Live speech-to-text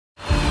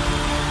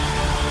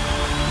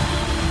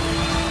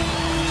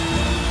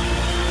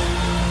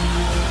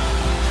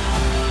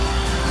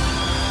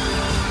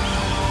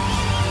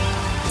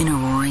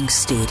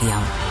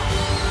stadium.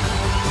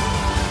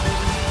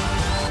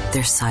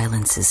 Their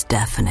silence is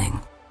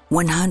deafening.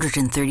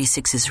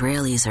 136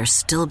 Israelis are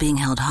still being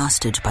held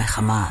hostage by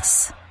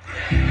Hamas.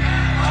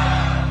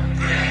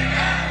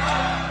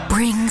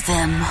 Bring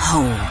them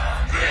home.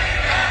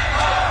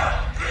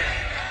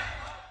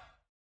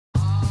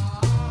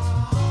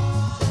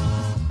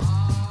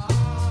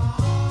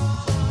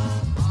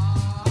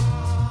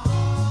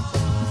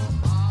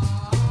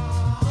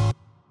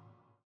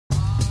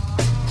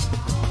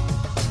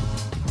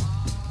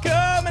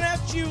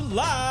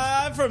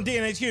 Live from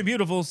DNHQ in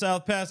beautiful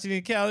South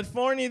Pasadena,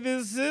 California,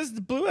 this is the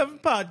Blue Heaven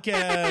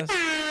Podcast.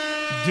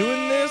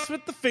 Doing this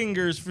with the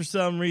fingers for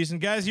some reason.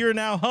 Guys, you're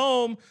now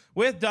home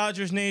with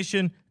Dodgers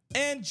Nation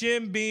and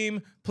Jim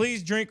Beam.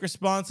 Please drink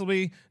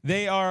responsibly.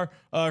 They are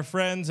our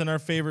friends and our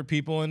favorite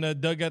people.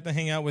 And Doug got to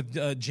hang out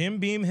with Jim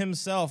Beam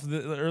himself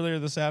earlier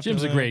this afternoon.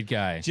 Jim's a great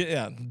guy.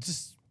 Yeah,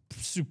 just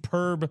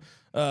superb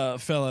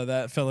fella,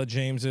 that fella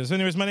James is.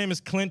 Anyways, my name is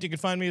Clint. You can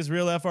find me as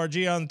Real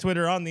FRG on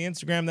Twitter, on the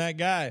Instagram, that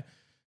guy.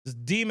 It's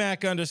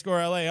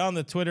DMAC_LA on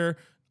the Twitter,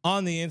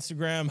 on the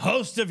Instagram,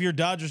 host of your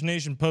Dodgers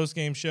Nation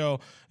postgame show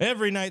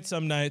every night,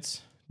 some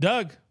nights.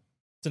 Doug,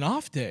 it's an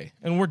off day,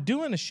 and we're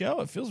doing a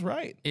show. It feels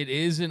right. It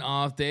is an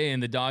off day,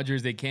 and the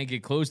Dodgers, they can't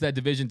get close to that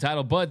division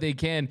title, but they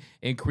can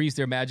increase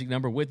their magic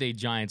number with a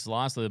Giants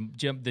loss. The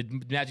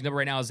magic number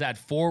right now is at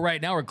 4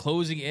 right now. We're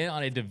closing in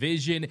on a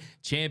division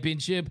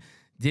championship.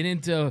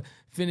 Didn't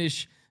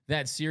finish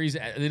that series.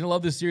 They didn't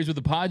love the series with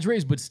the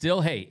Padres, but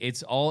still, hey,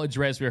 it's all a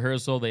dress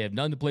rehearsal. They have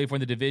none to play for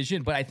in the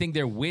division, but I think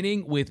they're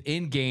winning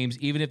within games,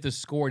 even if the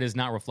score does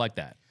not reflect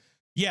that.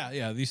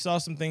 Yeah. You saw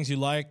some things you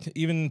liked.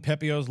 Even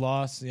Pepio's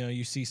loss,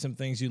 you see some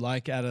things you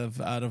like out of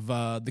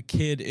the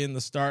kid in the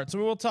start. So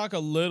we will talk a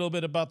little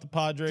bit about the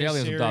Padres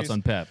series. Some thoughts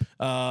on Pep.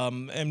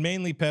 And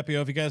mainly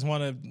Pepio. If you guys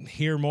want to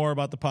hear more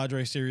about the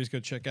Padres series, go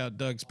check out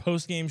Doug's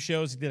post-game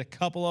shows. He did a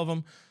couple of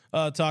them.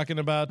 Talking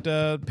about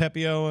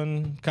Pepio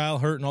and Kyle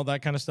Hurt and all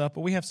that kind of stuff.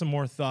 But we have some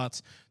more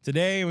thoughts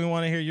today. We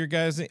want to hear your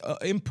guys'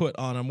 input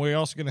on them. We're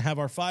also going to have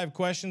our 5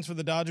 questions for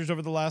the Dodgers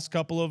over the last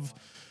couple of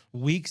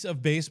weeks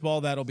of baseball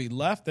that'll be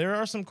left. There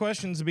are some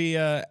questions to be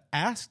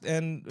asked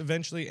and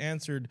eventually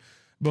answered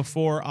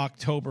before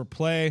October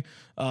play.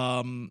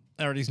 I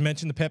already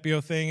mentioned the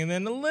Pepio thing, and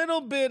then a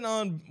little bit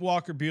on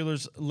Walker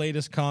Buehler's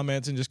latest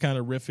comments and just kind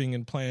of riffing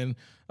and playing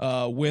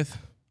with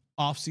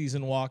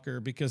off-season Walker,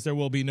 because there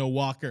will be no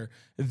Walker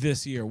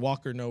this year.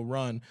 Walker no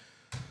run.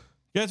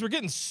 Guys, we're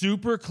getting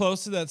super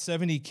close to that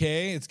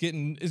 70K. It's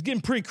getting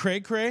pretty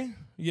cray-cray.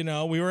 We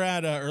were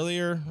at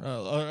earlier,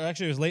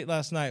 actually it was late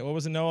last night. What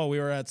was it, Noah? We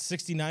were at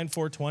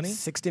 69,420.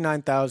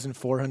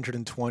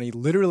 69,420,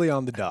 literally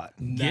on the dot.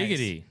 Nice.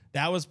 Giggity.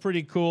 That was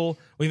pretty cool.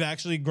 We've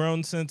actually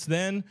grown since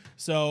then.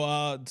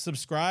 So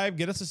subscribe,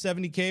 get us a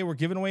 70K. We're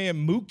giving away a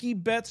Mookie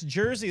Betts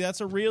jersey.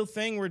 That's a real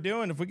thing we're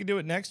doing. If we could do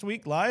it next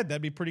week live,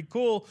 that'd be pretty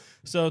cool.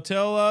 So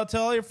tell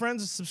all your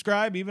friends to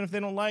subscribe, even if they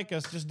don't like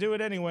us. Just do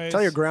it anyways.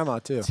 Tell your grandma,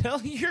 too.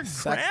 Tell your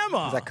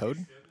grandma. Is that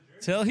code?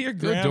 Tell your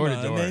grandma. Door to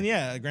door. And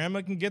then,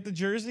 grandma can get the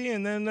jersey,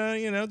 and then,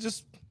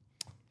 just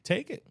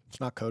take it. It's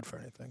not code for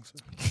anything. So.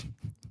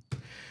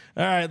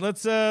 All right,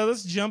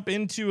 let's jump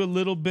into a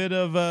little bit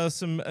of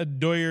some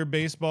Doyer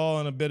baseball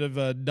and a bit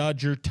of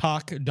Dodgers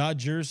talk.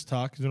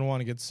 We don't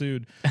want to get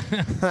sued.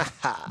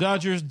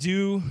 Dodgers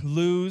do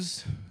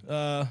lose.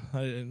 I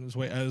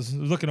was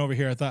looking over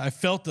here. I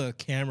felt the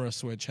camera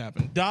switch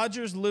happen.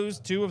 Dodgers lose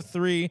 2 of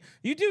 3.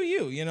 You do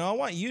you. I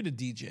want you to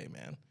DJ,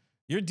 man.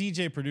 You're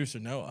DJ producer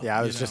Noah. Yeah,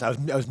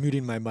 I was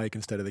muting my mic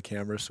instead of the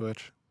camera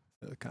switch.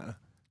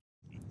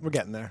 We're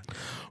getting there.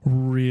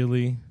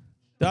 Really?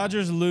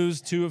 Dodgers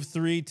lose 2 of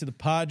 3 to the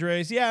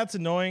Padres. Yeah, it's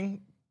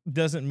annoying.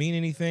 Doesn't mean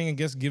anything. I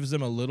guess gives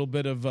them a little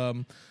bit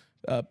of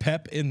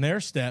pep in their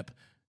step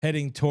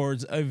heading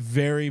towards a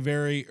very,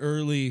 very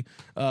early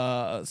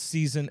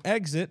season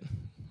exit.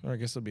 Or I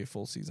guess it'll be a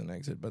full season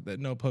exit, but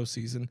no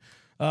postseason.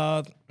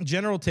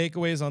 General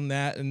takeaways on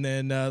that, and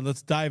then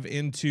let's dive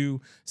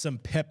into some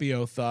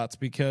Pepio thoughts,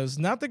 because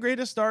not the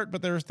greatest start,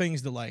 but there are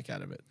things to like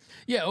out of it.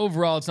 Yeah,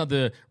 overall, it's not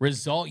the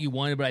result you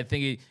wanted, but I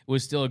think it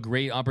was still a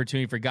great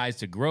opportunity for guys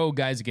to grow,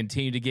 guys to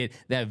continue to get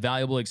that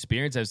valuable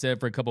experience. I've said it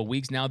for a couple of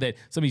weeks now that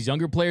some of these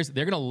younger players,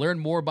 they're going to learn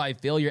more by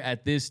failure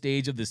at this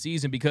stage of the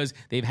season, because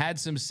they've had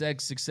some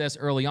success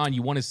early on.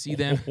 You want to see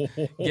them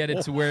get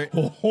it to where...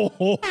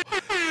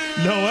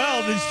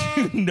 Noel,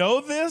 did you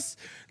know this?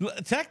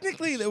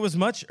 Technically, it was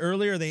much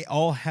earlier. They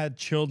all had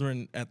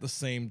children at the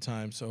same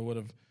time, so it would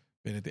have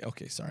been at the...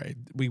 Okay, sorry.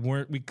 We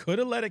could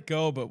have let it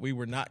go, but we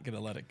were not going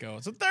to let it go.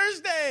 It's a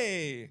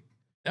Thursday.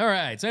 All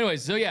right. So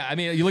anyways,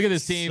 you look at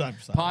this team.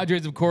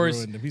 Padres, of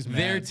course,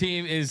 their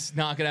team is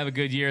not going to have a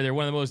good year. They're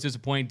one of the most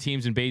disappointing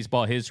teams in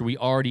baseball history. We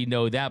already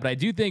know that. But I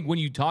do think when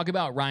you talk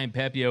about Ryan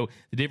Pepio,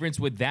 the difference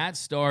with that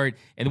start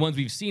and the ones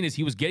we've seen is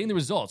he was getting the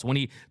results. When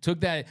he took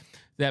that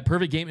that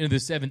perfect game into the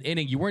 7th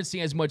inning, you weren't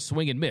seeing as much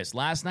swing and miss.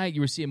 Last night,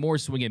 you were seeing more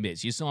swing and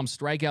miss. You saw him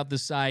strike out the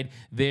side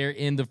there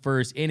in the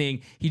 1st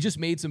inning. He just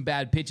made some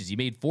bad pitches. He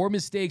made 4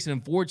 mistakes, and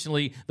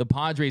unfortunately, the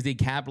Padres, they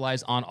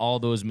capitalized on all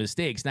those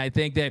mistakes. And I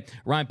think that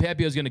Ryan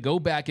Pepiot is going to go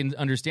back and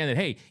understand that,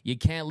 hey, you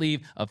can't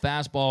leave a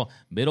fastball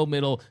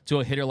middle to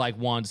a hitter like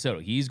Juan Soto.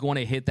 He's going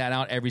to hit that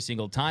out every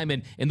single time.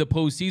 And in the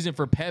postseason,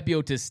 for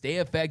Pepiot to stay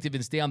effective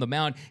and stay on the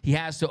mound, he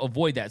has to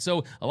avoid that.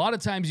 So a lot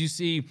of times you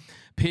see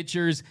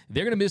pitchers,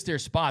 they're going to miss their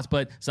spots,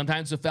 but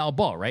sometimes it's a foul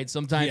ball, right?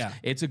 Sometimes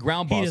it's a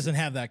ground ball. He doesn't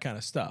have that kind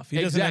of stuff.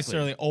 He doesn't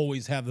necessarily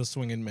always have the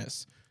swing and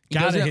miss.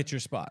 Got to hit your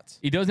spots.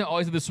 He doesn't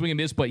always have the swing and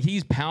miss, but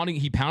he's pounding.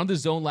 He pounded the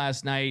zone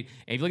last night.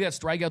 And if you look at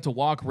that strikeout to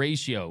walk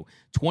ratio,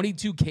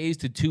 22 Ks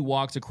to 2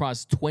 walks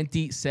across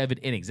 27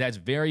 innings. That's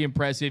very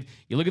impressive.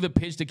 You look at the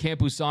pitch to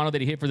Campusano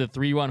that he hit for the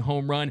 3-run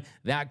home run.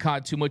 That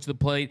caught too much of the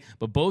plate.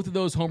 But both of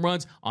those home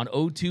runs on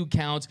 0-2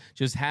 counts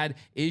just had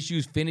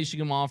issues finishing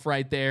him off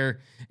right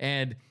there.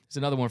 And it's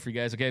another one for you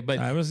guys, okay? But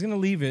I was going to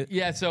leave it.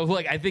 Yeah, so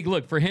I think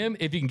for him,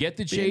 if you can get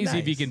the chase,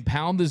 if you can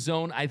pound the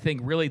zone, I think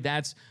really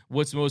that's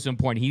what's most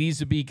important. He needs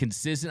to be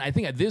consistent. I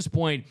think at this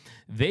point,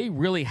 they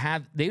really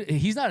have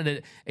he's not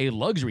a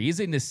luxury.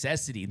 He's a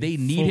necessity. They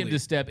need him to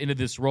step into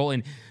this role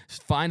and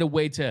find a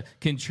way to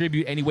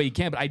contribute any way he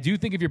can. But I do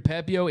think if you're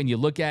Pepiot and you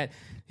look at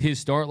his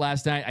start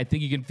last night, I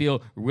think you can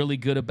feel really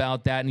good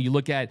about that. And you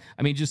look at,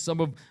 just some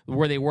of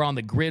where they were on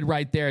the grid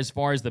right there as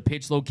far as the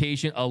pitch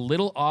location, a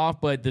little off,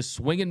 but the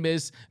swing and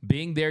miss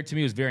being there to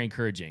me was very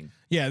encouraging.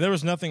 Yeah, there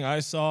was nothing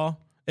I saw.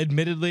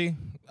 Admittedly,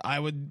 I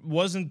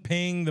wasn't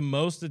paying the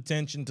most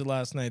attention to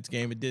last night's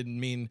game. It didn't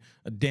mean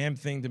a damn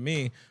thing to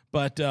me.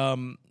 But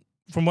from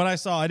what I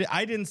saw,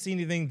 I didn't see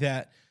anything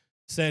that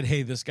said,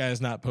 hey, this guy is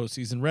not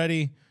postseason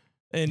ready.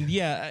 And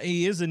yeah,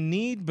 he is a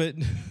need, but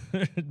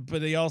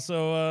but he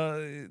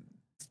also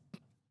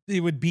he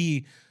would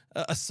be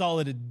a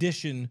solid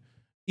addition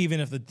even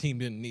if the team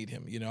didn't need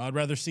him. I'd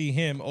rather see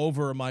him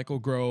over a Michael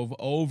Grove,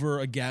 over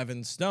a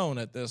Gavin Stone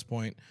at this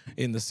point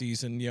in the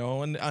season.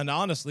 And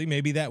honestly,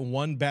 maybe that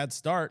one bad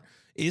start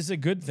is a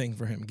good thing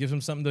for him. Gives him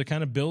something to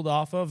kind of build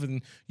off of,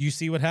 and you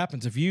see what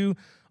happens if you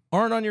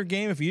aren't on your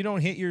game, if you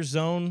don't hit your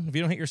zone, if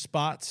you don't hit your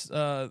spots,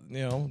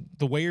 the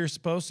way you're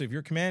supposed to. If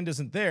your command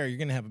isn't there, you're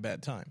going to have a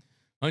bad time.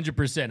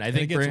 100%. I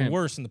think it gets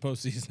worse in the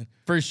postseason.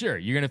 For sure.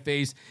 You're going to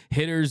face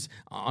hitters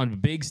on a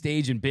big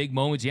stage and big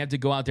moments. You have to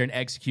go out there and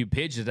execute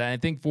pitches. And I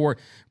think for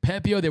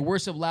Pepiot, there were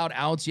some loud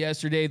outs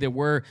yesterday. There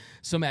were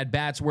some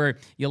at-bats where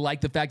you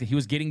like the fact that he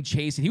was getting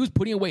chased, and he was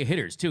putting away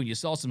hitters, too. And you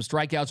saw some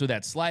strikeouts with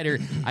that slider.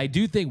 I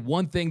do think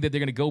one thing that they're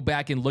going to go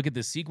back and look at the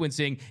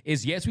sequencing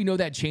is, yes, we know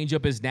that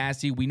changeup is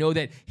nasty. We know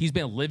that he's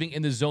been living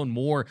in the zone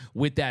more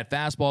with that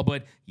fastball,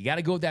 but you got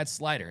to go with that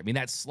slider.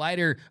 That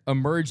slider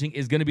emerging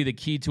is going to be the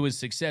key to his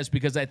success,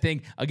 because I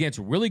think against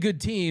really good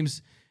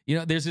teams,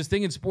 there's this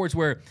thing in sports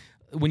where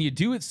when you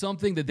do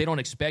something that they don't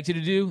expect you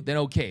to do, then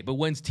okay. But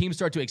when teams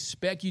start to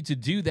expect you to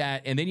do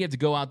that, and then you have to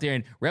go out there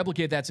and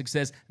replicate that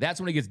success, that's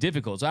when it gets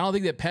difficult. So I don't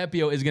think that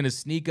Pepiot is going to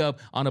sneak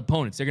up on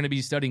opponents. They're going to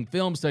be studying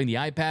film, studying the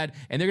iPad,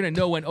 and they're going to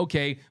know when,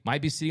 okay,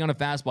 might be sitting on a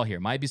fastball here,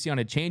 might be sitting on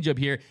a changeup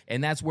here,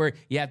 and that's where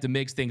you have to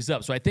mix things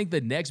up. So I think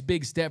the next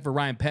big step for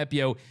Ryan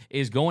Pepiot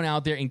is going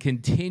out there and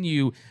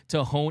continue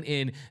to hone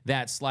in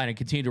that slide and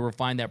continue to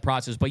refine that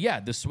process. But yeah,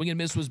 the swing and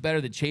miss was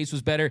better. The chase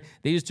was better.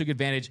 They just took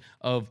advantage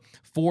of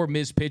 4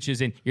 missed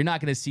pitches, and you're not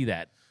going to see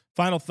that.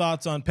 Final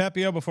thoughts on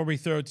Pepiot before we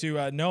throw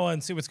to Noah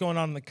and see what's going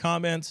on in the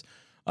comments.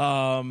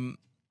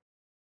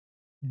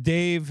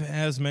 Dave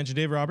has mentioned,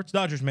 Dave Roberts,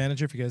 Dodgers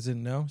manager, if you guys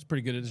didn't know. He's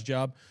pretty good at his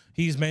job.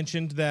 He's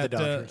mentioned that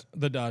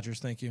the Dodgers,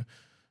 thank you.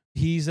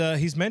 He's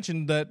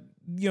mentioned that,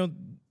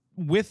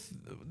 with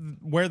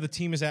where the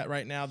team is at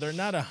right now, they're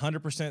not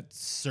 100%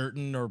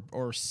 certain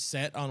or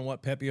set on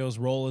what Pepiot's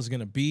role is going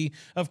to be.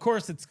 Of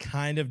course, it's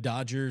kind of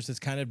Dodgers. It's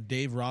kind of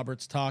Dave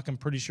Roberts talk. I'm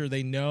pretty sure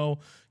they know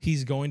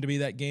he's going to be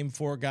that Game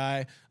 4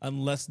 guy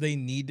unless they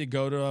need to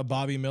go to a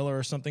Bobby Miller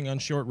or something on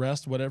short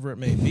rest, whatever it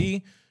may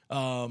be.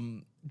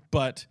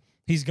 But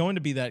he's going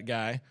to be that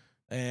guy.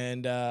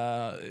 And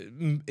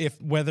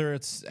whether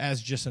it's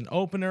as just an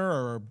opener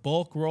or a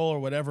bulk role or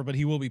whatever, but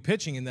he will be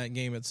pitching in that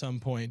game at some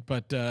point.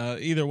 But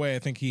either way, I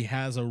think he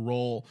has a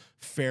role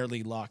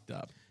fairly locked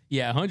up.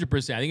 Yeah,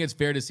 100%. I think it's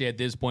fair to say at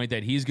this point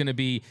that he's going to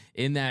be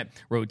in that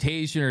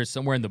rotation or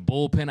somewhere in the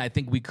bullpen. I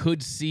think we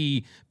could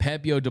see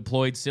Pepiot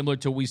deployed similar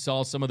to what we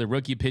saw some of the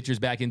rookie pitchers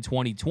back in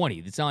 2020.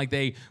 It's not like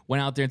they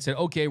went out there and said,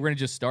 okay, we're going to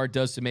just start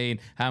Dustin and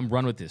have him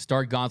run with this.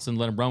 Start Gonsolin,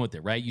 let him run with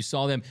it, right? You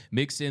saw them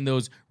mix in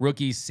those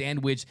rookies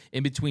sandwiched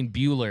in between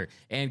Buehler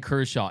and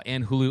Kershaw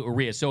and Julio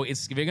Urias. So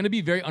they're going to be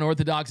very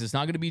unorthodox. It's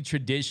not going to be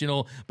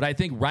traditional. But I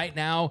think right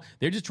now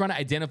they're just trying to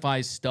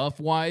identify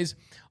stuff-wise,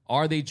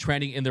 are they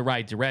trending in the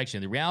right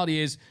direction? The reality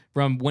is,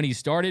 from when he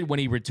started, when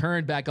he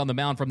returned back on the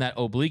mound from that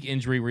oblique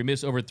injury where he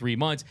missed over 3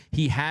 months,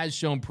 he has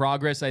shown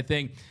progress. I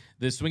think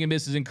The swing and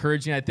miss is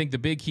encouraging. I think the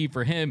big key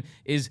for him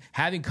is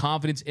having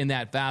confidence in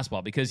that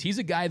fastball, because he's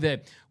a guy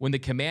that when the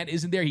command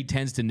isn't there, he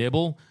tends to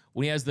nibble.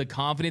 When he has the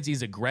confidence,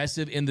 he's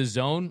aggressive in the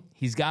zone.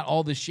 He's got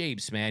all the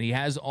shapes, man. He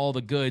has all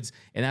the goods,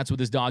 and that's what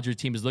this Dodgers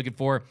team is looking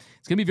for.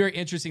 It's going to be very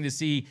interesting to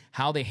see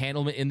how they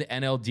handle him in the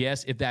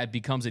NLDS, if that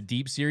becomes a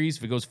deep series,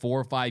 if it goes 4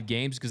 or 5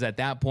 games, because at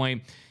that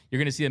point, you're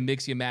going to see them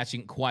mixing and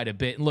matching quite a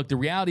bit. And look, the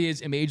reality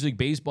is in Major League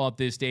Baseball at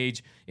this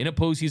stage, in a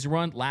postseason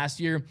run last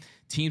year,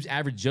 teams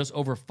averaged just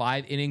over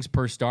 5 innings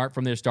per start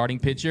from their starting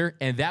pitcher,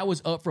 and that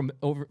was up from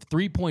over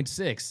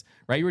 3.6,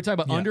 right? You were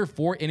talking about under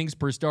 4 innings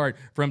per start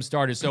from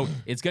starters. So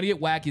it's going to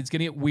get wacky. It's going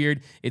to get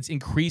weird. It's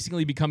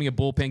increasingly becoming a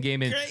bullpen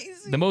game. And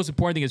the most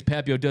important thing is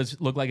Pepiot does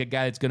look like a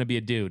guy that's going to be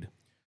a dude.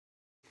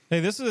 Hey,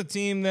 this is a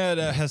team that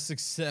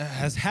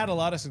has had a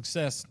lot of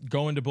success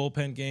going to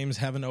bullpen games,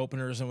 having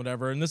openers and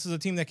whatever. And this is a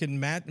team that can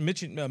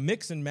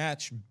mix and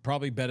match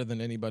probably better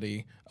than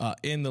anybody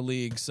in the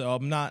league. So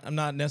I'm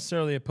not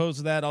necessarily opposed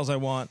to that. All I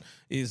want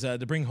is to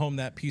bring home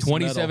that piece.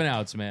 27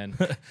 outs, man.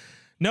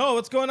 No,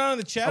 what's going on in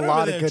the chat? A lot over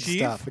of there, good Chief?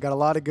 stuff. We got a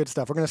lot of good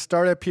stuff. We're going to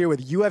start up here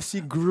with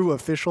UFC Guru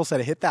Official said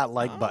hit that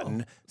like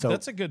button. So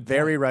that's a good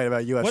very point. right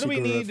about UFC What do we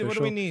Guru need? Official. What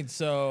do we need?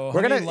 So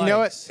We're how going many to, you know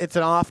what? likes? It's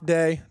an off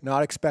day.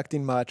 Not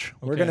expecting much.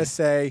 We're Okay. going to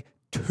say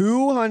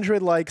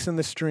 200 likes in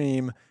the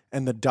stream,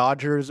 and the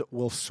Dodgers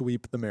will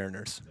sweep the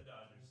Mariners.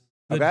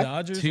 The Okay?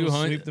 Dodgers will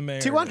 200 sweep the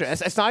Mariners. 200.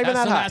 It's not even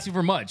That's that not high. asking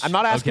for much. I'm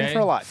not asking okay? for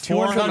a lot.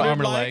 200 400 likes.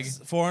 armor likes,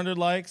 leg. 400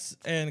 likes,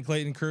 and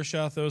Clayton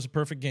Kershaw throws a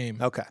perfect game.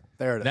 Okay,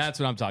 there it is. That's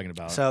what I'm talking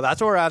about. So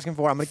that's what we're asking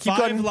for. I'm going to keep 5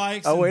 going.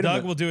 likes, Oh, wait and a Doug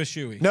minute. will do a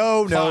shoey.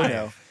 No.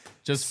 5.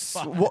 Just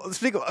Well,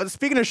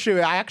 speaking of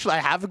shoe, I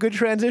have a good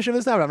transition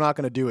this time, but I'm not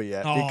going to do it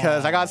yet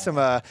because I got some.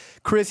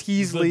 Chris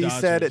Heasley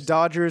said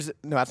Dodgers.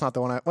 No, that's not the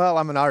one.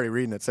 I'm already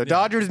reading it. So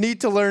Dodgers need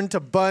to learn to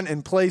bunt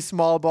and play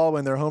small ball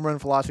when their home run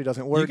philosophy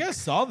doesn't work. You guys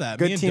saw that.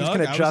 Good Me and teams Doug,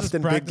 can I was adjust just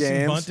in big practicing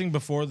games. bunting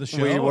before the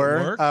show. We at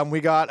were. work. We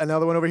got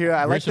another one over here.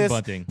 I like Grisham this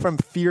bunting. from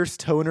Fierce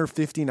Toner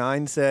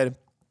 59 said.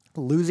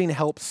 Losing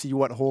helps see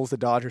what holes the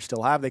Dodgers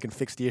still have. They can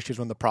fix the issues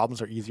when the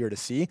problems are easier to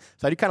see.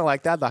 So I do kind of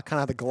like that. That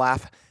kind of the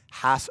glass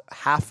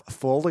half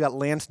full. We got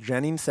Lance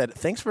Jennings said,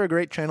 thanks for a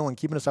great channel and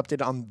keeping us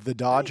updated on the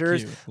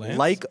Dodgers. you, Lance.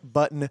 Like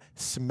button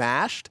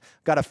smashed.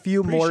 Got a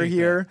few more Appreciate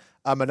here.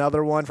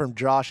 Another one from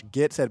Josh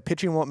Gitt said,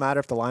 pitching won't matter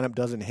if the lineup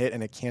doesn't hit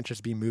and it can't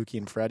just be Mookie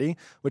and Freddie,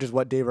 which is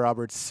what Dave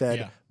Roberts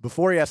said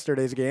before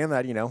yesterday's game,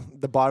 that,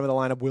 the bottom of the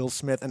lineup, Will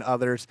Smith and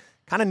others,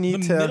 kind of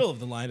need to... middle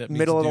of the lineup needs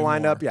Middle to of the do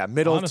lineup, more,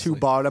 middle honestly. to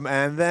bottom.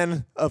 And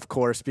then, of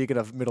course, speaking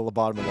of middle to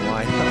bottom of the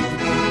lineup...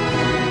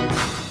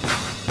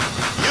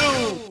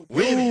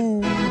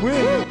 Win.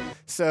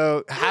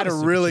 So had a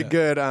really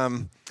good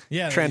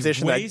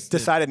transition that I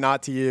decided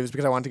not to use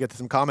because I wanted to get to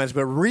some comments.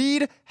 But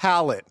Reed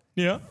Hallett,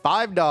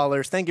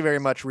 $5. Thank you very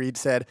much, Reed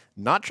said,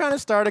 not trying to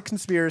start a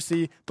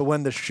conspiracy, but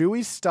when the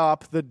shoeys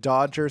stopped, the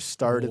Dodgers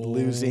started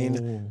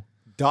losing. ...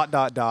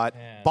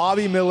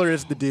 Bobby Miller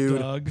is the dude.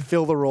 Doug.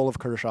 Fill the role of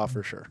Kershaw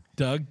for sure.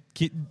 Doug,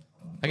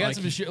 I got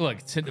some shit. Look,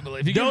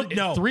 if you Don't- get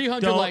no,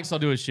 300 don't- likes, I'll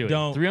do a shoot.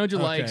 don't. 300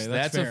 Okay, likes,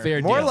 that's that's a fair.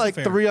 fair More deal. like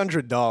fair.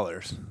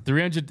 $300.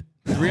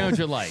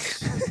 300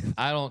 likes.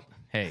 I don't.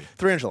 Hey,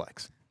 300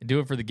 likes. do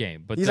it for the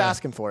game. But He's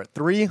asking for it.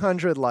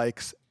 300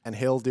 likes, and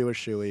he'll do a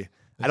shoey.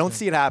 I don't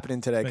see it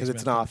happening today because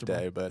it's an off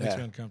day, but makes hey,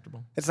 me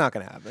uncomfortable. it's not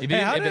going to happen. If Hey,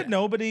 you- how if did it-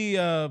 nobody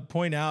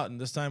point out, and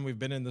this time we've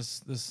been in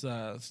this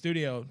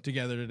studio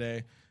together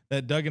today,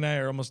 that Doug and I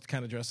are almost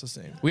kind of dressed the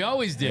same? We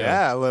always do.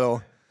 Yeah, a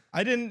little.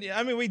 I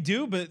mean, we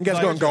do, but You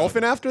guys going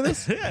golfing after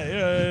this? Yeah,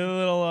 a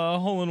little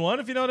hole in one,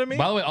 if you know what I mean.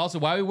 By the way, also,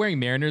 why are we wearing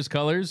Mariners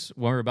colors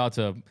when we're about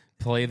to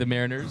play the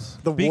Mariners?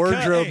 The Because-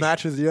 wardrobe hey,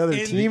 matches the other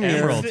team here.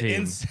 Emerald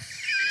team.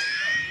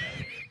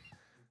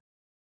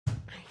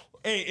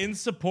 Hey, in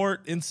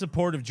support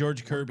of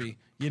George Kirby,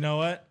 you know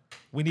what?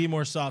 We need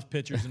more soft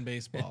pitchers in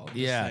baseball. Just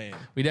Yeah, saying.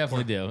 we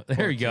definitely do.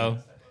 There you go.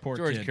 Poor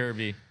George kid.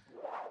 Kirby.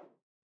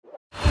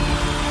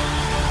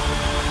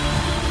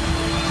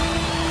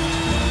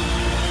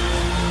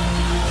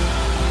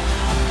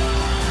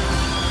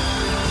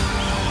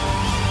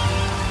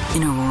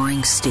 In a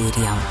roaring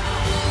stadium,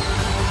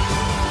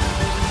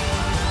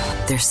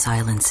 their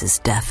silence is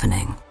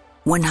deafening.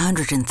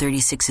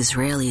 136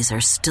 Israelis are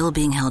still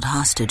being held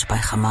hostage by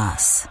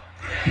Hamas.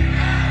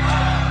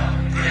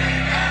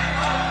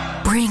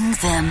 Bring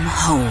them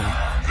home.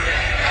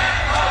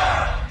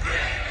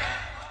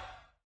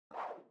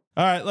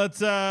 All right,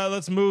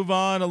 let's move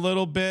on a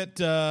little bit.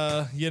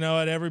 You know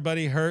what?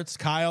 Everybody hurts.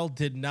 Kyle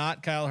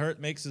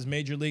Hurt makes his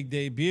major league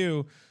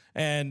debut,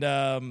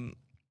 and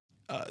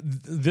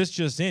this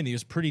just in, he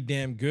was pretty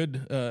damn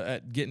good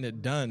at getting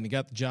it done. He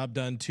got the job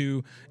done.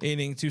 2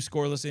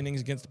 scoreless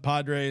innings against the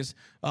Padres,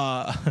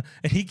 and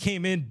he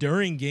came in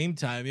during game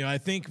time. I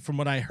think from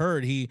what I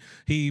heard, he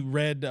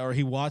read or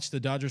he watched the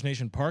Dodgers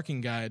Nation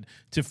parking guide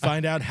to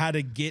find out how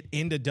to get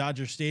into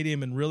Dodger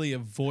Stadium and really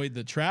avoid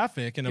the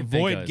traffic and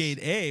avoid Gate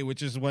A,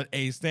 which is what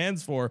A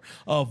stands for.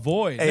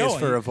 Avoid. A is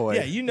for avoid.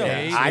 Yeah, you know. A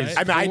this,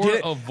 is right?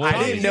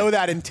 I didn't know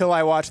that until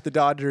I watched the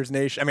Dodgers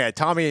Nation. I mean,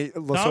 Tommy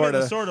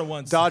Lasorda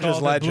once Dodgers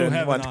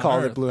legend once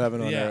called it Blue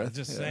Heaven on Earth.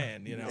 Just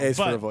saying, Ace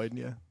for avoid, If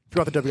you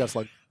want the WF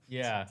slug.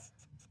 Yeah.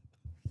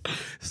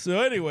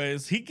 So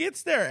anyways, he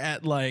gets there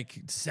at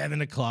like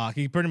 7 o'clock.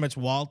 He pretty much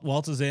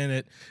waltzes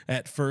in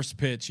at first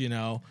pitch,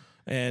 and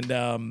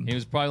he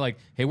was probably like,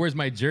 hey, where's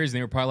my jersey? And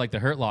they were probably like the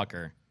Hurt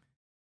Locker.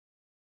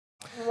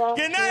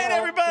 Good night,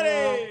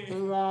 everybody.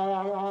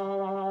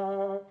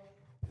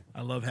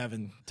 I love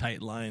having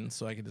tight lines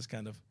so I can just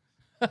kind of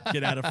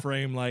get out of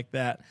frame like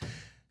that.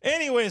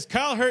 Anyways,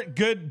 Kyle Hurt,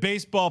 good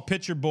baseball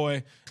pitcher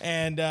boy,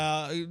 and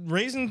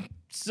raising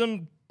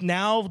some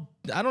now,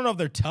 I don't know if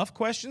they're tough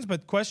questions,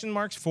 but question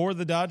marks for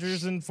the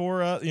Dodgers and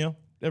for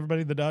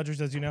everybody, the Dodgers,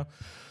 as you know,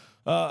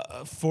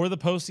 for the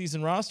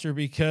postseason roster,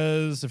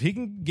 because if he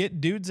can get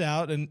dudes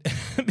out, and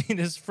I mean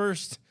his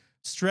first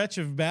stretch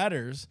of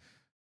batters,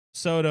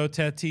 Soto,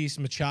 Tatis,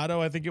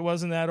 Machado, I think it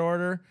was in that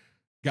order,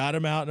 got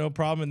him out no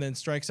problem, and then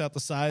strikes out the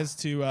size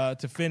to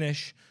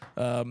finish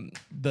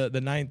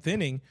the ninth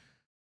inning.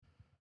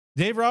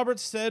 Dave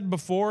Roberts said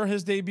before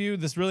his debut,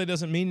 this really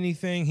doesn't mean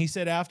anything. He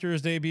said after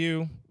his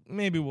debut,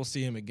 maybe we'll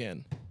see him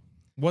again.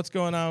 What's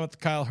going on with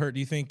Kyle Hurt? Do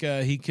you think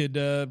he could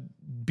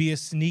be a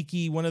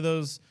sneaky one of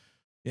those,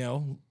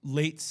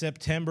 late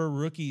September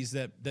rookies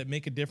that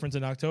make a difference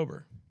in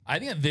October? I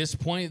think at this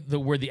point,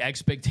 where the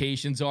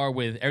expectations are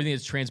with everything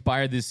that's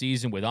transpired this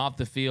season, with off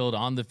the field,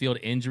 on the field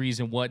injuries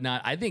and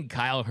whatnot, I think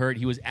Kyle Hurt,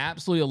 he was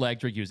absolutely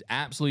electric. He was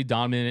absolutely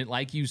dominant.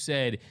 Like you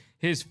said,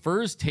 his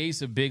first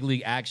taste of big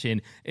league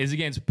action is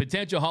against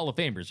potential Hall of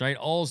Famers, right?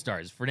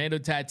 All-Stars. Fernando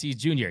Tatis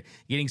Jr.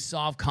 getting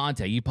soft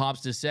contact. He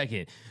pops to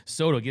second.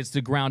 Soto gets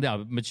to ground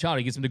out.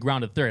 Machado gets him to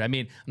ground to third. I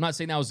mean, I'm not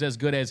saying that was as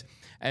good as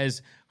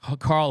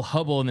Carl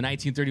Hubble in the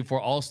 1934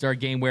 All-Star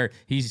game where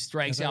he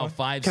strikes out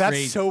 5 straight.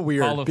 That's so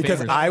weird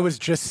because I was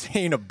just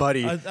saying to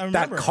Buddy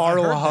that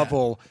Carl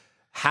Hubble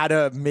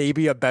had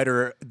maybe a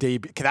better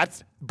debut.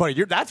 That's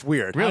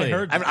weird. Really?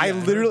 I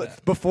literally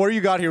before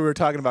you got here, we were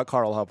talking about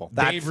Carl Hubble.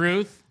 Dave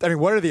Ruth. I mean,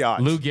 what are the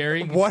odds? Lou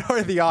Gehrig. What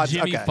are the odds?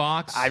 Jimmy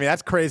Fox. I mean,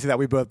 that's crazy that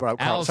we both brought up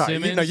Carl. Al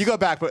Simmons. No, you go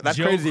back, but that's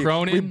Joe crazy.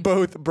 Cronin. We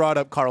both brought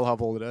up Carl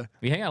Hubble today.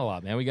 We hang out a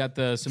lot, man. We got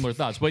the similar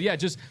thoughts. But yeah,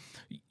 just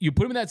you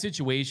put him in that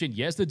situation.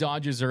 Yes, the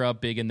Dodgers are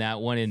up big in that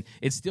one, and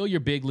it's still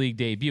your big league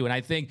debut. And I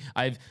think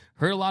I've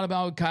heard a lot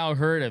about Kyle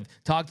Hurt. I've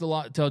talked a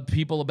lot to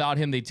people about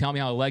him. They tell me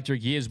how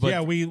electric he is. But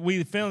yeah,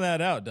 we found that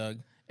out, Doug.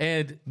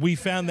 And we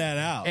found that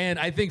out. And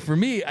I think for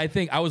me,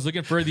 I was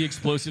looking for the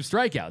explosive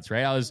strikeouts,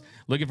 right? I was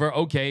looking for,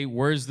 okay,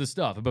 where's the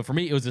stuff? But for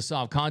me, it was the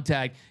soft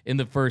contact in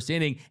the first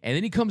inning. And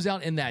then he comes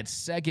out in that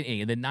second inning,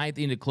 in the ninth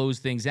inning to close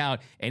things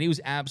out. And he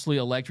was absolutely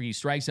electric. He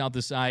strikes out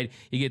the side.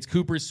 He gets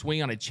Cooper's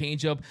swing on a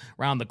changeup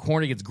around the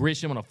corner. Gets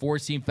Grisham on a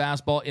four-seam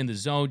fastball in the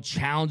zone.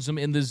 Challenges him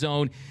in the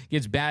zone.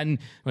 Gets Batten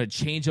on a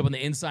changeup on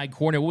the inside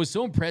corner. What was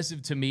so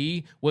impressive to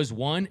me was,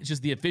 one,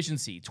 just the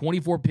efficiency.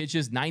 24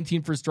 pitches,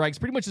 19 for strikes.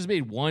 Pretty much just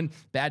made one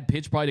bad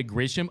pitch probably to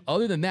Grisham.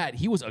 Other than that,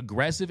 he was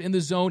aggressive in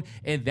the zone,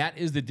 and that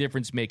is the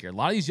difference maker. A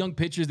lot of these young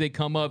pitchers, they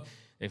come up,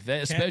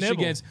 especially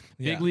against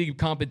big league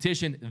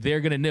competition, they're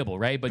going to nibble,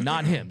 right? But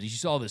not him. You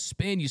saw the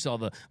spin, you saw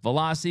the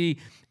velocity,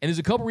 and there's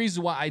a couple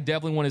reasons why I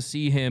definitely want to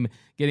see him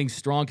getting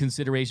strong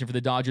consideration for the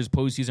Dodgers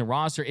postseason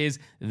roster is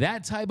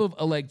that type of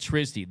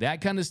electricity.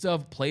 That kind of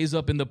stuff plays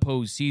up in the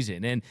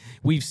postseason, and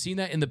we've seen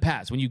that in the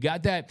past. When you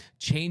got that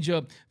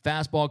changeup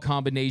fastball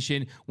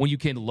combination, when you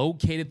can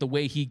locate it the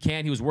way he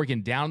can, he was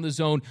working down the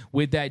zone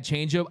with that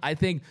changeup. I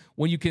think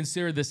when you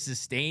consider the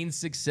sustained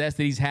success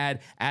that he's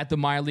had at the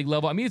minor league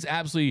level, I mean, it's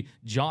absolutely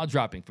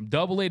jaw-dropping. From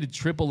Double-A to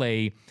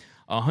Triple-A,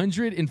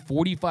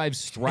 145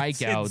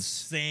 strikeouts.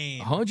 Insane.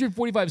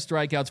 145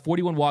 strikeouts,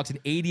 41 walks, and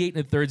 88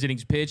 in the third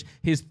innings pitch.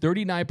 His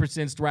 39%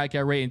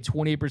 strikeout rate and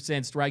 28%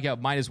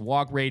 strikeout minus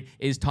walk rate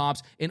is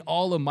tops in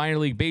all of minor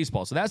league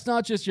baseball. So that's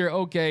not just your,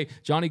 okay,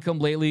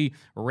 Johnny-come-lately,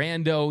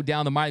 rando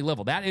down the minor league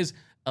level. That is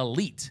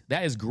elite.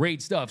 That is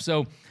great stuff.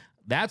 So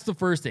that's the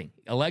first thing.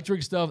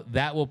 Electric stuff,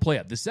 that will play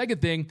up. The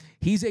second thing,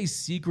 he's a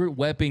secret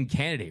weapon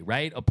candidate,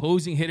 right?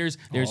 Opposing hitters,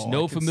 there's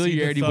no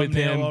familiarity with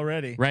him.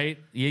 Already. Right?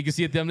 You can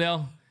see a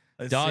thumbnail?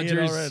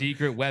 Dodgers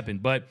secret weapon.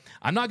 But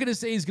I'm not going to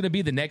say he's going to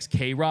be the next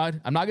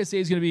K-Rod. I'm not going to say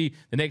he's going to be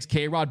the next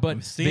K-Rod,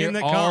 but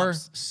there are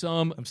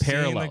some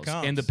parallels.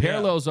 And the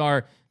parallels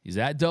are, he's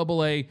at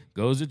Double-A,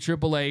 goes to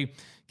Triple-A.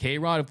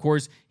 K-Rod, of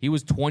course, he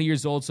was 20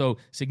 years old, so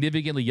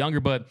significantly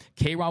younger, but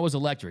K-Rod was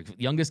electric.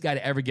 Youngest guy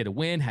to ever get a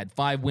win, had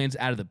 5 wins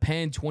out of the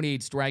pen,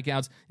 28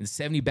 strikeouts, and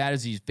 70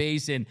 batters he's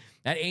faced. And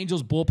that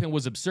Angels bullpen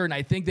was absurd. And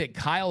I think that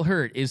Kyle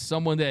Hurt is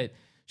someone that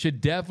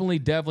should definitely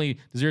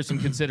deserve some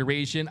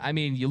consideration. I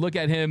mean, you look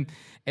at him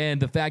and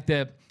the fact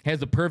that he has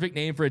the perfect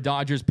name for a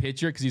Dodgers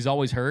pitcher because he's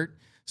always hurt.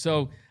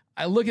 So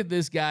I look at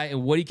this guy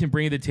and what he can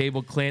bring to the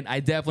table, Clint. I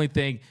definitely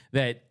think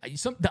that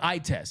the eye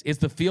test. It's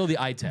the feel of the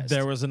eye test.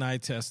 There was an eye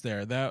test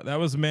there. That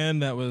was a man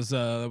that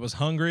was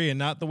hungry and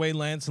not the way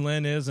Lance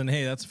Lynn is. And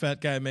hey, that's a fat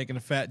guy making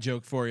a fat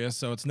joke for you,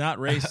 so it's not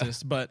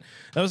racist. But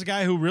that was a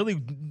guy who really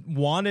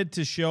wanted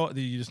to show.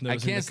 You just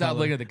noticed. I can't stop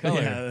looking at the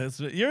color. Yeah,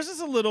 yours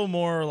is a little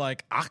more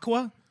like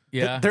aqua.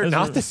 Yeah, they're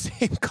not the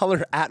same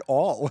color at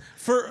all.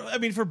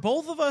 For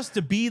both of us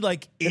to be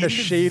like in a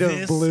shade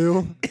of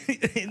blue.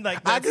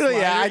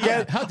 Actually, I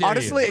get.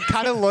 Honestly, it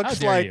kind of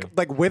looks like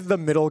with the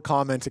middle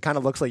comments, it kind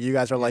of looks like you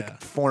guys are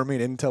like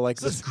forming into like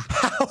this.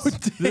 How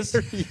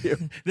dare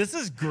you? This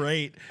is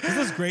great. This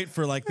is great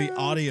for like the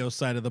audio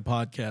side of the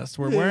podcast.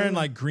 We're wearing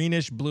like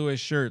greenish,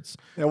 bluish shirts.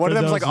 Yeah, one of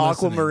them's like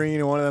aquamarine,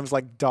 and one of them's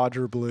like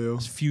Dodger blue.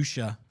 It's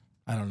fuchsia.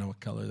 I don't know what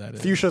color that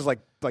is. Fuchsia's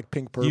like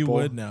pink purple. You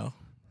would know.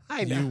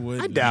 I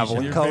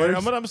dabble in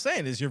colors. What I'm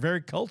saying is you're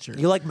very cultured.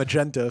 You like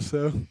magenta,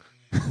 so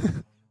I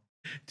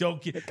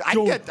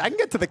can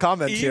get to the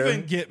comments here.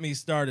 Even get me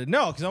started.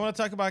 No, because I want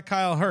to talk about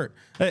Kyle Hurt.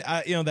 That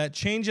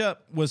changeup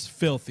was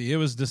filthy. It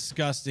was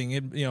disgusting.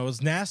 It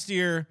was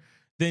nastier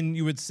than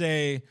you would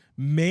say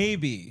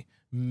maybe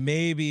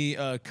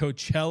a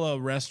Coachella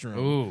restroom.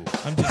 Ooh.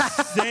 I'm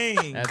just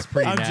saying. That's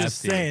pretty nasty. I'm just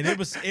saying.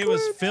 It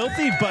was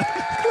filthy, but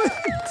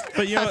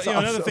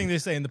another thing they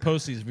say in the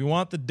postseason, if you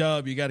want the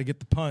dub, you got to get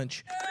the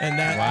punch. And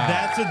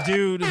that's a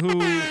dude who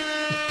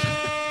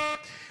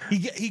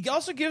he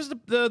also gives the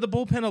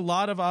bullpen a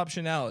lot of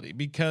optionality,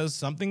 because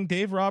something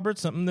Dave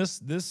Roberts, something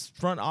this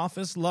front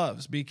office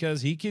loves,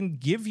 because he can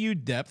give you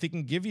depth. He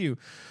can give you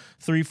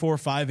 3, 4,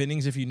 5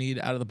 innings if you need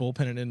out of the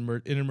bullpen in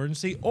an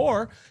emergency,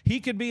 or he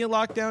could be a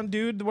lockdown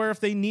dude where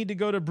if they need to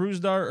go to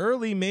Brusdar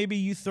early, maybe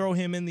you throw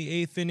him in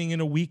the 8th inning in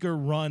a weaker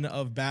run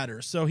of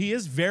batters. So he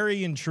is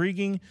very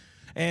intriguing.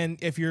 And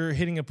if you're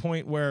hitting a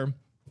point where,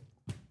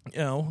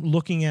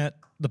 looking at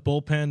the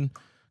bullpen,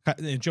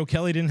 Joe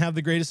Kelly didn't have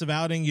the greatest of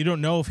outing. You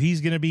don't know if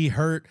he's going to be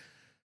hurt.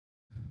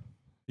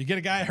 You get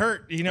a guy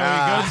hurt, he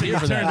goes to your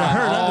turn to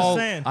hurt. I'm just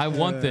saying. I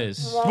want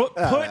this.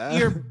 Put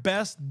your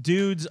best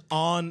dudes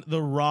on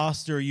the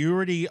roster. You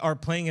already are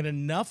playing at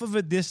enough of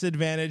a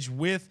disadvantage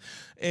with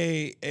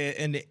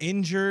an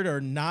injured or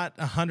not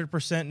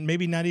 100%,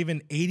 maybe not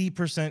even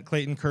 80%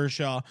 Clayton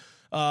Kershaw.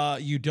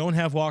 You don't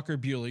have Walker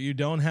Buehler. You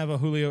don't have a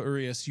Julio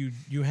Urias.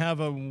 You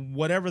have a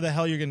whatever the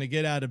hell you're going to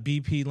get out of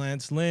BP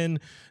Lance Lynn,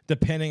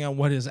 depending on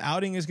what his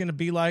outing is going to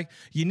be like.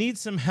 You need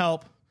some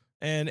help.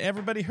 And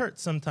everybody hurts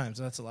sometimes.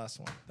 That's the last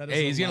one.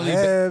 He's gonna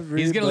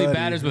leave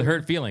batters with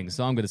hurt feelings.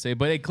 So I'm gonna say.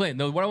 But hey, Clint,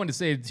 what I want to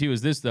say to you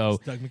is this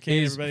though. Doug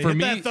McCain, is everybody for hit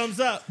me that thumbs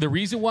up. The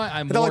reason why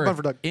I'm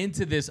more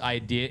into this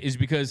idea is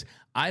because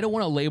I don't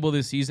want to label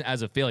this season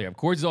as a failure. Of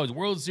course, it's always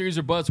World Series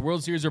or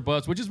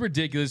bust, which is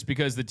ridiculous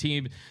because the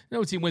team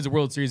wins the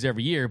World Series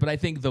every year. But I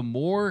think the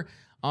more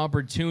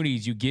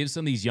opportunities you give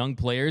some of these young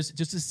players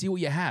just to see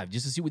what you have,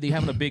 just to see what they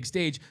have on a big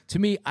stage. To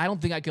me, I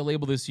don't think I can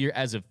label this year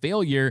as a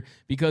failure,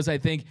 because I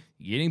think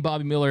getting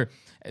Bobby Miller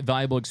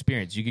valuable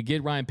experience, you could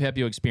get Ryan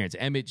Pepiot experience,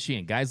 Emmett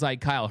Sheehan, guys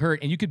like Kyle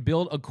Hurt, and you could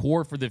build a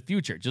core for the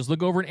future. Just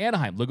look over in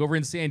Anaheim, look over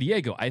in San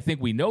Diego. I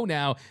think we know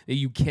now that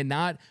you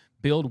cannot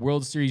build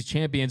World Series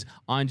champions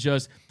on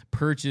just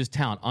purchase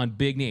talent, on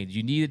big names.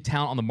 You need a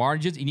talent on the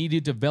margins. You need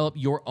to develop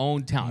your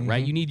own talent,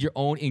 right? You need your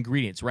own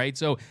ingredients, right?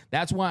 So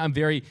that's why I'm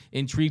very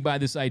intrigued by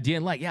this idea.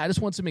 And I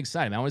just want some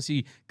excitement. I want to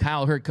see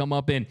Kyle Hurt come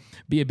up and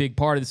be a big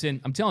part of this. And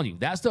I'm telling you,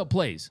 that stuff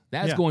plays.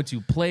 That's going to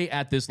play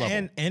at this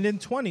level. And in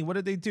 20, what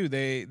did they do?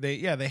 They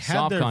had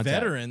Soft their contact.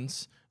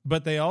 Veterans,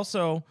 but they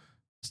also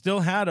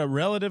still had a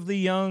relatively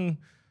young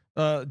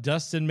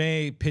Dustin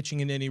May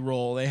pitching in any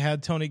role. They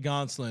had Tony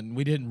Gonsolin.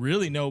 We didn't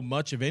really know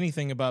much of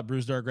anything about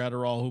Brusdar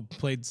Graterol, who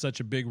played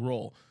such a big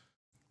role.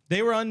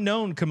 They were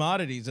unknown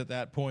commodities at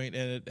that point,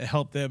 and it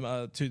helped them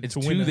to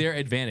win. To their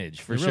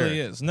advantage, for sure. It really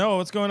is. No,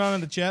 what's going on in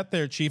the chat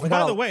there, Chief?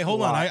 By the way,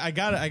 hold on. I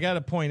got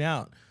to point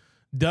out,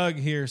 Doug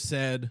here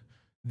said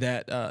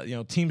that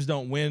teams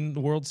don't win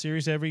the World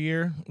Series every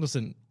year.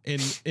 Listen,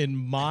 in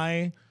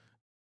my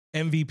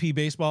MVP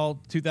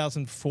baseball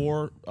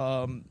 2004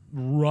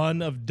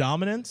 run of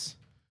dominance,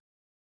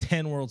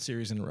 10 World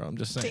Series in a row. I'm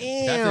just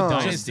saying. Damn. That's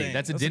a dynasty.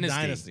 That's a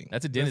dynasty.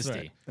 That's a dynasty.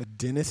 Right. A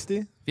dynasty?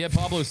 If you had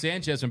Pablo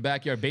Sanchez from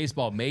Backyard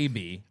Baseball,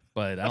 maybe,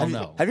 but I don't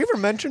know. Have you ever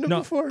mentioned him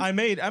before? I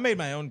made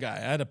my own guy.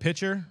 I had a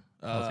pitcher.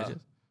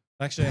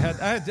 Actually,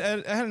 I had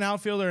an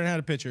outfielder and I had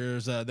a pitcher.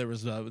 There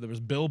was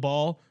Bill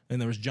Ball and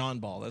there was John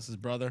Ball. That's his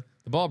brother.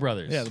 The Ball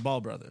brothers. Yeah, the Ball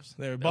brothers.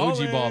 They were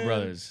OG Ball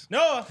brothers.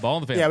 No, Ball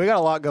in the family. Yeah, we got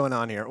a lot going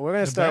on here. We're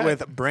going to start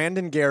with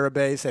Brandon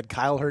Garibay said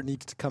Kyle Hurt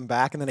needs to come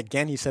back, and then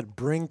again he said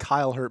bring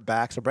Kyle Hurt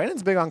back. So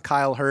Brandon's big on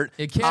Kyle Hurt.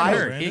 It can't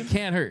hurt. Brandon? It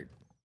can't hurt.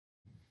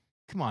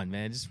 Come on,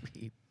 man, just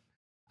read.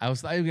 I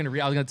was going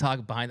to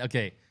talk behind.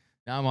 Okay,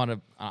 now I'm on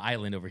an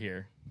island over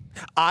here.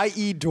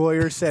 I.E.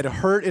 Doyer said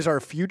Hurt is our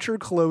future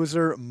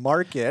closer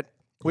market.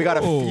 We got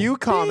a few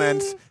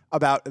comments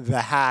about the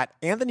hat.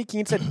 Anthony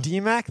Keene said,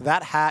 D-Mac,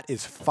 that hat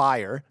is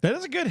fire. That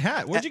is a good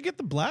hat. Where'd you get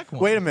the black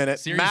one? Wait a minute.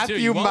 Series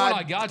Matthew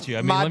I got you.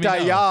 I mean, let me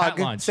know.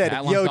 Matayag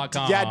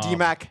said,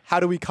 D-Mac, how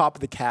do we cop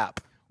the cap?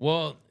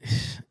 Well,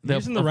 the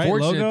using the right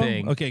logo?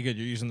 Thing. Okay, good.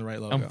 You're using the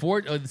right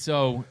logo.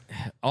 So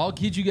I'll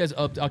keep you guys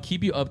up. I'll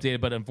keep you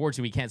updated. But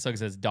unfortunately, we can't sell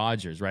because it's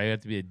Dodgers, right? We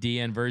have to be a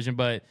DN version.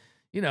 But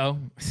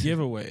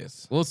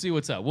giveaways. We'll see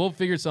what's up. We'll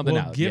figure something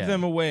out. Give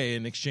them away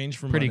in exchange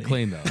for pretty money.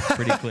 Clean though.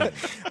 Pretty clean.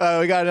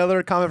 We got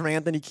another comment from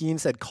Anthony Keene.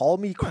 Said, "Call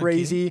me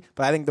crazy,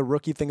 but I think the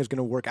rookie thing is going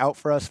to work out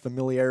for us.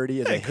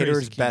 Familiarity is a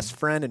hitter's best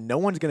friend, and no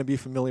one's going to be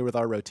familiar with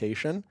our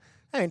rotation."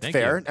 I mean,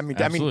 fair. I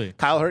mean,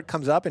 Kyle Hurt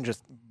comes up and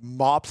just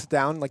mops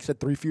down, like I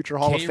said, 3 future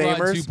Hall of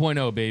Famers.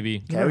 2.0,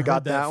 baby. Okay, we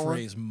got that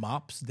phrase.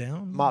 Mops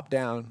down. Mop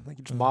down. Like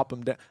you just mop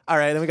them down. All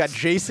right, then we got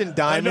Jason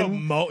Diamond. I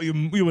know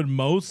you would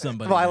mow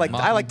somebody. Well,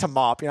 I like to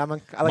mop. I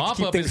like to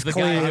keep things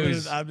clean. Mop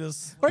up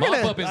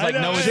is like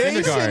Noah Syndergaard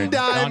Jason on his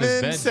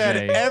Diamond bench, said,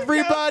 Jay.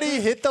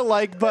 "Everybody hit the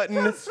like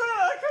button."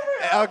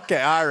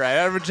 Okay, all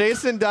right.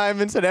 Jason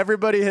Diamond said,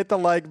 "Everybody hit the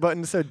like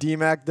button," so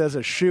D-Mac does a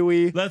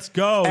shoey. Let's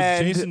go.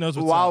 And Jason knows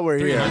what's while up. we're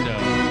here,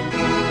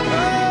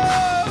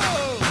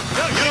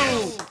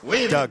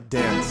 Doug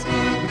dance.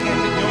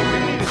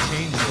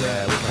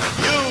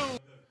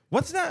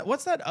 What's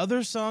that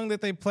other song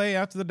that they play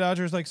after the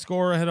Dodgers like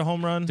score or hit a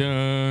home run?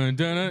 Dun,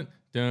 dun,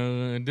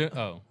 dun,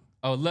 dun.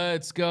 Oh,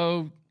 let's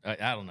go. I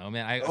don't know,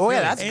 man.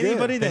 That's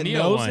anybody good. that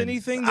knows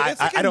anything.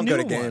 I don't go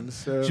to games.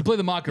 So. Should play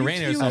the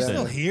Macarena or something. You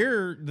still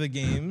hear the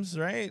games,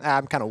 right?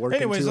 I'm kind of working.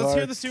 Anyways, too let's hard.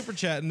 hear the super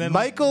chat and then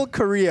Michael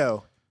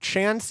Carrillo.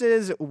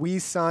 Chances we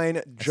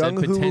sign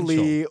Jung-Hoo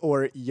Lee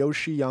or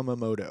Yoshi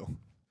Yamamoto.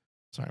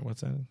 Sorry,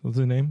 what's that? What's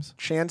the names?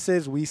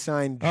 Chances we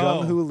sign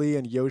Jung-Hoo Lee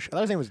and Yoshi. I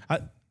thought his name was.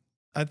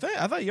 I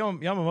thought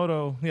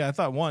Yamamoto. Yeah, I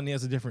thought one. He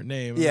has a different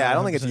name. Yeah, I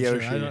don't think it's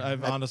Yoshi. Sure.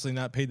 I've honestly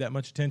not paid that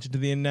much attention to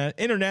the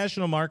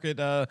international market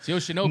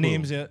Yoshinobu.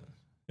 names yet.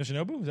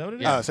 Yoshinobu? Is that what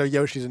it is? Oh, so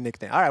Yoshi's a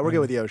nickname. All right, we're good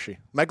with Yoshi.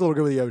 Michael, we're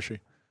good with Yoshi.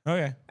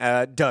 Okay.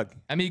 Doug.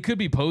 I mean, it could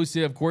be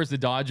posted. Of course, the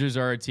Dodgers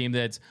are a team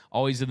that's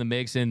always in the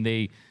mix, and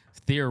they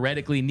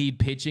theoretically need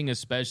pitching,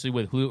 especially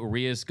with Julio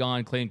Urias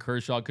gone. Clayton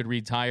Kershaw could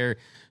retire.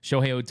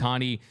 Shohei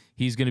Ohtani,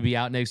 he's going to be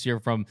out next year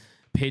from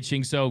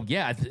pitching. So,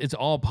 yeah, it's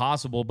all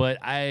possible, but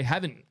I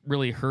haven't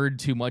really heard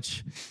too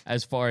much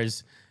as far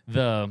as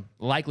the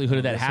likelihood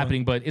of that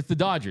happening, but it's the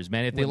Dodgers,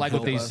 man. If they like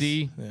what they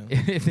see,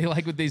 if they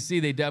like what they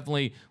see, they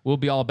definitely will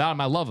be all about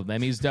him. I love him. I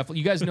mean, he's definitely,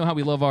 you guys know how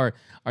we love our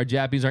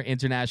Japanese, our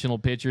international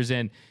pitchers,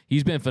 and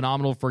he's been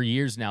phenomenal for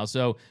years now.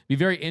 So be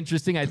very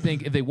interesting. I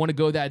think if they want to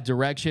go that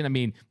direction, I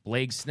mean,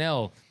 Blake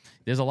Snell,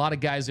 there's a lot of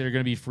guys that are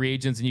going to be free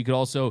agents, and you could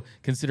also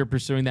consider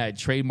pursuing that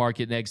trade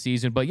market next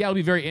season. But yeah, it'll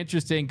be very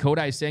interesting.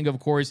 Kodai Senga, of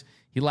course,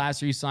 he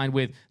last re-signed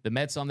with the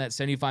Mets on that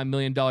 $75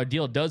 million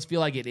deal. It does feel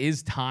like it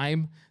is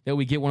time that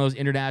we get one of those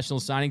international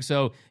signings.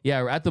 So,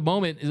 yeah, at the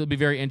moment, it'll be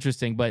very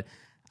interesting. But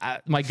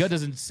my gut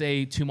doesn't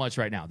say too much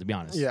right now, to be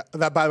honest. Yeah,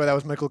 by the way, that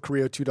was Michael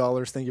Carrillo,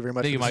 $2. Thank you very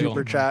much for the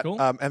super chat.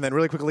 And then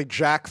really quickly,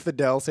 Jack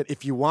Fidel said,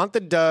 if you want the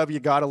dub,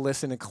 you got to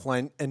listen to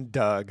Clint and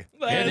Doug.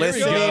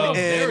 Listening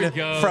in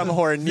from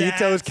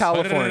Hornitos,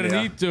 California.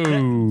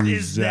 Hornitos.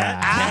 Is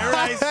that, dare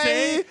I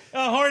say, a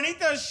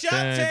Hornitos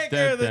shot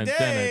taker of the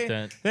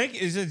day? Thank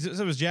you.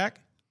 It was Jack?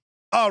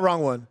 Oh,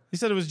 wrong one. He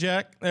said it was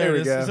Jack. There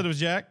it is. Go. He said it was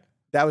Jack.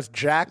 That was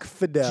Jack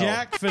Fidel.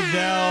 Jack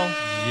Fidel,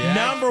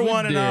 number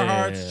one in our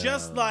hearts.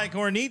 Just like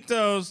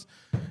Hornitos,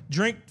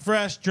 drink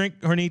fresh, drink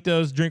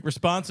Hornitos, drink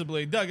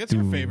responsibly. Doug, that's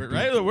your favorite,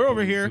 right? We're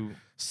over here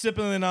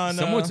sipping on.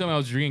 Someone told me I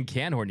was drinking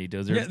canned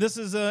Hornitos. Yeah, this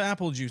is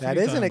apple juice. That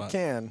isn't a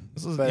can.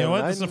 This is, you know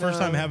what? This is the first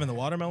time having the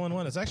watermelon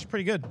one. It's actually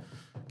pretty good.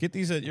 Get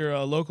these at your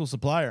local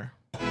supplier.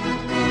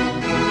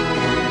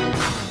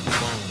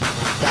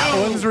 That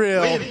one's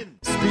real.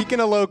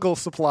 Speaking of local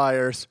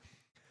suppliers,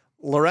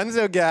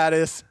 Lorenzo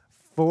Gaddis,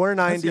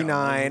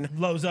 $4.99.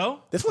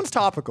 Lozo. This one's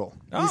topical.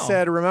 He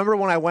said, "Remember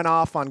when I went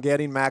off on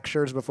getting Max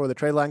Scherzer before the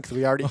trade line because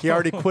he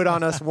already quit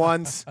on us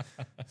once.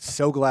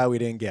 So glad we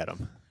didn't get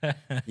him."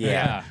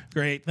 Yeah,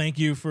 great. Thank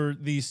you for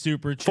the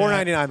super chat.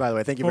 $4.99, by the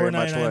way. Thank you very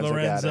much,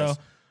 Lorenzo.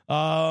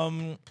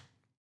 I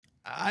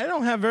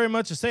don't have very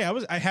much to say.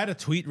 I had a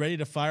tweet ready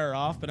to fire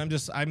off, but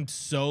I'm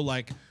so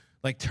like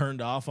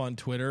turned off on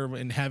Twitter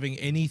and having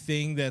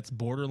anything that's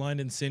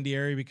borderline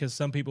incendiary because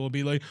some people will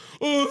be like,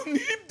 "Oh,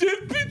 he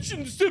did pitch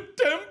in September."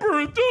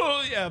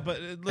 Yeah, but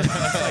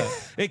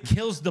it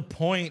kills the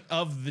point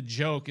of the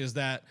joke. Is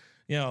that,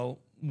 you know,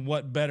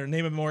 what better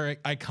name a more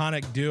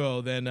iconic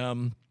duo than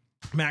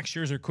Max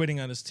Scherzer quitting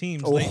on his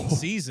teams late in the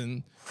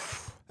season?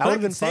 That would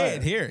have been say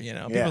it here, you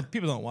know.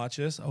 People don't watch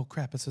this. Oh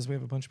crap! It says we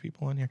have a bunch of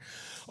people on here.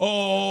 You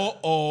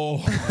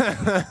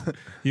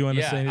want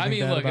to say anything? I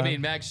mean, look. I mean,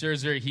 Max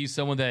Scherzer. He's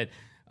someone that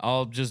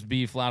I'll just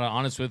be flat out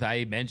honest with.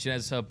 I mentioned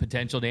as a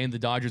potential name the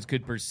Dodgers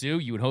could pursue.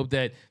 You would hope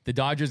that the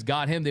Dodgers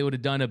got him. They would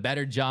have done a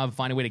better job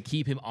finding a way to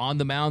keep him on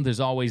the mound.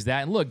 There's always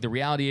that. And look, the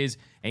reality is,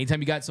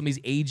 anytime you got some of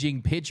these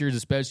aging pitchers,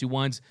 especially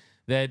ones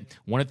that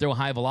want to throw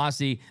high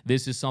velocity,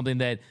 this is something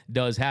that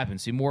does happen.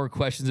 See more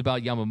questions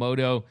about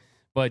Yamamoto.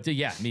 But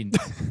yeah, I mean,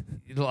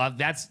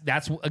 that's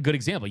a good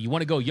example. You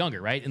want to go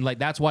younger, right? And like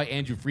that's why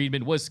Andrew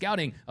Friedman was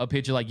scouting a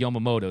pitcher like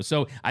Yamamoto.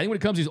 So I think when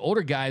it comes to these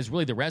older guys,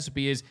 really the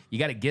recipe is you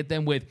got to get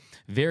them with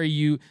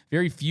very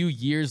few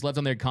years left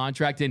on their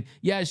contract. And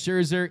yeah,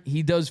 Scherzer,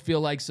 he does feel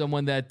like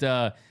someone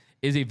that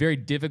is a very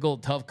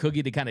difficult, tough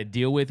cookie to kind of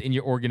deal with in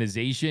your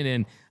organization.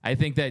 And I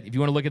think that if you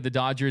want to look at the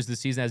Dodgers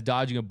this season as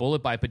dodging a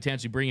bullet by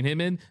potentially bringing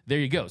him in, there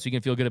you go. So you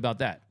can feel good about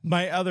that.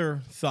 My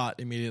other thought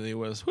immediately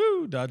was,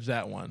 whoo, dodge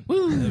that one.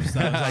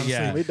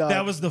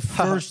 That was the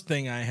first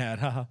thing I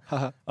had.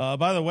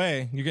 By the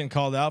way, you're getting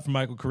called out from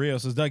Michael Carrillo.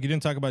 Says, Doug, you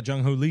didn't talk about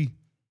Jung-Hoo Lee.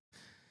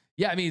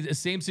 Yeah, I mean, the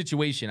same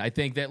situation. I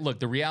think that, look,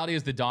 the reality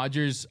is the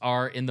Dodgers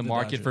are in the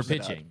market for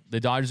pitching. The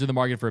Dodgers are in the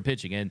market for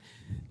pitching, and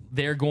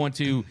they're going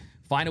to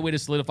find a way to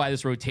solidify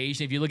this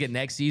rotation. If you look at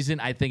next season,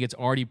 I think it's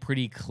already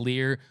pretty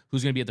clear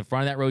who's going to be at the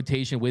front of that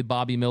rotation with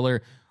Bobby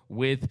Miller,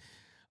 with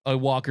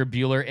Walker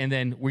Buehler, and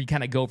then we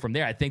kind of go from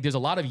there. I think there's a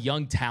lot of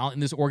young talent in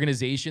this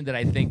organization that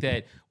I think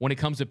that when it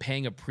comes to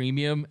paying a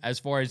premium, as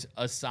far as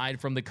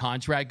aside from the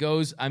contract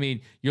goes, I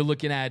mean, you're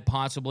looking at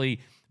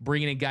possibly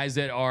bringing in guys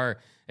that are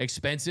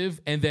expensive,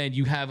 and then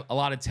you have a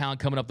lot of talent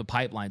coming up the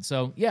pipeline.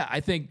 So, yeah, I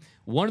think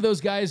one of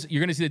those guys,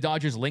 you're going to see the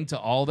Dodgers linked to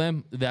all of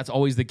them. That's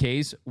always the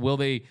case. Will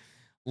they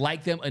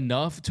like them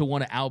enough to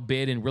want to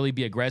outbid and really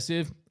be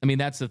aggressive? I mean,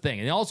 that's the thing.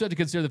 And you also have to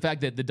consider the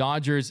fact that the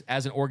Dodgers,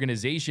 as an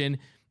organization,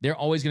 they're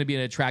always going to be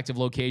an attractive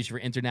location for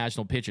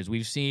international pitchers.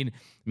 We've seen,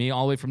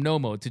 all the way from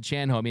Nomo to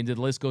Chanho. I mean, the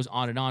list goes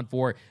on and on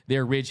for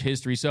their rich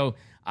history. So,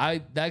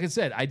 like I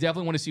said, I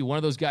definitely want to see one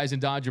of those guys in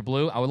Dodger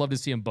blue. I would love to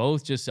see them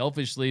both, just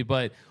selfishly,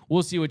 but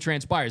we'll see what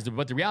transpires.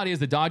 But the reality is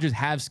the Dodgers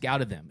have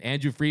scouted them.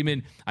 Andrew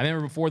Friedman, I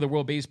remember before the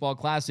World Baseball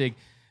Classic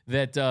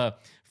that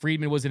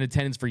Friedman was in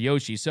attendance for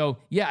Yoshi. So,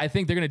 yeah, I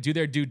think they're going to do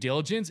their due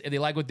diligence. If they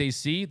like what they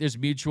see, there's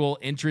mutual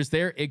interest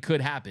there. It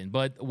could happen.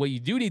 But what you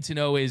do need to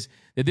know is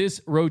that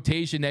this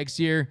rotation next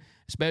year,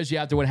 especially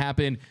after what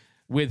happened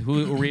with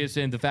Julio Urias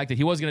and the fact that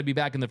he wasn't going to be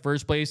back in the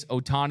first place,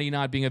 Ohtani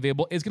not being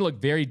available, it's going to look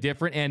very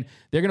different, and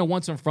they're going to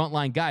want some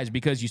frontline guys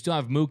because you still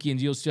have Mookie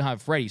and you'll still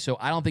have Freddie. So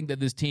I don't think that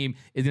this team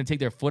is going to take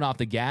their foot off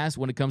the gas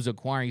when it comes to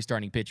acquiring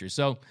starting pitchers.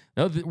 So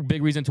another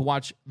big reason to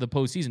watch the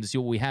postseason to see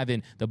what we have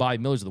in the Bobby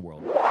Millers of the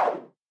world.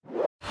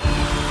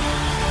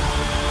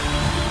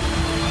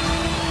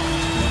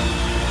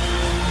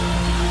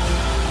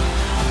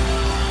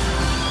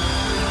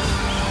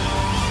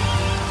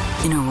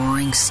 In a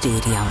roaring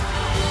stadium,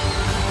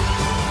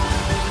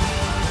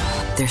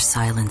 their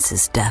silence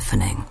is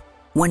deafening.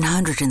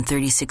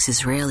 136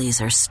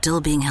 Israelis are still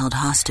being held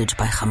hostage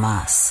by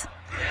Hamas.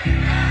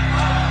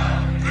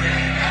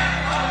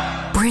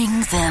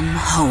 Bring them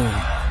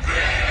home.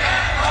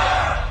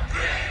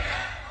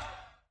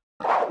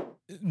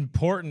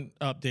 Important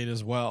update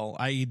as well.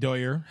 I.E.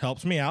 Doyer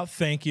helps me out.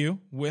 Thank you.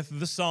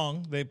 With the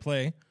song they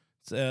play.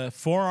 It's a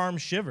Forearm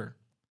Shiver.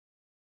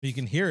 You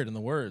can hear it in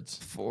the words.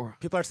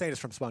 People are saying it's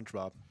from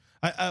SpongeBob.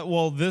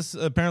 Well, this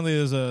apparently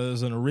is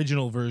an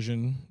original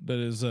version that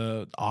is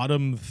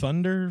Autumn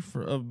Thunder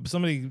for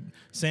somebody,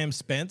 Sam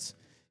Spence.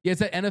 Yeah,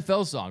 it's that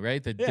NFL song,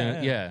 right?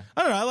 Yeah.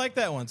 I don't know. I like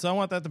that one, so I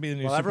want that to be the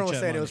new. Super everyone Chat was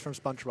saying money. It was from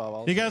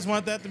SpongeBob. You guys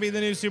want that to be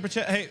the new Super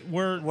Chat? Hey, we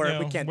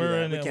can't do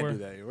that. We can't do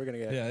that. We're gonna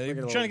get. Yeah, you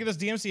trying to get us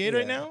DMCA'd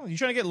right now? You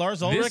trying to get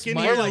Lars Ulrich in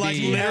here to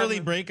literally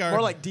break our?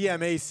 More like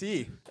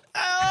DMAC.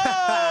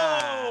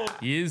 Oh!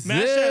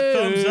 Smash that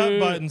thumbs up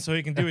button so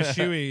he can do his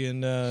shoey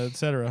and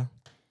etc.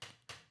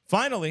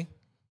 Finally,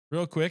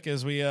 real quick,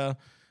 as we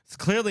it's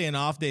clearly an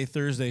off day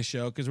Thursday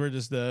show because we're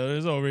just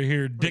over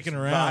here dicking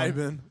around.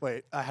 Vibing.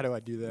 Wait, how do I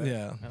do that?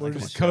 Yeah,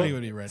 Cody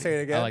would be ready. Say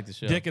it again. I like the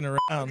show. Dicking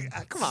around.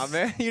 Come on,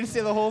 man. You didn't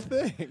say the whole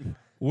thing.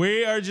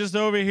 We are just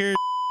over here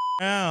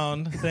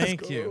around.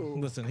 Thank you.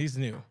 Listen, he's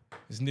new.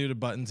 He's new to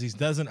buttons. He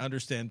doesn't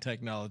understand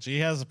technology. He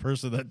has a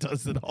person that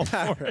does it all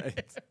for him.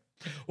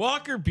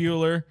 Walker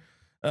Buehler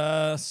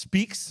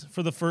speaks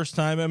for the first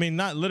time. I mean,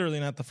 not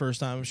the first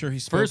time. I'm sure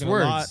he's spoken a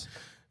lot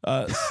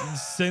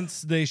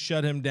since they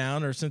shut him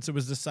down or since it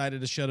was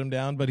decided to shut him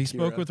down. But he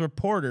spoke with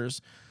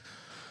reporters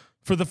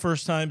for the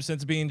first time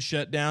since being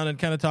shut down and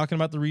kind of talking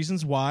about the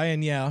reasons why.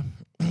 And yeah,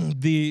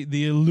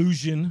 the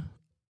illusion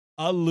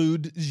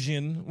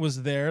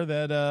was there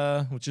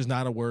that which is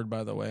not a word,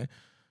 by the way.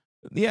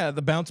 Yeah,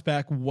 the bounce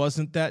back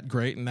wasn't that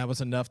great, and that was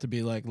enough to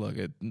be like, look,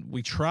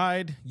 we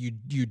tried. You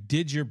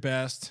did your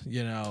best.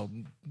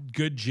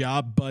 Good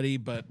job, buddy,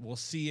 but we'll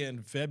see you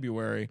in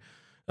February.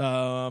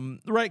 The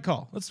right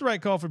call. That's the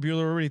right call for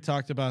Buehler. We already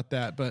talked about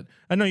that, but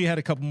I know you had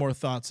a couple more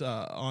thoughts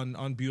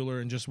on Buehler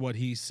and just what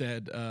he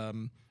said.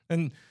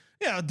 And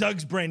yeah,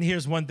 Doug's brain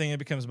hears one thing, it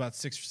becomes about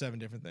 6 or 7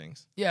 different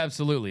things. Yeah,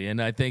 absolutely.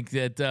 And I think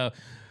that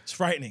it's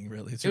frightening,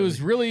 really. It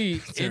was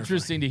really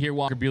interesting to hear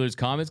Walker Buehler's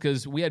comments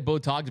because we had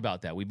both talked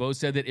about that. We both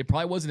said that it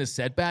probably wasn't a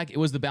setback. It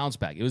was the bounce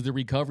back. It was the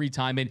recovery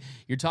time. And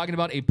you're talking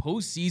about a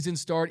postseason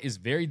start is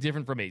very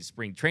different from a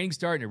spring training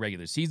start and a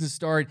regular season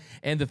start.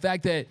 And the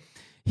fact that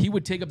he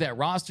would take up that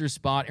roster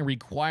spot and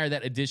require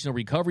that additional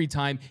recovery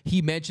time.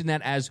 He mentioned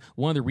that as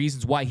one of the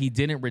reasons why he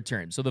didn't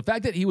return. So the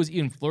fact that he was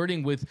even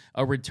flirting with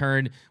a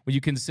return when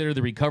you consider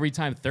the recovery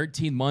time,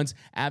 13 months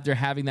after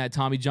having that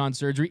Tommy John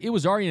surgery, it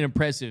was already an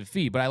impressive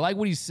feat. But I like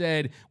what he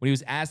said when he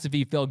was asked if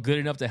he felt good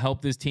enough to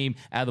help this team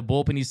out of the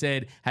bullpen. He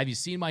said, have you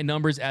seen my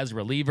numbers as a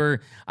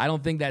reliever? I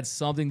don't think that's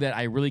something that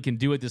I really can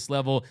do at this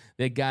level.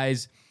 That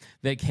guys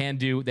that can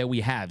do that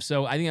we have.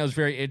 So I think that was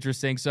very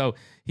interesting. So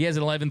he has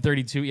an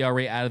 11.32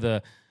 ERA out of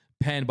the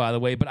pen, by the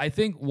way. But I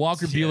think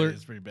Walker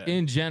Buehler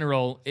in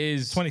general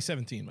is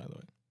 2017, by the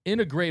way, in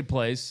a great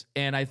place,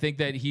 and I think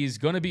that he's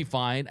going to be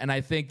fine. And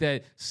I think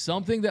that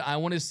something that I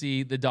want to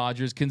see the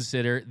Dodgers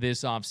consider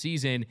this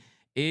offseason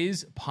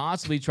is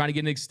possibly trying to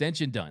get an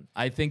extension done.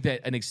 I think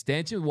that an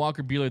extension with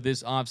Walker Buehler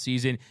this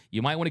offseason,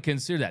 you might want to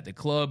consider that. The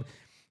club,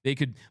 they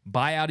could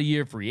buy out a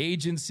year of free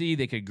agency.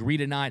 They could agree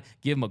to not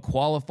give him a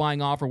qualifying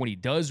offer when he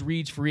does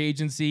reach free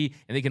agency,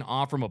 and they can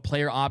offer him a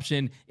player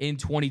option in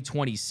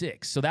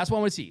 2026. So that's what I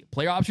want to see.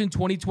 Player option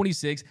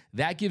 2026.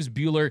 That gives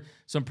Buehler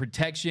some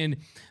protection,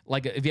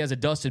 like if he has a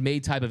Dustin May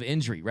type of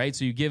injury, right?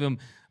 So you give him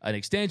an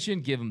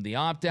extension, give him the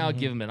opt-out,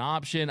 give him an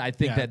option. I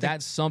think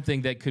that's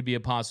something that could be a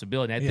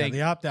possibility. I think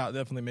the opt-out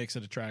definitely makes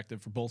it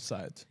attractive for both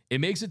sides. It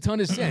makes a ton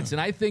of sense.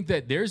 And I think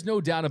that there's no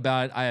doubt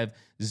about it. I have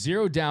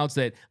zero doubts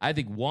that I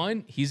think,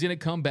 one, he's going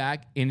to come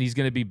back and he's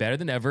going to be better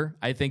than ever.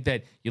 I think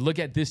that you look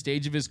at this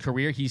stage of his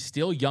career, he's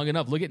still young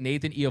enough. Look at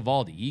Nathan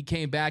Eovaldi. He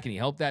came back and he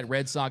helped that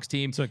Red Sox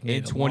team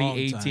in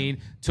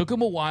 2018. Took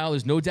him a while.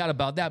 There's no doubt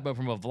about that. But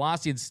from a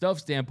velocity and stuff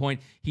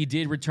standpoint, he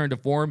did return to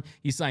form.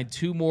 He signed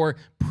 2 more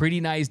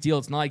pretty nice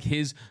deals. It's not like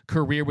his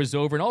career was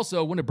over. And also,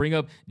 I want to bring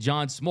up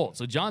John Smoltz.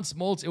 So John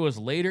Smoltz, it was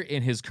later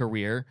in his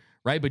career,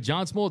 right? But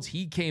John Smoltz,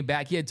 he came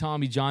back. He had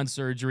Tommy John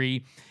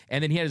surgery,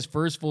 and then he had his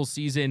first full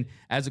season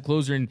as a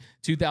closer in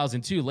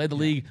 2002, led the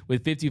league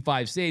with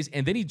 55 saves,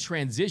 and then he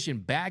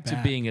transitioned back to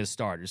being a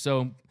starter.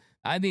 So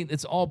I think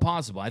it's all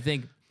possible. I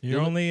think you're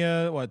only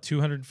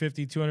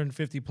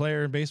 250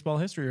 player in baseball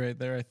history right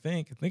there. I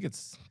think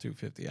it's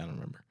 250. I don't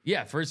remember.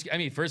 Yeah, first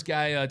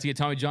guy to get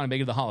Tommy John and make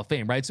it to the Hall of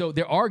Fame, right? So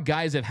there are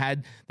guys that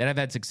have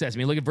had success. I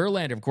mean, look at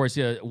Verlander, of course,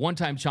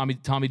 one-time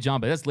Tommy John,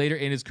 but that's later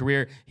in his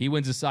career. He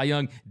wins the Cy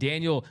Young.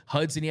 Daniel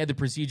Hudson, he had the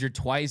procedure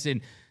twice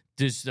in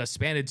just a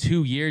span of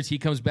 2 years. He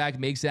comes back,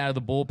 makes it out of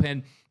the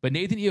bullpen. But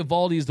Nathan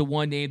Eovaldi is the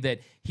one name that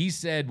he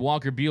said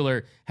Walker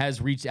Buehler has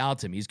reached out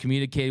to him. He's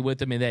communicated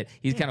with him and that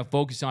he's kind of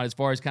focused on as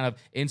far as kind of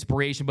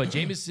inspiration. But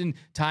Jameson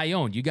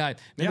Taillon, you got,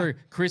 remember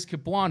Chris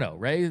Capuano,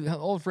 right?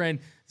 Old friend.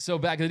 So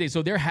back in the day.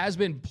 So there has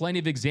been plenty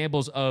of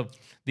examples of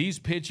these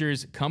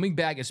pitchers coming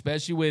back,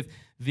 especially with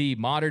the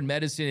modern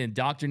medicine and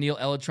Dr. Neil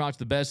Elitrox,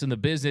 the best in the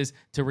business,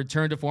 to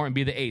return to form and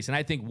be the ace. And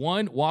I think,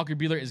 one, Walker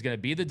Buehler is going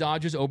to be the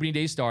Dodgers opening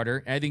day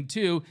starter. And I think,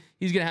 two,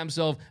 he's going to have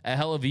himself a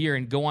hell of a year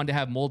and go on to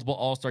have multiple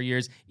all-star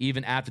years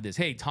even after this.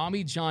 Hey,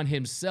 Tommy John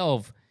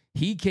himself,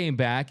 he came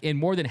back, and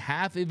more than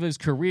half of his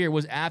career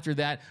was after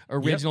that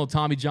original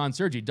Tommy John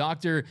surgery.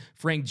 Dr.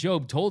 Frank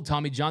Jobe told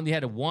Tommy John they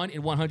had a 1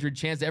 in 100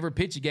 chance to ever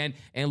pitch again,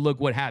 and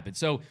look what happened.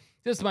 So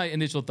just my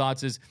initial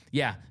thoughts is,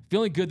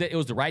 feeling good that it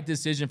was the right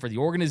decision for the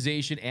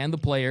organization and the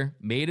player.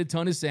 Made a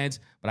ton of sense,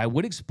 but I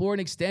would explore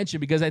an extension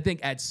because I think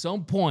at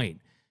some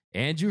point,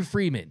 Andrew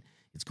Freeman,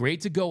 it's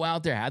great to go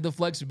out there, have the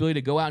flexibility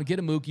to go out and get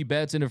a Mookie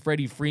Betts and a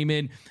Freddie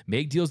Freeman,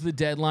 make deals at the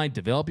deadline,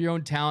 develop your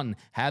own talent, and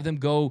have them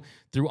go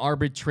through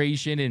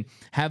arbitration and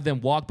have them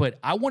walk. But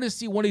I want to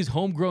see one of these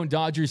homegrown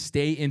Dodgers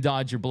stay in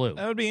Dodger blue.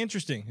 That would be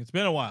interesting. It's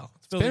been a while.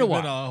 It's been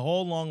a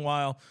whole long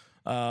while.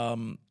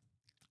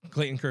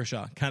 Clayton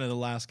Kershaw, kind of the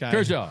last guy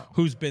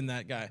who's been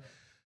that guy.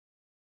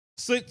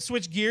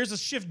 Switch gears.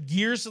 Let's shift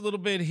gears a little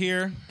bit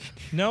here.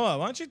 Noah,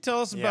 why don't you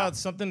tell us about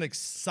something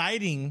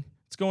exciting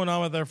that's going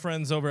on with our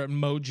friends over at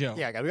Mojo?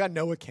 Yeah, we got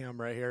Noah Cam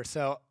right here.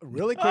 So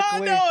really quickly.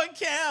 Oh, Noah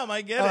Cam,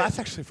 I get it. That's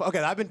actually fun. Okay,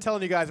 I've been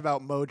telling you guys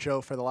about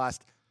Mojo for the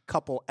last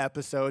couple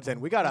episodes,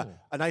 and we got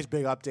a nice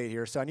big update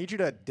here. So I need you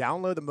to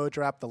download the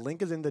Mojo app. The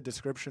link is in the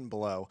description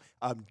below.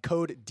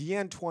 Code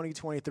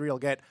DN2023. You'll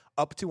get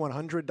up to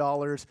 $100,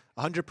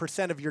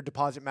 100% of your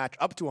deposit match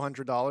up to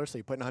 $100. So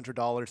you put in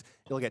 $100,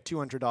 you'll get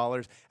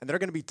 $200. And there are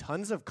going to be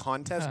tons of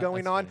contests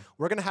going on. Funny.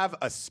 We're going to have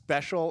a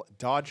special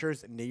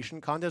Dodgers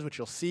Nation contest, which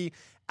you'll see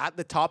at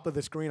the top of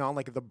the screen on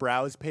like the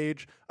browse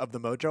page of the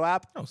Mojo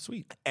app. Oh,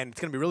 sweet. And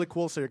it's going to be really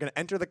cool. So you're going to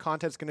enter the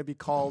contest. It's going to be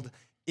called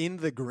In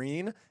the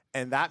Green.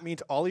 And that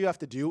means all you have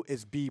to do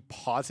is be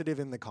positive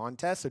in the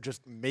contest. So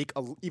just make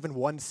even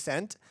 1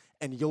 cent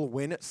and you'll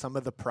win some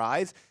of the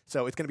prize.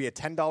 So it's going to be a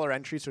 $10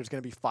 entry. So it's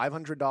going to be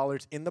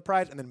 $500 in the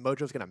prize. And then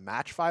Mojo's going to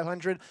match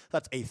 $500.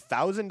 That's a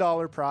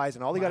 $1,000 prize.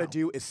 And all you got to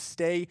do is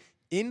stay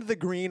in the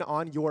green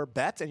on your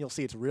bets, and you'll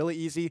see it's really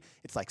easy.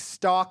 It's like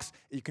stocks.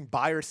 You can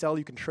buy or sell.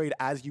 You can trade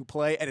as you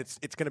play, and it's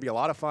going to be a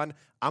lot of fun.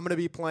 I'm going to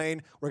be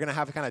playing. We're going to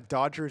have kind of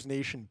Dodgers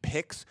Nation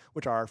picks,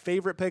 which are our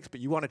favorite picks,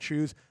 but you want to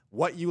choose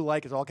what you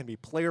like. It's all going to be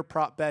player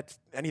prop bets,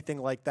 anything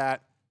like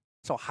that.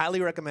 So highly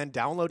recommend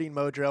downloading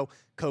Mojo,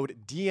 code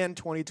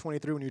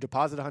DN2023 when you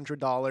deposit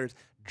 $100.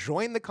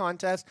 Join the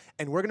contest,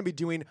 and we're going to be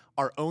doing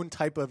our own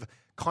type of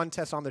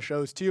contest on the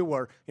shows too,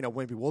 where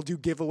maybe we'll do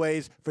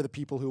giveaways for the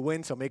people who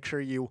win. So make sure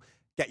you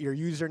get your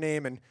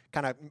username and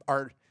kind of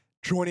are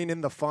joining in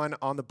the fun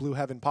on the Blue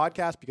Heaven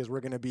podcast, because we're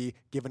going to be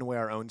giving away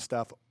our own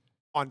stuff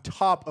on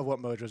top of what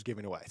Mojo's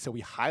giving away. So we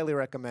highly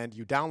recommend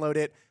you download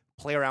it,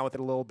 play around with it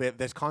a little bit.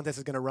 This contest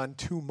is going to run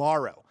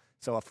tomorrow.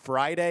 So a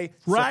Friday,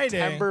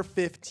 September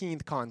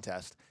 15th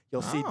contest.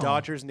 You'll see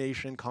Dodgers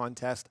Nation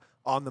contest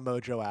on the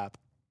Mojo app.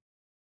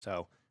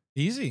 So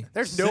easy.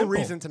 There's no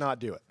reason to not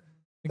do it.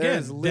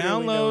 Again,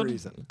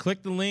 download,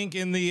 click the link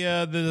in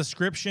the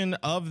description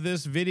of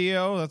this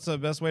video. That's the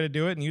best way to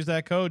do it. And use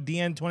that code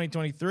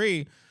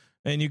DN2023.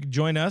 And you can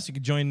join us. You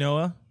can join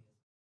Noah.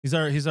 He's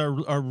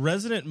our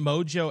resident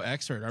Mojo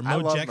expert. Our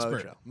Mojo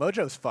expert.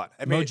 Mojo's fun.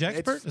 I mean, Mojo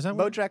expert? Is that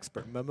Mojo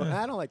expert?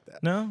 I don't like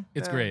that. No?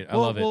 It's great. I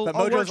love it. But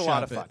Mojo's a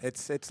lot of fun.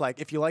 It's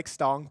like if you like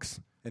stonks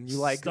and you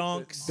like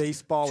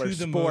baseball or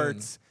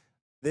sports,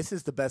 this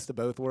is the best of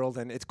both worlds.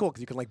 And it's cool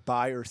because you can like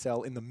buy or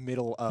sell in the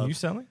middle of. Are you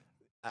selling?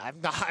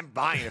 I'm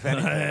buying, if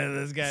anything.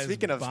 This guy's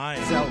Speaking of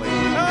buying. selling.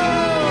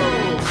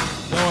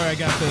 Oh! Don't worry, I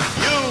got this.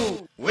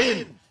 You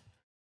win.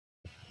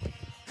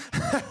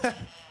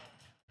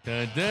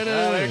 There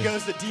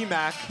goes the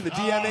DMAC, the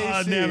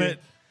DMAC.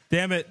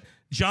 Damn it.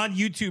 John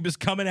YouTube is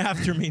coming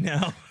after me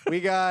now. We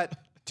got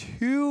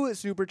 2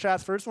 super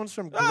chats. First one's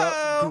from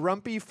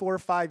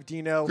Grumpy45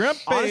 Dino.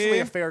 Grumpy. Honestly,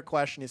 a fair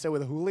question. He said,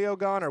 with Julio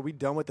gone, are we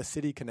done with the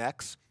City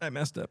Connects? I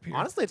messed up here.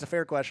 Honestly, it's a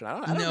fair question.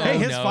 I don't know. Hey,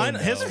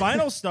 his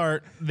final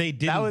start, they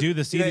didn't do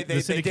the City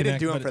Connect. They didn't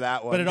do him for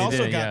that one. But it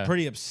also got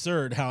pretty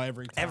absurd how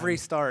every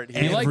start.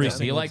 He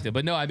liked it.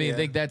 But no, I mean, I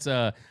think that's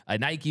a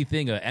Nike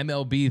thing, a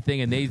MLB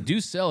thing, and they do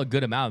sell a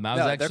good amount. I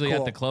was actually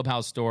at the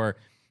Clubhouse store,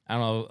 I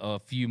don't know, a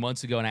few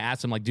months ago, and I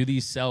asked them, like, do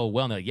these sell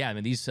well? And they're like, yeah, I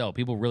mean, these sell.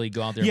 People really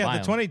go out there and buy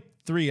them. The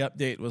 23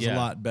 update was a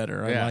lot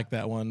better. I like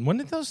that one. When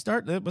did those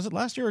start? Was it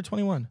last year or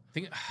 21? I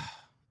think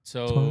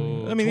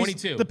so. I mean,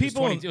 22. The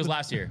people, it was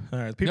last year. All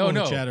right, the people in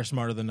the chat are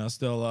smarter than us.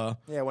 They'll.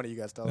 Yeah, one of you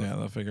guys tell Yeah,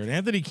 they'll figure it.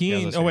 Anthony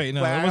Keene. Oh wait,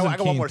 no, it wasn't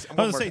Keene. I was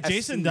gonna say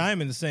Jason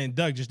Diamond is saying,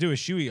 Doug, just do a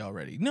shoey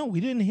already. No, we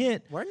didn't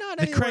hit. We're not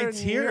the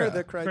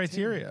criteria.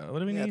 Criteria. What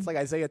do we need? It's like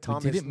Isaiah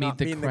Thomas didn't meet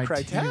the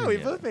criteria. We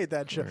both made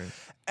that show.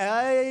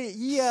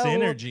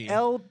 Synergy.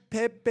 El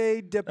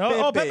Pepe de Pepes.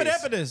 Oh, Pepe de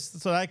Pepes.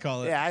 That's what I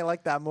call it. Yeah, I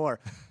like that more.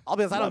 I'll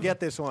be honest, I don't get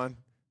this one.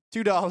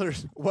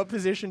 $2. What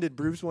position did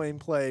Bruce Wayne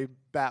play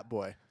Bat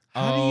Boy?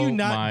 How do you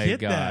not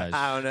get that?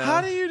 I don't know.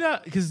 How do you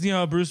not? Because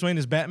Bruce Wayne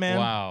is Batman.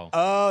 Wow.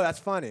 Oh, that's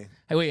funny.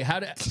 Hey, wait. How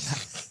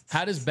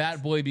does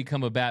Bat Boy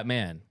become a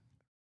Batman?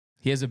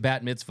 He has a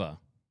bat mitzvah.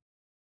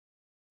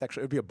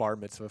 Actually, it would be a bar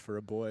mitzvah for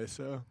a boy.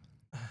 So,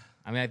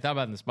 I mean, I thought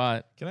about it in the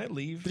spot. Can I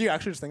leave? Did you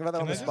actually just think about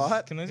that on the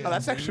spot?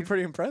 That's actually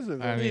pretty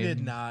impressive. I mean, he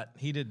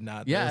did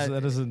not. Yeah,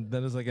 that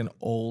is like an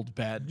old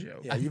bad joke.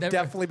 Yeah, you've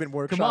definitely been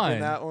workshopping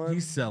that one.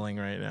 He's selling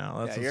right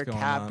now. That's you're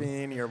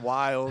capping, you're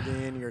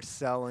wilding, you're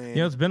selling.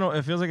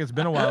 It feels like it's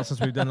been a while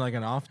since we've done like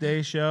an off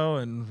day show,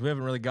 and we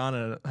haven't really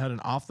had an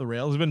off the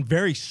rails. It's been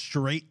very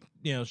straight,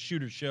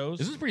 shooter shows.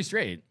 This is pretty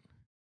straight.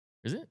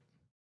 Is it?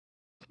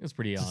 It's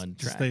pretty on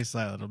track. Stay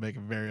silent. It'll make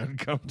it very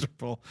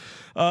uncomfortable.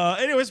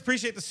 Anyways,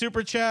 appreciate the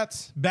super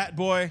chats. Bat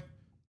Boy.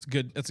 It's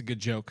good. That's a good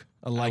joke.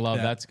 I love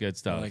that. That's good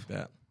stuff. I like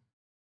that.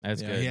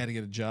 That's good. He had to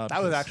get a job.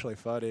 That was actually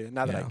funny.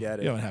 Now that I get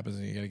it. You know what happens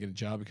when you got to get a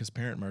job because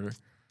parent murder.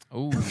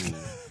 Ooh.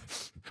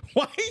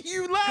 Why are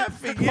you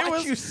laughing?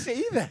 Why'd you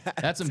say that?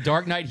 That's some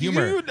Dark Knight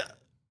humor.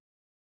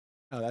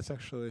 Oh, that's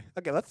actually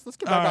okay. Let's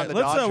get back on the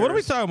Dodgers. What are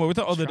we talking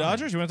about? The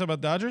Dodgers. You want to talk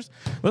about Dodgers?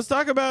 Let's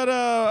talk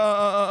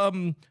about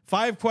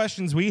 5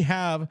 questions we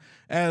have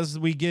as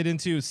we get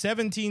into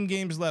 17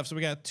 games left. So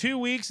we got 2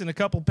 weeks and a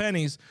couple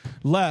pennies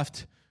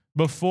left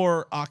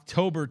before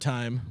October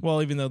time.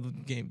 Well, even though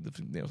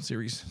the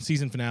series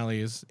season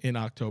finale is in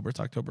October, it's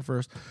October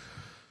 1st.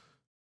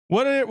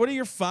 What are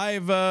your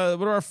 5? What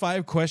are our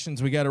 5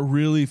 questions we got to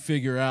really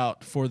figure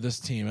out for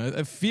this team?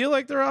 I feel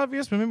like they're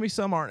obvious, but maybe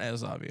some aren't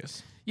as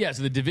obvious. Yeah,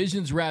 so the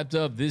division's wrapped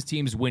up. This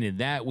team's winning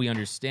that. We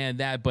understand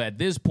that. But at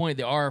this point,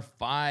 there are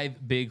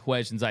 5 big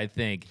questions, I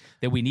think,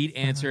 that we need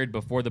answered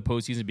before the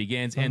postseason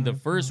begins. And the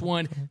first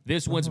one,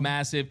 this one's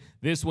massive.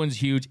 This one's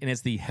huge, and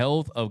it's the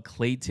health of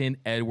Clayton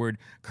Edward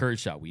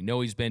Kershaw. We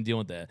know he's been dealing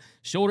with the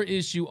shoulder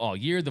issue all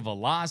year. The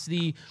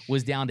velocity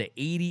was down to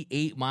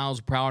 88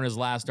 miles per hour in his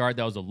last start.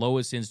 That was the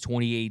lowest since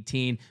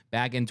 2018.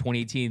 Back in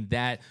 2018,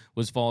 that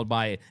was followed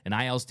by an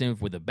IL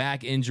stint with a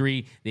back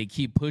injury. They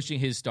keep pushing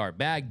his start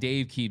back.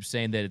 Dave keeps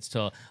saying that it's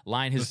to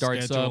line his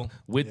starts up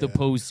with the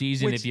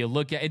postseason. Which, if you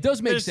look at it,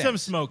 does make sense. There's some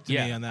smoke to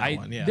me on that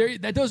one. Yeah,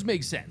 that does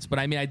make sense. But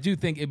I mean, I do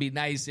think it'd be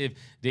nice if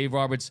Dave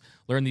Roberts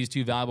learned these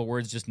 2 valuable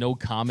words, just no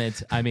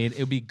comment. I mean,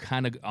 it'd be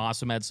kind of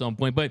awesome at some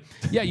point. But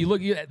yeah, you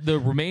look at the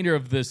remainder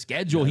of the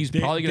schedule, he's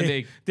probably going to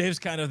make. Dave's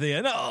kind of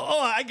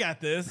I got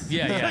this.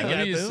 Yeah.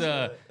 Let me just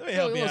let me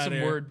help you out some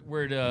here.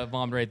 word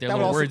vomit right there. That a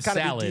little would word also kind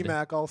salad. of be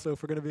DMAC also,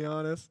 if we're going to be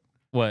honest.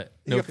 What?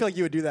 I feel like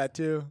you would do that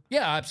too.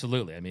 Yeah,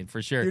 absolutely. I mean,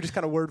 for sure. You're just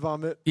kind of word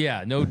vomit.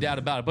 Yeah, no doubt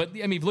about it. But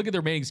I mean, if you look at the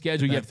remaining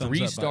schedule, you have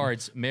 3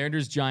 starts: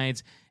 Mariners,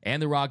 Giants,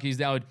 and the Rockies.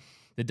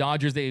 The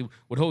Dodgers, they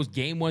would host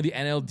Game 1 of the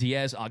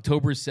NLDS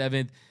October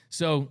 7th.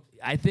 So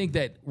I think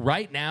that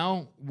right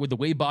now, with the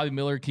way Bobby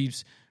Miller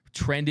keeps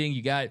trending,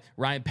 you got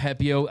Ryan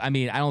Pepiot. I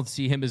mean, I don't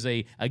see him as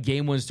a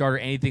Game 1 starter or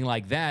anything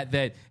like that.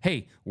 That,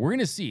 hey, we're going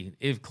to see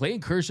if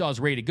Clayton Kershaw is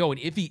ready to go. And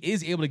if he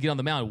is able to get on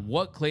the mound,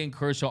 what Clayton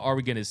Kershaw are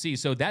we going to see?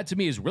 So that, to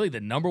me, is really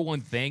the number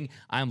one thing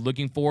I'm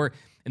looking for.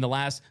 in the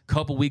last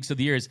couple weeks of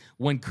the year is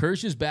when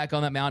Kershaw's back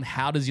on that mound,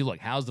 how does he look?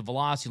 How's the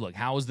velocity look?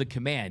 How is the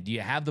command? Do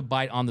you have the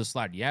bite on the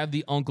slider? Do you have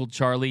the Uncle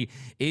Charlie?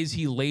 Is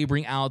he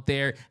laboring out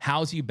there?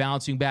 How's he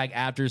bouncing back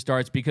after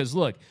starts? Because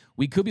look,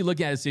 we could be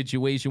looking at a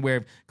situation where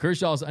if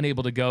Kershaw is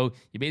unable to go,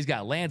 you basically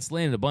got Lance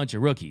Lynn and a bunch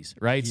of rookies,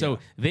 right? Yeah. So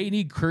they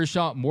need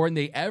Kershaw more than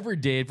they ever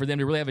did for them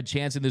to really have a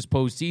chance in this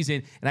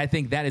postseason. And I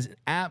think that is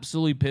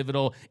absolutely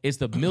pivotal. It's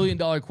the $1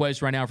 million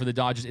question right now for the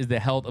Dodgers is the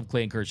health of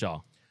Clayton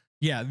Kershaw.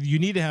 Yeah, you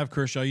need to have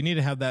Kershaw. You need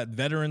to have that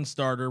veteran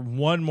starter,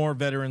 one more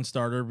veteran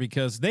starter,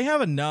 because they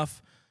have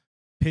enough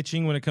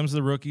pitching when it comes to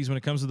the rookies, when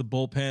it comes to the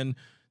bullpen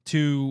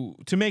to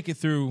make it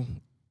through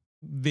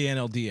the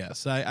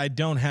NLDS. I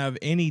don't have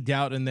any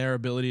doubt in their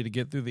ability to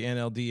get through the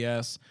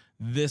NLDS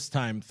this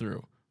time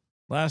through.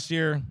 Last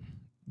year,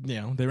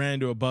 they ran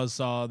into a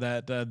buzzsaw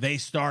that they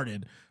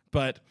started,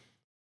 but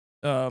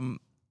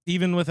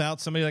even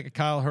without somebody like a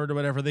Kyle Hurt or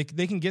whatever, they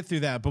can get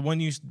through that. But when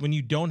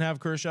you don't have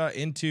Kershaw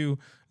into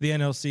the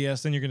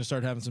NLCS, then you're going to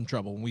start having some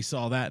trouble. And we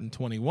saw that in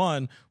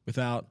 21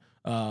 without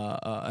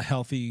a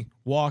healthy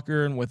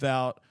Walker and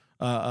without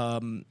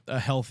a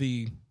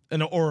healthy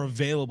or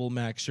available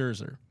Max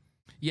Scherzer.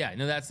 Yeah,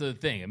 no, that's the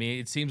thing. I mean,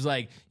 it seems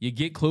like you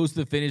get close to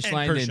the finish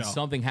line, then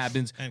something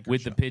happens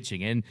with the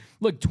pitching. And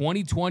look,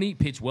 2020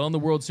 pitched well in the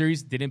World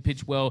Series, didn't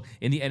pitch well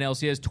in the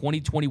NLCS.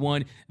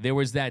 2021, there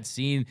was that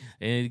scene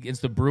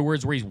against the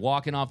Brewers where he's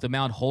walking off the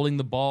mound, holding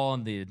the ball,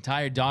 and the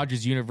entire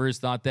Dodgers universe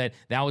thought that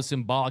was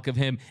symbolic of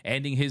him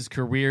ending his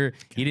career.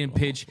 He didn't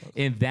pitch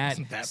in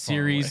that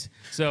series.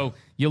 So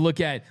you look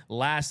at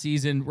last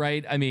season,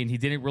 right? I mean, he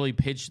didn't really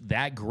pitch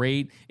that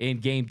great in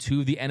Game 2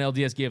 of the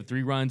NLDS, gave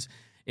 3 runs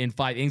in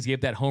 5 innings,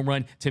 gave that home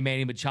run to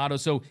Manny Machado.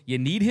 So you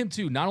need him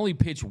to not only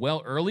pitch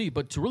well early,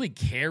 but to really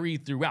carry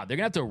throughout. They're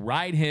going to have to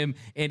ride him,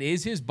 and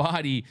is his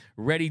body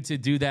ready to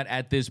do that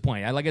at this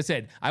point? Like I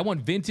said, I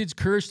want vintage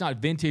Kersh, not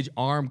vintage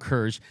arm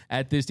Kersh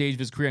at this stage of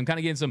his career. I'm kind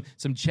of getting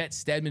some Chet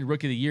Steadman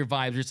Rookie of the Year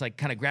vibes, just like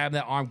kind of grabbing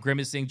that arm,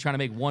 grimacing, trying to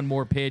make one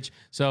more pitch.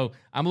 So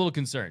I'm a little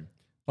concerned.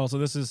 Also,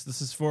 this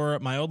is for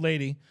my old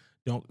lady.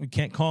 We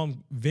can't call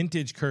him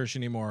vintage Kersh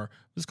anymore.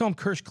 Let's call him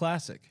Kersh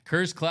Classic.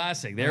 Kersh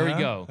Classic. There we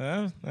go.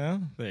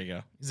 There you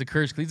go. He's a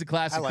classic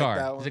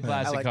car. He's a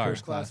classic car.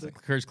 Kersh Classic.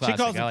 Kersh Classic.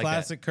 She calls it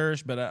classic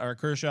Kersh, or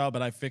Kershaw,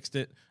 but I fixed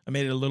it. I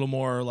made it a little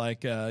more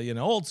like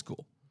old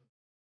school.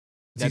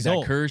 That's that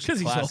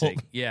Kersh Classic.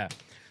 Yeah.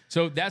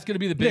 So that's going to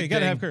be the big thing. You got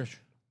to have Kersh.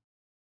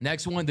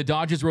 Next one, the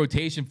Dodgers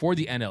rotation for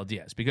the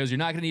NLDS, because you're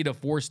not going to need a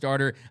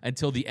 4-starter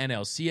until the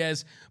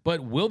NLCS,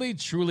 but will they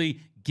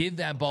truly give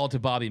that ball to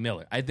Bobby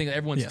Miller? I think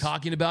everyone's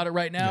talking about it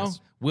right now. Yes.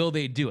 Will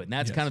they do it? And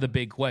that's kind of the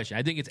big question.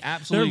 I think it's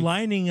absolutely... They're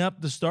lining up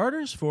the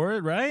starters for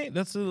it, right?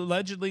 That's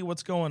allegedly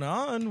what's going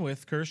on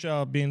with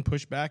Kershaw being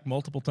pushed back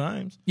multiple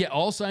times. Yeah,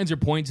 all signs are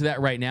pointing to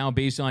that right now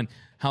based on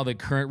how the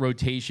current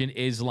rotation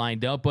is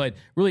lined up. But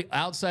really,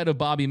 outside of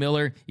Bobby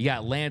Miller, you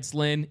got Lance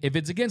Lynn. If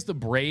it's against the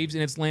Braves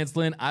and it's Lance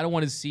Lynn, I don't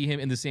want to see him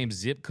in the same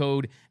zip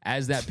code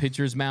as that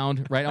pitcher's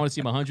mound, right? I want to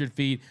see him 100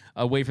 feet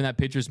away from that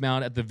pitcher's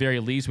mound at the very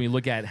least when you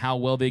look at how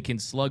well they can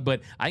slug.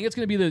 But I think it's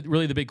going to be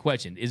really the big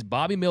question. Is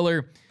Bobby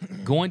Miller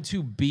going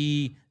to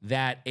be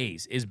that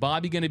ace? Is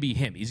Bobby going to be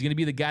him? He's going to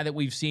be the guy that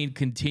we've seen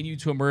continue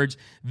to emerge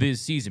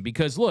this season.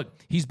 Because,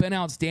 look, he's been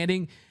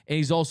outstanding, and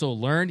he's also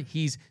learned.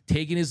 He's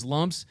taken his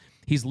lumps.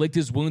 He's licked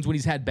his wounds when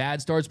he's had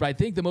bad starts. But I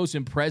think the most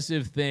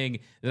impressive thing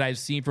that I've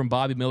seen from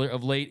Bobby Miller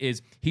of late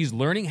is he's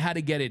learning how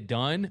to get it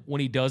done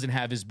when he doesn't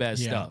have his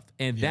best stuff.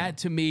 And that,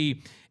 to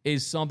me,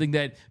 is something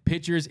that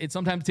pitchers, it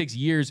sometimes takes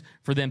years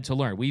for them to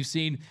learn. We've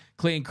seen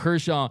Clayton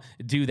Kershaw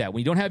do that. When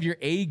you don't have your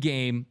A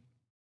game,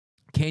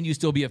 can you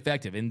still be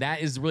effective? And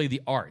that is really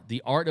the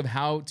art of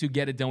how to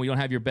get it done when you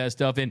don't have your best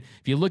stuff. And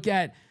if you look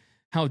at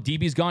how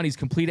deep he's gone, he's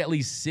completed at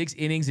least 6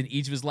 innings in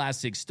each of his last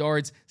 6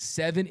 starts,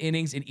 7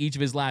 innings in each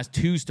of his last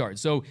 2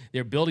 starts. So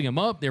they're building him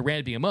up, they're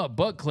ramping him up.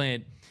 But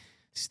Clint,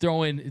 he's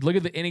throwing, look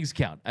at the innings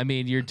count. I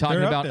mean, you're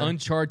talking about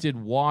uncharted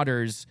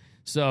waters.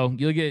 So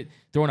you look at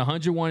throwing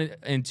 101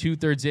 and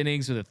 2/3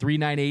 innings with a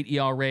 3.98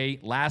 ERA.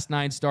 Last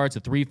 9 starts, a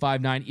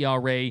 3.59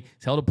 ERA. He's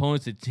held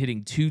opponents to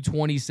hitting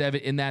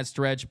 227 in that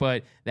stretch,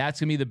 but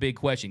that's going to be the big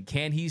question.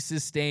 Can he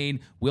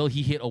sustain? Will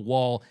he hit a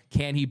wall?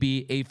 Can he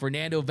be a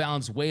Fernando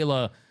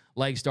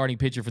Valenzuela-like starting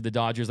pitcher for the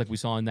Dodgers like we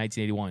saw in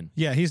 1981?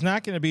 Yeah, he's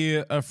not going to be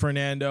a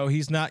Fernando.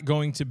 He's not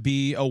going to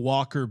be a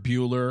Walker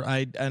Buehler.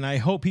 I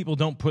hope people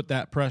don't put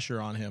that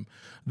pressure on him.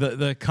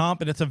 The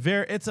comp, and it's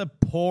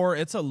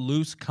a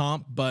loose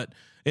comp, but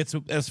it's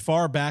as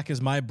far back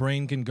as my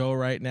brain can go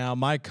right now.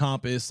 My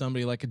comp is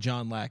somebody like a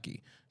John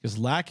Lackey, because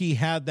Lackey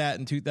had that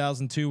in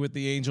 2002 with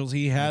the Angels.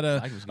 He had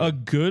a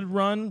good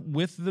run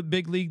with the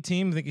big league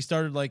team. I think he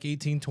started like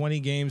 18, 20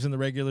 games in the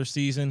regular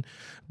season.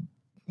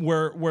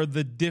 Where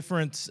the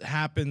difference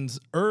happens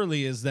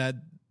early is that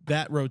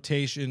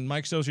rotation,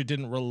 Mike Scioscia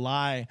didn't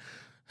rely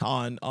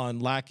on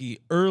Lackey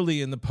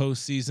early in the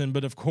postseason,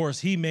 but of course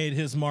he made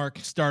his mark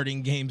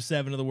starting Game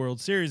 7 of the World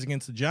Series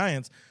against the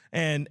Giants,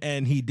 and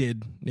he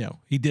did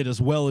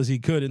as well as he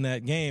could in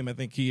that game. I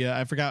think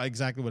I forgot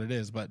exactly what it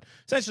is, but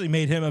essentially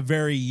made him a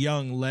very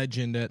young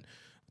legend at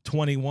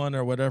 21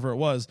 or whatever it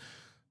was.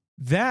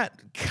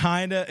 that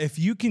kind of, if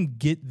you can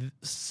get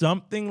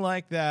something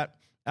like that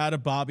out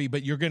of Bobby,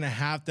 but you're going to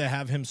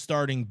have him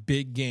starting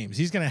big games.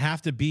 He's going to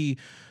have to be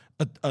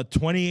a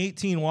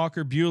 2018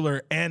 Walker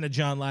Buehler and a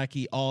John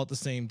Lackey all at the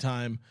same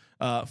time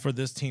for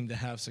this team to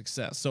have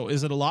success. So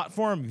is it a lot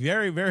for him?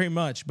 Very, very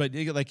much. But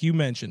like you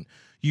mentioned,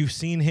 you've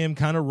seen him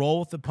kind of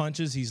roll with the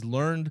punches. He's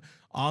learned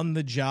on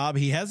the job.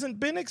 He hasn't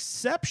been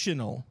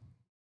exceptional,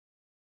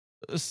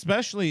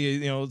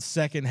 especially,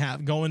 second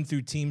half, going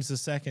through teams the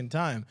second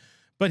time.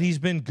 But he's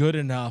been good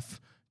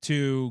enough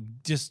to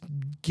just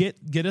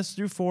get us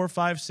through 4,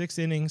 5, 6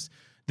 innings.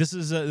 This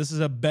is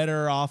a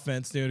better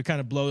offense, to kind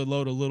of blow the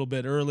load a little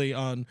bit early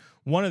on.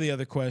 One of the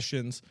other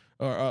questions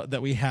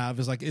that we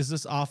have is is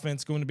this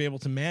offense going to be able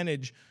to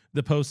manage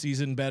the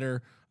postseason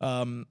better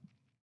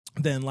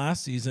than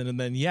last season? And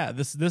then,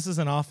 this is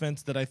an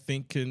offense that I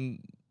think can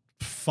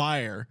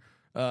fire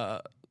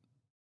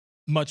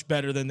much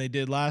better than they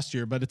did last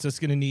year, but it's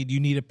just going to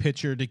need a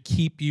pitcher to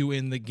keep you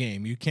in the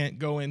game. You can't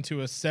go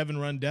into a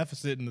 7-run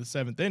deficit in the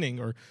 7th inning,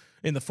 or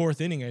in the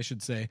 4th inning, I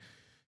should say.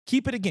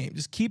 Keep it a game.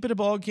 Just keep it a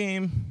ball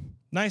game.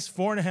 Nice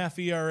 4.5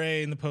 ERA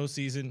in the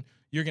postseason.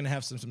 You're going to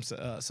have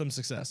some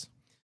success.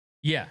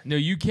 Yeah, no,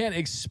 you can't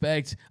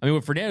expect. I mean,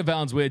 what Fernando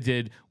Valenzuela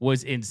did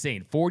was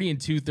insane. 40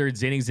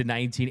 2/3 innings in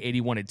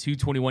 1981 at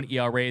 2.21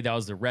 ERA. That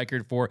was the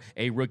record for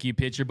a rookie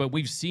pitcher. But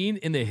we've seen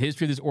in the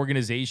history of this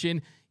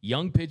organization,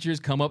 young pitchers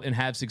come up and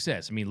have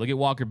success. I mean, look at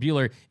Walker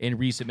Buehler in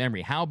recent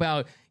memory. How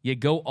about you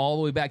go all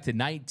the way back to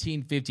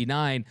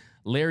 1959?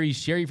 Larry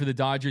Sherry for the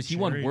Dodgers. He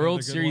won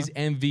World Series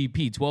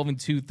MVP, 12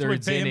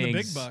 2/3 innings. The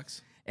big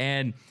bucks.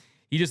 And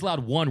he just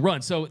allowed 1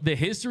 run. So the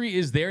history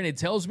is there, and it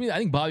tells me I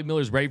think Bobby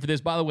Miller is ready for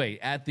this. By the way,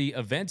 at the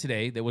event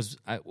today, it was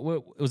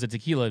a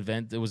tequila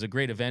event. It was a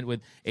great event with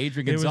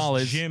Adrian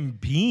Gonzalez. Jim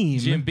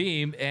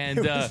Beam, and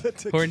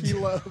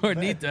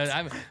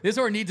Hornita. This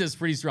Hornita is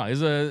pretty strong.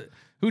 There's a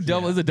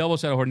double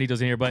shot of Hornitos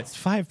in here, but it's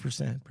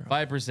 5%, bro.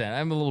 5%.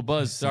 I'm a little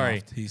buzzed.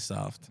 Sorry. He's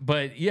soft.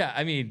 But yeah,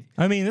 I mean,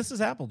 this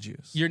is apple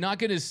juice. You're not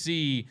going to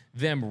see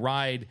them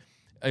ride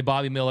a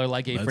Bobby Miller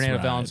like a Fernando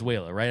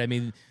Valenzuela, right? I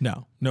mean,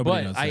 no,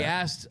 nobody knows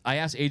that. I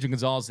asked Adrian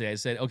Gonzalez today. I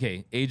said,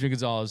 okay, Adrian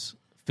Gonzalez,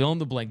 fill in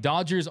the blank.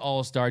 Dodgers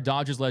All-Star,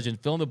 Dodgers legend,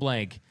 fill in the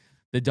blank.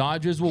 The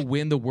Dodgers will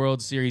win the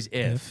World Series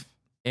if.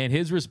 And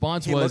his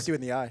response was, he looked you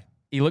in the eye.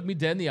 He looked me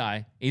dead in the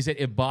eye. He said,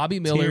 if Bobby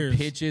Miller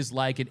pitches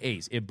like an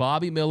ace, if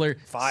Bobby Miller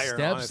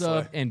steps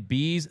up and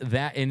bees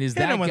that and is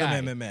that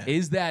guy,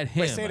 is that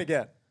him? Wait, say it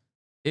again.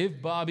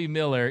 If Bobby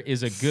Miller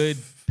is a good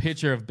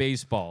pitcher of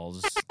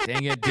baseballs,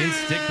 dang it, didn't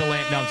stick the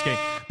land. No, I'm just kidding.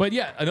 But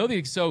yeah, another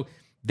thing. So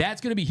that's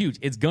going to be huge.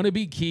 It's going to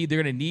be key.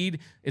 They're going to need,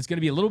 it's going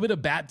to be a little bit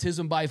of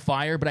baptism by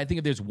fire. But I think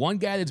if there's one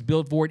guy that's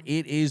built for it,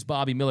 it is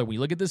Bobby Miller. We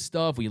look at this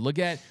stuff. We look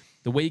at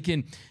the way he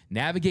can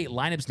navigate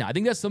lineups now. I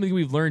think that's something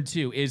we've learned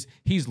too, is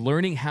he's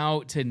learning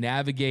how to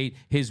navigate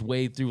his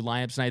way through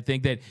lineups. And I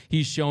think that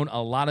he's shown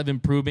a lot of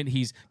improvement.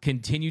 He's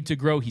continued to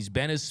grow. He's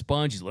been a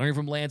sponge. He's learning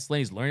from Lance Lane.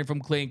 He's learning from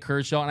Clayton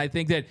Kershaw. And I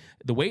think that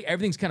the way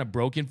everything's kind of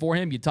broken for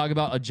him, you talk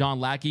about a John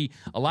Lackey,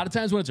 a lot of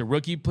times when it's a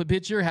rookie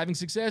pitcher having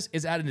success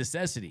is out of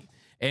necessity.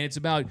 And it's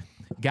about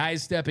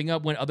guys stepping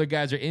up when other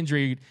guys are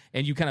injured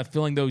and you kind of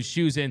filling those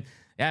shoes in.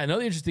 Yeah,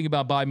 another interesting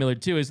about Bobby Miller,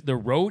 too, is the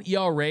road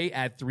ERA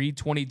at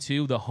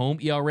 3.22, the home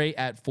ERA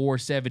at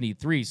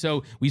 4.73.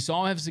 So we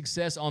saw him have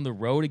success on the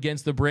road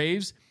against the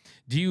Braves.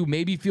 Do you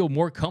maybe feel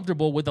more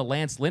comfortable with a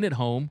Lance Lynn at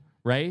home,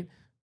 right?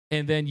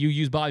 And then you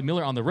use Bobby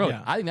Miller on the road.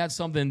 Yeah. I think that's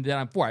something that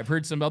I'm for. I've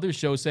heard some other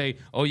shows say,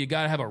 oh, you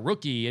got to have a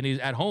rookie and he's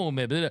at home.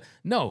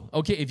 No.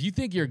 Okay, if you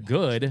think you're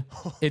good,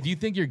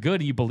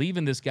 and you believe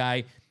in this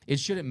guy, it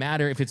shouldn't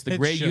matter if it's the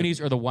gray unis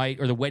or the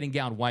white or the wedding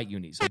gown white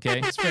unis,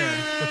 okay? That's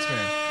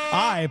fair.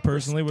 I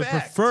personally would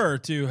prefer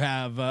to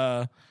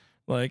have,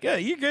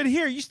 you're good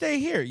here, you stay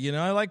here.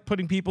 I like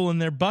putting people in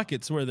their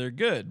buckets where they're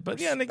good. But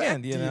yeah, and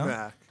again,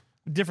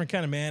 different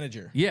kind of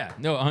manager. Yeah,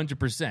 no,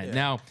 100%. Yeah.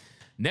 Now,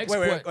 next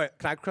wait. Can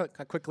I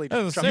quickly?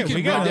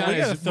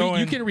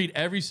 You can read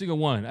every single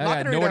one. I'm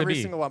not going to read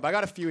every single one, but I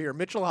got a few here.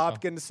 Mitchell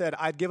Hopkins said,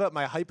 I'd give up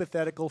my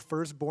hypothetical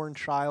firstborn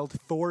child,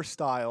 Thor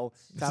style,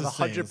 to have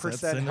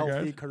 100%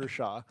 healthy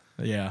Kershaw.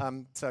 Yeah.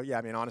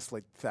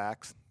 Honestly,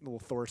 facts. A little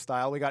Thor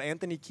style. We got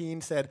Anthony Keene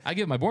said, I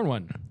give my born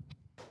one.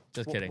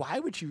 Just kidding. Why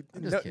would you?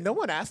 No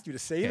one asked you to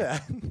say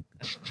that.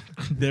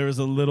 There's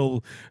a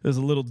little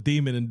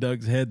demon in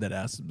Doug's head that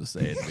asked him to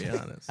say it, to be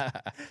honest.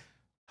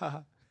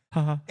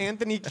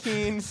 Anthony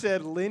Keene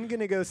said, Lynn going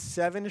to go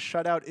 7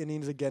 shutout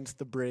innings against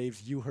the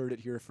Braves. You heard it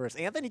here first.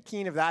 Anthony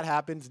Keene, if that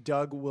happens,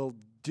 Doug will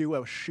do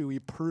a shoey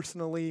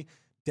personally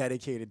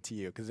dedicated to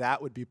you, because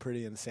that would be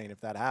pretty insane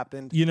if that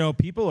happened.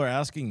 People are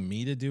asking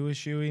me to do a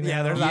shoey now.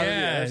 Yeah, there's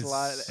a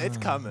lot. It's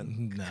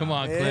coming. No. Come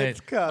on, Clay.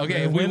 It's coming.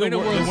 Okay, if we win a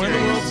World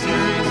Series.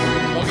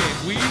 Okay,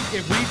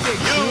 if we take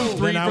 2, 3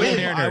 for the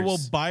Mariners, I will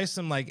buy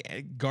some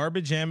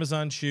garbage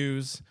Amazon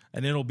shoes,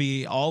 and it'll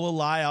be all a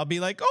lie. I'll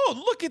be like,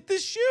 oh, look at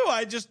this shoe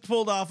I just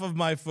pulled off of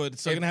my foot.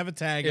 It's still going to have a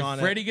tag on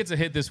it. Freddie gets a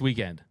hit this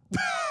weekend.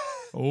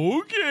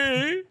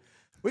 Okay.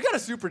 We got a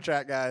super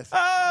chat, guys.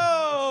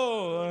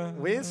 Oh!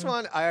 This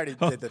one, I already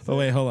did the thing. Oh,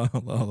 wait, hold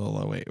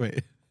on.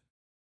 Wait.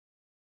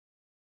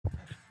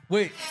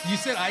 Wait, you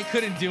said I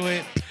couldn't do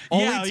it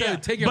only to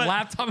take your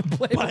laptop and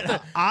play with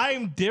it.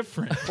 I'm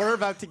different. We're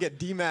about to get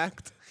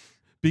DMAC'd.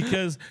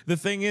 Because the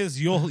thing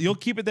is, you'll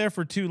keep it there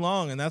for too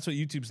long, and that's what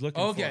YouTube's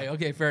looking for.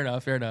 Okay, fair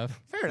enough.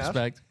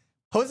 Respect.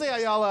 Jose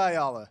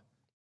Ayala.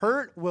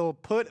 Hurt will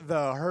put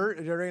the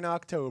hurt during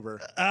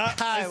October.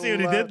 I see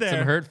what he did there.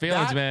 Some hurt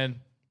feelings, man.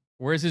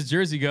 Where's his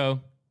jersey go?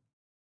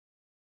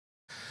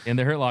 In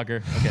the hurt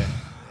locker. Okay.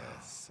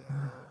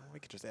 We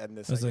could just end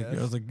this.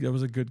 That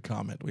was a good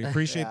comment. We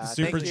appreciate the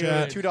super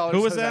chat. $2.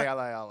 Who was that?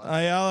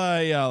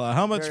 Ayala.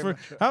 How much for?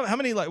 How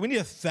many? Like, we need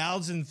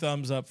 1,000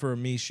 thumbs up for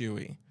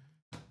Mishui.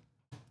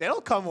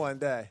 It'll come one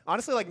day.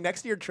 Honestly, like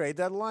next year trade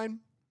deadline.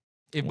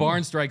 If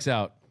Barnes strikes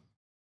out.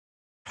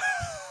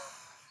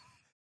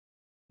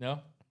 No?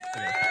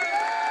 Okay.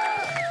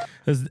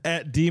 It's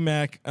at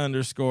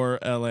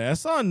DMAC_LA. I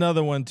saw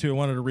another one too. I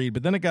wanted to read,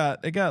 but then it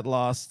got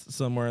lost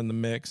somewhere in the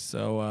mix.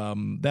 So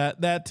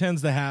that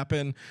tends to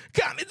happen.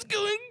 Comments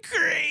going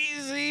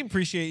crazy.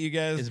 Appreciate you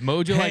guys. Is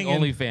Mojo like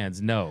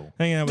OnlyFans? No.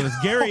 Hanging out with us.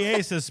 Gary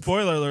A says,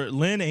 spoiler alert,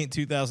 Lynn ain't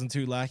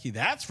 2002 Lackey.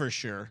 That's for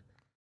sure.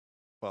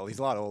 Well, he's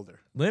a lot older.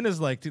 Lynn is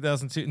like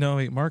 2002. No,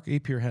 wait, Mark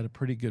Apier had a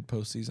pretty good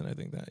postseason, I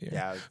think, that year.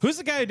 Yeah. Who's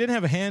the guy who didn't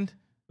have a hand?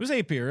 It was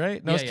Apier,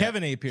 right? No, it was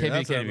Kevin Apier.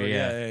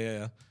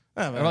 Yeah.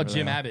 What about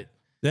Jim Abbott?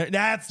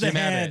 That's the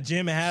hand.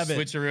 Jim Abbott.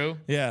 Switcheroo?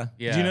 Yeah.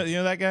 Do you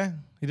know that guy?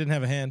 He didn't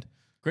have a hand.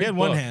 He had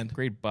one hand.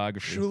 Great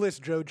biography. Shoeless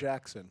Joe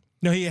Jackson.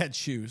 No, he had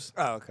shoes.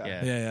 Oh,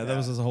 okay. Yeah. That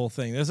was his whole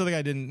thing. This other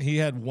guy didn't. He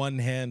had one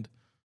hand,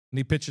 and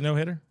he pitched a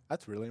no-hitter.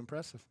 That's really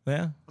impressive.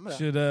 Yeah.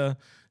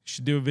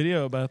 Should do a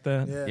video about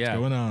that. Yeah. What's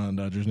going on,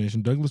 Dodgers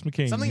Nation? Douglas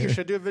McCain. Something you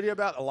should do a video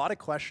about. A lot of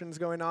questions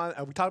going on.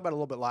 We talked about it a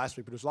little bit last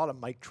week, but there's a lot of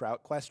Mike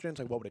Trout questions,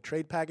 like what would a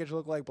trade package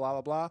look like, blah,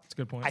 blah, blah. That's a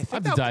good point. I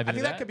think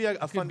that could be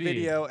a fun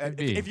video.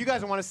 If you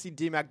guys want to see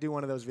DMAC do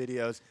one of those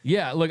videos,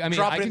 look, I mean,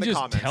 I can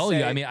just tell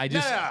you. I mean, I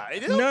just...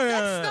 No,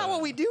 that's not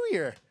what we do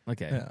here.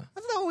 Okay. Yeah.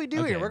 That's not what we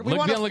do here. We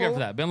want to look out for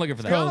that. Been looking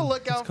for that. Be on the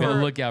lookout for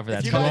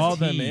that.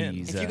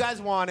 If you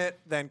guys want it,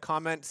 then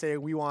comment, say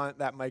we want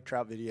that Mike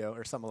Trout video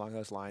or something along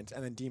those lines,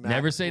 and then DMAC.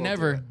 Never say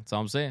never. That's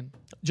all I'm saying.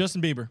 Justin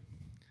Bieber.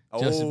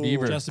 Justin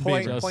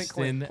Bieber.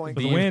 Point.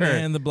 The win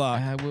and the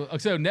block.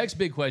 So next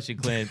big question,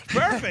 Clint.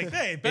 Perfect.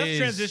 Hey, best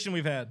transition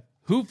we've had.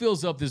 Who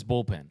fills up this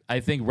bullpen? I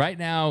think right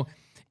now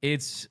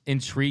it's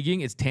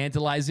intriguing. It's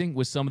tantalizing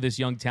with some of this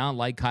young talent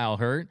like Kyle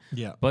Hurt.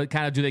 Yeah. But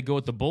kind of do they go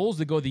with the Bulls, do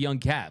they go with the young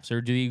Caps, or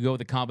do they go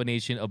with a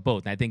combination of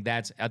both? And I think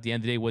that's, at the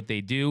end of the day, what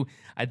they do.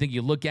 I think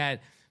you look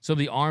at some of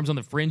the arms on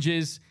the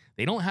fringes.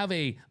 They don't have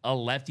a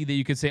lefty that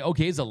you could say,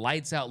 okay, it's a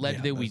lights-out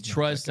lefty that we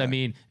trust. I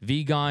mean,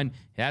 Vigon,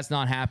 that's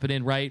not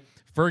happening, right?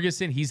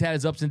 Ferguson, he's had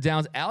his ups and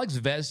downs. Alex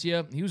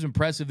Vestia, he was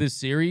impressive this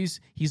series.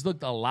 He's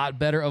looked a lot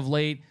better of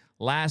late.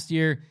 Last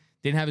year,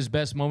 didn't have his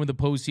best moment in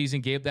the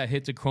postseason. Gave that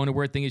hit to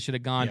Cronenworth. I think it should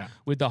have gone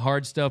with the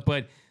hard stuff.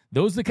 But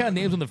those are the kind of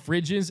names on the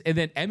fridges. And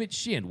then Emmett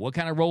Shin, what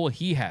kind of role will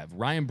he have?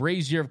 Ryan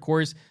Brazier, of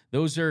course.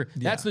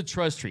 That's the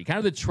trust tree. Kind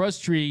of the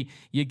trust tree.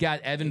 You got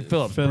Evan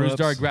Phillips, Bruce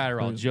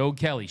Dark-Gratterall, Joe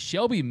Kelly,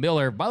 Shelby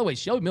Miller. By the way,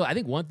 Shelby Miller, I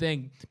think one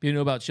thing people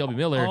know about Shelby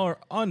Miller.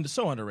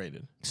 So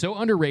underrated. So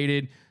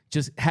underrated.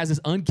 Just has this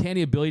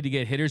uncanny ability to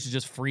get hitters to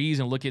just freeze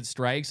and look at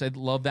strikes. I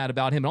love that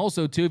about him. And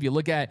also, too, if you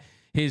look at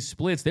his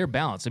splits, they're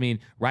balanced. I mean,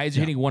 righties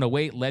are hitting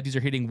 108, lefties are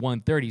hitting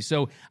 130.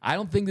 So I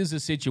don't think this is a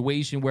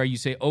situation where you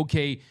say,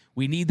 okay,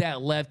 we need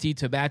that lefty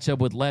to match up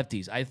with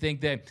lefties. I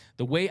think that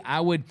the way I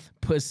would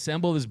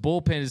assemble this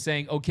bullpen is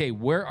saying, okay,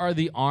 where are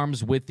the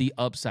arms with the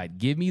upside?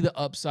 Give me the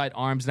upside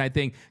arms. And I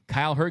think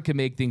Kyle Hurt can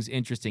make things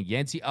interesting.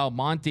 Yancy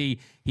Almonte,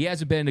 he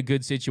hasn't been in a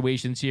good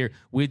situation here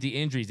with the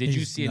injuries. Did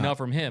you see enough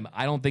from him?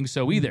 I don't think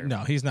so either. No,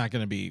 he's not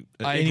going to be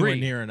anywhere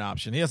near an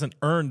option. He hasn't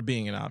earned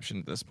being an option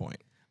at this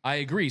point. I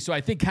agree. So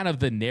I think kind of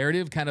the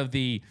narrative, kind of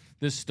the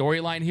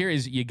storyline here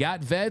is you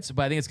got vets,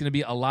 but I think it's going to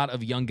be a lot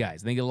of young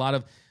guys. I think a lot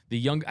of the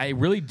young. I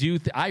really do.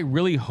 I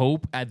really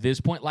hope at this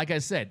point, like I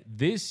said,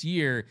 this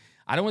year,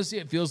 I don't want to see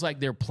it feels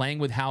like they're playing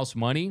with house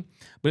money.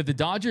 But if the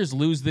Dodgers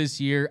lose this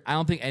year, I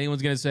don't think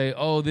anyone's going to say,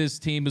 "Oh, this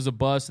team is a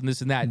bust" and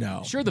this and that.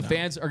 No, sure, the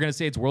fans are going to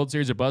say it's World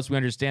Series or bust. We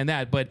understand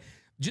that, but.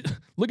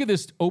 Look at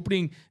this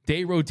opening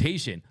day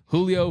rotation.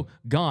 Julio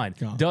gone.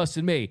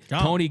 Dustin May.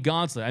 Tony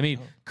Gonsolin. I mean,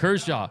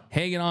 Kershaw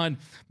hanging on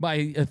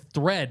by a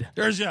thread.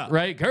 Kershaw.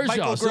 Right?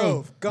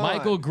 Kershaw.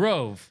 Michael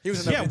Grove. He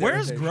was in the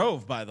where's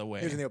Grove, by the way?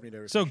 He was in the opening day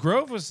rotation. So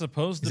Grove was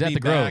supposed to be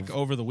back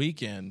over the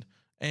weekend,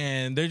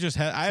 and they just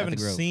I haven't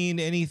seen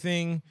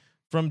anything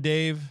from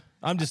Dave.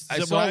 I'm just.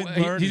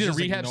 He did a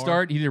rehab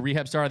start. He did a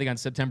rehab start. I think on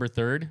September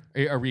 3rd.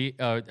 A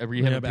rehab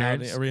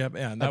appearance.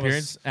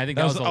 Appearance. I think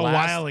that was a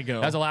while ago.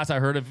 That was the last I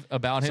heard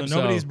about him. So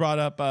nobody's brought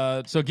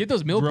up. So get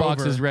those milk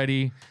boxes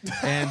ready,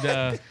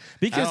 and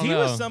because he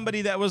was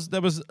somebody that was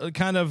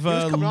kind of he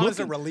was coming on as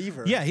a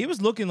reliever. Yeah, he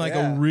was looking like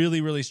a really,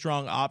 really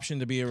strong option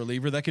to be a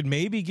reliever that could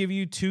maybe give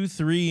you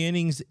 2-3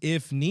 innings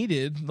if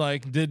needed.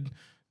 Like, did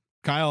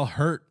Kyle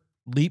Hurt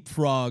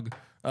leapfrog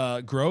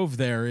Grove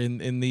there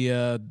in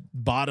the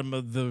bottom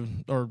of the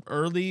or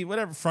early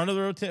whatever front of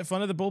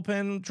the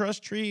bullpen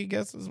trust tree, I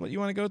guess is what you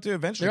want to go to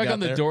eventually. They're like on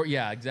the door.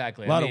 Yeah,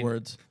 exactly. A lot of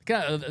words.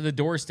 Kind of the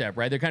doorstep,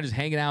 right? They're kind of just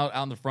hanging out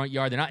in the front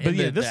yard. They're not. But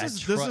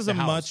this is a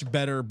much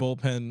better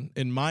bullpen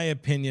in my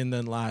opinion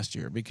than last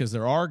year because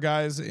there are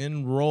guys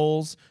in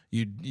roles.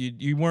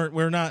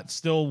 We're not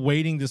still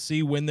waiting to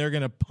see when they're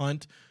going to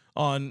punt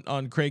on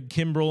Craig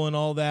Kimbrell and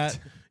all that.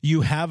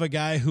 You have a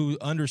guy who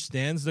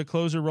understands the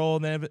closer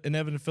role in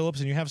Evan Phillips,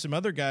 and you have some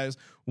other guys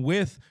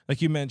with,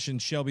 like you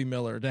mentioned, Shelby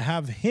Miller. To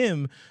have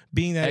him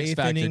being that eighth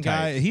inning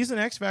guy, he's an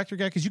X factor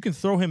guy because you can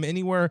throw him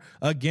anywhere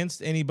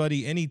against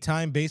anybody,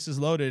 anytime, bases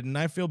loaded. And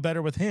I feel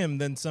better with him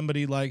than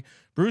somebody like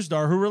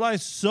Brusdar, who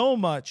relies so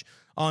much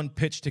on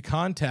pitch to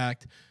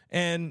contact.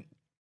 And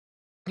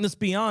let's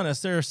be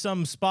honest, there are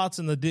some spots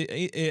in the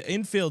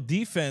infield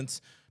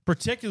defense,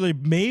 particularly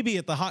maybe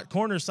at the hot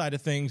corner side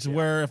of things,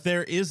 where if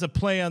there is a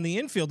play on the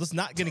infield, it's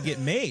not going to get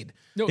made.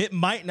 No, it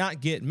might not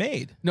get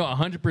made. No,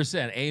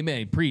 100%.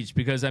 Amen. Preach.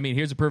 Because,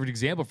 here's a perfect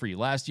example for you.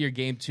 Last year,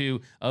 game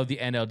 2 of the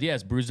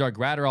NLDS, Brusdar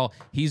Graterol,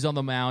 he's on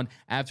the mound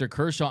after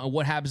Kershaw. And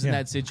what happens in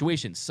that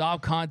situation?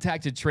 Soft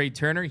contact to Trey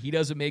Turner. He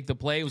doesn't make the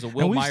play. It was a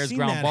Will Myers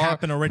ground ball.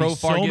 Happen already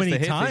so many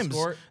times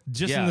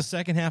just in the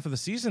second half of the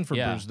season for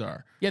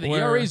Brusdar. Yeah, the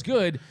ERA is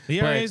good. The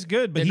ERA is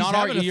good, but he's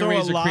having to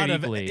throw a lot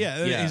of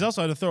he's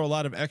also had to throw a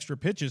lot of extra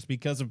pitches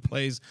because of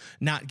plays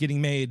not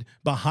getting made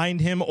behind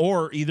him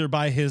or either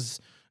by his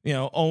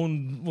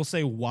own, we'll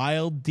say,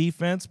 wild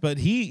defense, but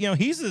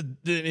he's an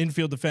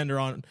infield defender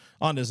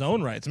on his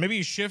own right. So maybe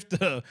you shift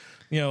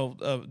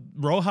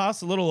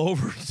Rojas a little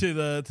over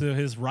to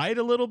his right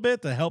a little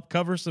bit to help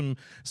cover some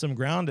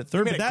ground at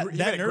third. He made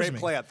a great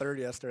play at third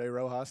yesterday.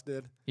 Rojas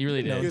did. He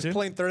really did. He was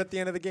playing third at the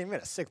end of the game. He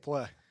made a sick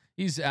play.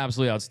 He's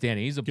absolutely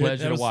outstanding. He's a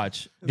pleasure to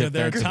watch.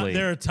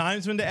 There are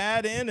times when to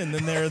add in, and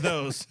then there are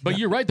those. But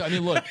you're right, though.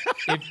 Look,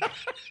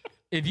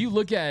 if you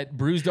look at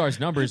Brusdar's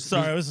numbers...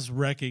 Sorry, I was just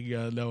wrecking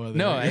Noah there.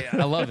 No,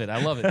 I love it.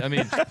 I love it.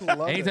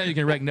 Anytime you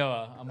can wreck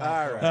Noah, I'm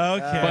all right.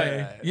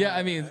 Okay.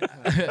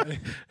 But,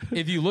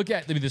 if you look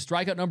at... the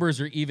strikeout numbers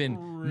are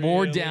even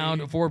more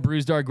down for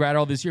Brusdar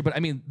Graterol this year. But,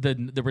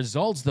 the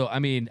results, though, I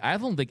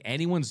don't think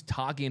anyone's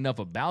talking enough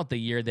about the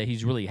year that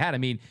he's really had.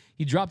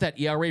 He dropped that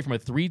ERA from a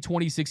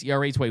 3.26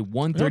 ERA to a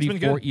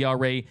 1.34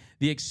 ERA.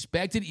 The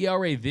expected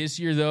ERA this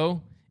year,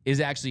 though, is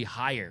actually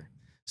higher.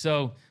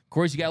 So, of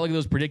course, you got to look at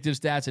those predictive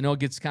stats. I know it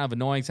gets kind of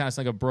annoying, sounds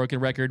like a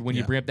broken record when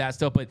you bring up that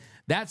stuff, but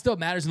that stuff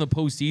matters in the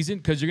postseason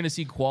because you're going to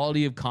see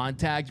quality of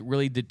contact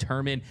really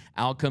determine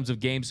outcomes of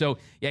games. So,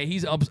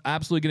 he's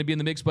absolutely going to be in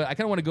the mix, but I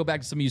kind of want to go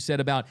back to something you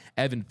said about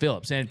Evan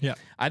Phillips. And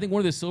I think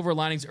one of the silver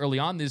linings early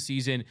on this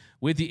season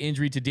with the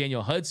injury to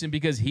Daniel Hudson,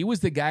 because he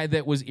was the guy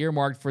that was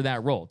earmarked for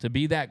that role, to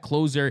be that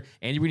closer,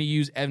 and you're going to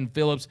use Evan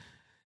Phillips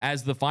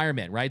as the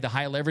fireman, right? The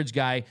high leverage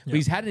guy. But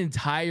he's had an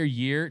entire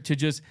year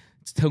to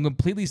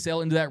completely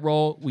settle into that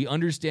role. We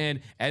understand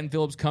Evan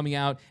Phillips coming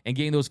out and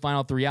getting those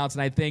final 3 outs.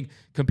 And I think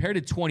compared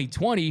to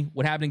 2020,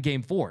 what happened in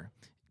game 4?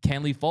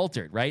 Kenley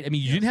faltered, right?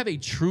 You didn't have a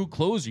true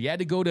closer. You had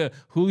to go to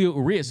Julio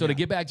Urias. So to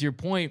get back to your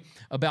point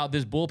about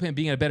this bullpen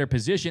being in a better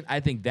position, I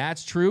think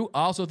that's true.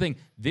 I also think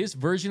this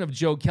version of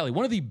Joe Kelly,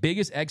 one of the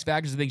biggest X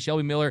factors, I think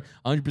Shelby Miller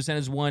 100%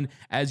 is one,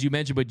 as you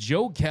mentioned. But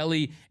Joe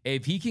Kelly,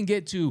 if he can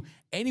get to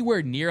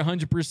anywhere near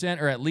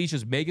 100% or at least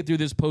just make it through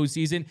this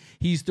postseason,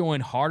 he's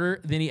throwing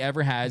harder than he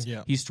ever has.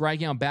 Yeah. He's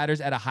striking out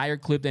batters at a higher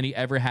clip than he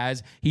ever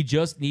has. He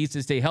just needs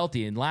to stay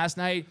healthy. And last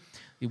night,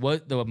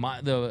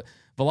 the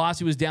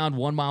velocity was down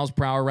 1 mile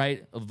per hour,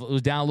 right? It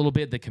was down a little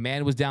bit. The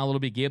command was down a little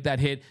bit. Gave that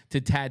hit to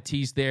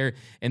Tatis there,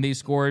 and they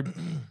scored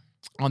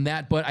on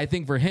that. But I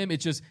think for him,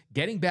 it's just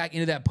getting back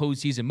into that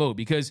postseason mode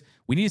because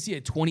we need to see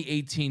a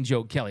 2018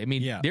 Joe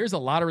Kelly. There's a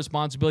lot of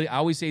responsibility. I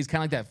always say he's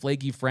kind of like that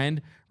flaky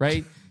friend,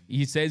 right?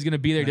 He says he's going to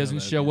be there,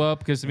 doesn't show up.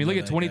 Because, look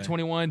at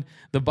 2021,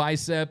 the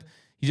bicep.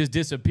 He just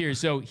disappears.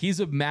 So he's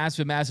a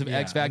massive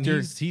X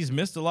factor. He's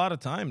missed a lot of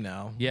time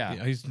now.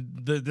 Yeah.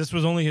 This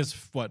was only his,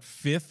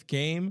 5th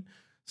game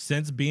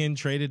since being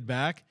traded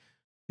back.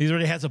 He's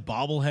already has a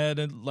bobblehead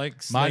and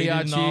slated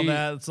and all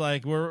that. It's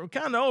like we're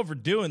kind of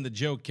overdoing the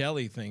Joe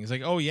Kelly thing. It's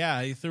like,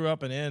 he threw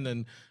up an in,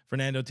 and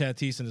Fernando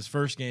Tatis in his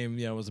first game,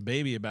 was a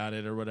baby about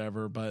it or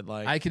whatever. But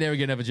I can never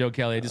get enough of Joe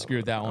Kelly. I disagree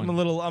with that one.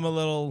 I'm a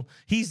little.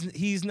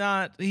 He's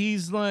not.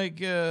 He's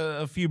like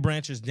a few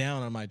branches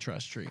down on my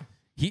trust tree.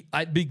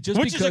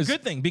 Which is a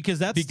good thing because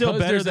that's still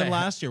better than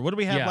last year. What did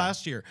we have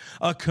last year?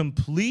 A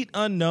complete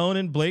unknown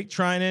in Blake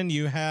Trinan.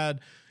 You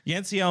had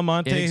Yancy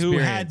Almonte, who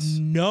had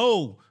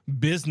no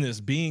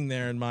business being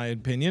there, in my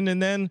opinion.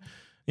 And then,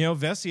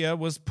 Vesia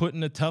was put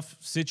in a tough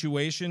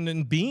situation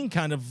and being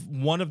kind of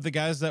one of the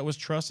guys that was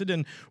trusted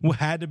and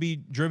had to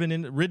be ridden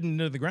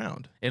into the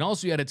ground. And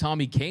also you had a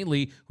Tommy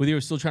Kahnle, who they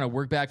were still trying to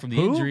work back from the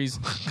injuries.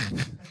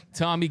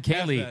 Tommy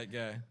Kahnle. That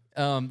guy.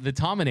 The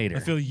Tominator.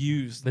 I feel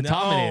used. The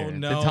Tominator.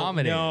 No, the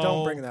Tominator. No,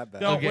 don't bring that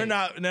back. No, okay.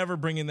 We're never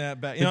bringing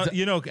that back.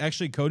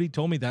 Actually, Cody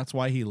told me that's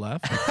why he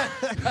left.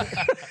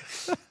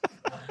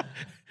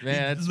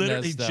 Man, that's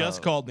literally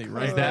just called me,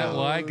 right? Is that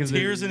why? Because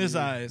tears in his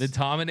eyes. The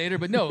Tominator.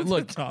 But no,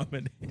 look.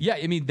 Yeah,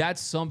 I mean,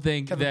 that's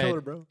something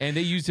and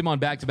they used him on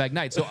back-to-back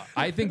nights. So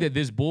I think that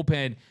this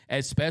bullpen,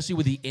 especially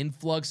with the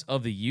influx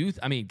of the youth,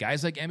 I mean,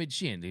 guys like Emmett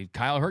Sheehan,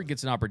 Kyle Hurt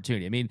gets an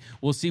opportunity. I mean,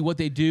 we'll see what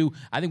they do.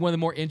 I think one of the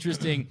more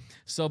interesting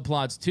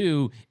subplots,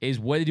 too, is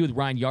what they do with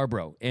Ryan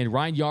Yarbrough. And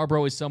Ryan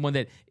Yarbrough is someone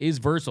that is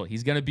versatile.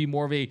 He's going to be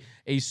more of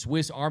a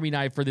Swiss Army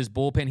knife for this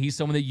bullpen. He's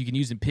someone that you can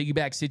use in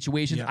piggyback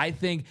situations. Yeah. I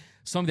think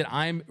something that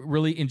I'm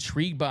really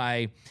intrigued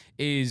by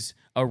is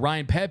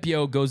Ryan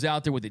Pepiot goes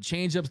out there with the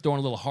changeups, throwing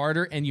a little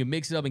harder, and you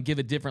mix it up and give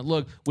a different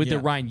look with the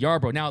Ryan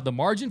Yarbrough. Now, the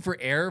margin for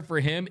error for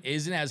him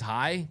isn't as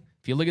high.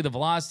 If you look at the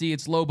velocity,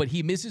 it's low, but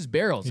he misses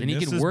barrels, and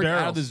he can work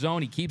out of the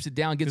zone. He keeps it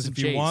down, gets some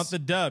chase. If you want the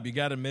dub, you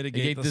got to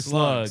mitigate the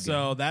slug.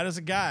 So that is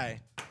a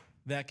guy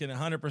that can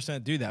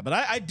 100% do that. But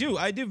I do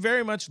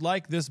very much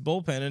like this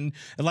bullpen, and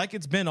like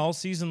it's been all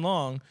season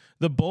long,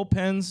 the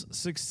bullpen's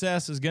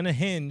success is going to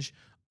hinge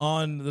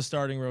on the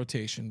starting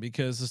rotation,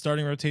 because the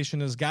starting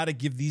rotation has got to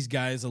give these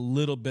guys a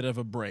little bit of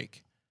a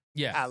break.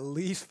 Yeah. At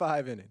least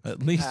 5 innings.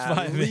 At least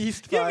 5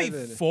 innings. Give me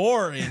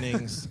 4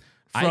 innings.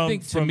 I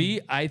think it's going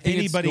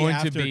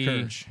to be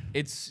Kersh.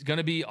 It's going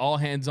to be all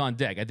hands on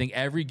deck. I think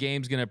every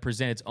game's going to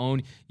present its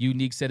own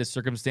unique set of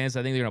circumstances.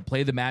 I think they're going to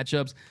play the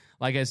matchups.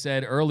 Like I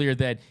said earlier,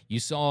 that you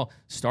saw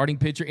starting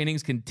pitcher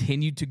innings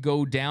continue to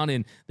go down,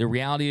 and the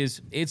reality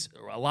is it's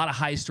a lot of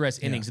high stress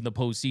innings in the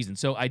postseason.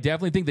 So I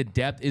definitely think the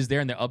depth is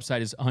there and the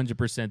upside is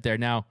 100% there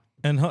now.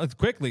 And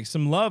quickly,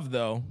 some love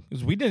though,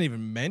 because we didn't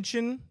even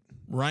mention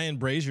Ryan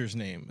Brazier's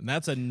name, and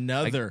that's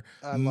another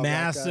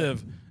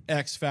massive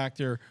X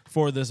factor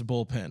for this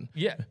bullpen.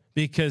 Yeah,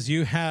 because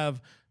you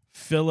have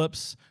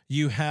Phillips,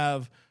 you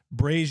have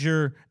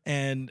Brazier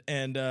and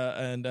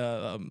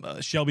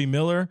Shelby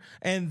Miller,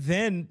 and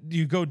then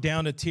you go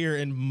down a tier.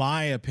 In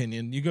my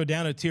opinion, you go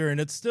down a tier, and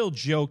it's still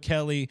Joe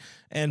Kelly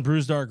and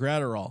Brusdar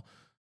Graterol.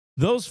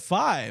 Those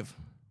 5,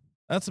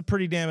 that's a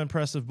pretty damn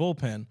impressive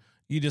bullpen.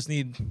 You just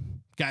need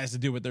guys to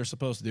do what they're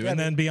supposed to do, and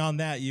then beyond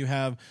that, you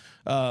have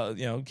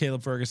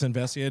Caleb Ferguson,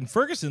 Vesia, and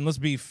Ferguson. Let's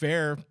be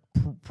fair,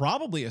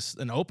 probably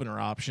an opener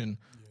option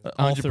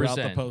all throughout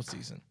the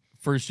postseason.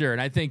 For sure. And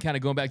I think kind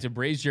of going back to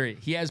Brazier,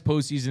 he has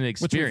postseason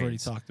experience. Which we've already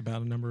talked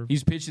about a number of.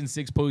 He's pitched in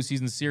 6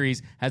 postseason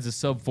series, has a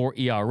sub-4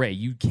 ERA.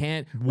 You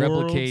can't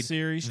replicate World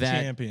Series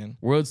that. Champion.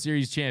 World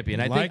Series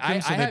champion. I think I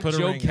have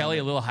Joe Kelly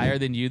a little higher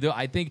than you, though.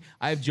 I think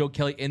I have Joe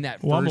Kelly in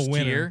that first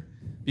tier.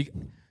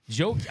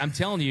 Joe, I'm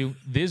telling you,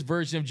 this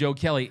version of Joe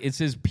Kelly, it's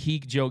his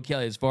peak Joe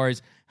Kelly as far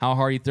as how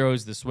hard he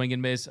throws, the swing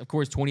and miss. Of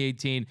course,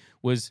 2018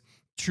 was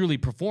truly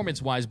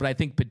performance-wise, but I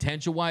think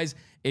potential-wise,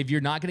 if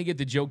you're not going to get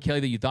the Joe Kelly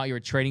that you thought you were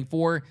trading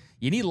for,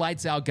 you need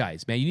lights-out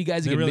guys, man. You need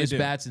guys that can miss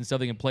bats and stuff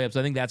that can play up, so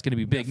I think that's going to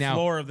be big. The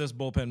floor of this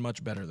bullpen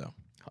much better, though.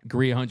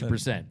 Agree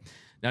 100%.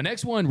 Now,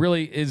 next one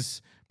really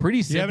is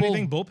pretty simple. Do you have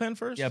anything bullpen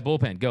first? Yeah,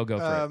 bullpen. Go for it.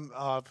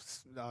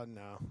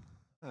 No.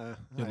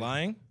 You're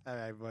lying?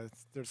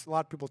 There's a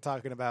lot of people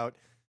talking about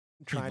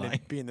trying to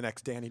be in the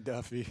next Danny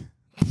Duffy.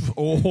 I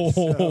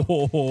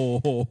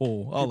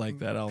like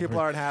that. People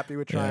aren't happy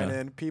with trying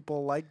in.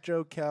 People like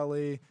Joe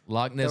Kelly.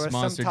 Loch Ness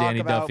Monster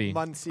Danny Duffy.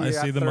 Muncy I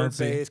see the third Muncy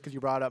base because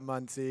you brought up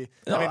Muncy.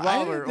 No,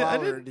 while we're here, I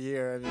didn't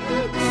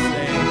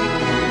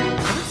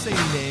say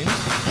names.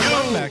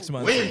 Max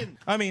Muncy.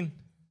 I mean,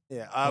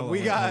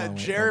 we got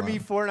Jeremy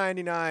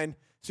 499.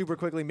 Super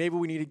quickly, maybe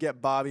we need to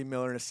get Bobby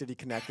Miller in a City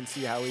Connect and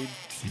see how he.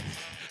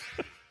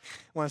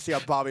 Want to see how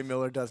Bobby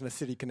Miller does in a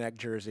City Connect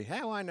jersey.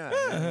 Hey, why not?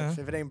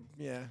 If it ain't,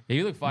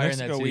 you look fire in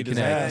that City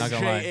Connect. Not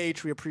gonna lie.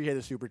 JH, we appreciate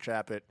the super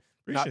chat, but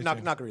not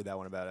gonna read that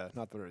one about it.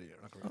 Not the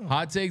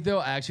Hot take though.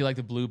 I actually like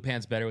the blue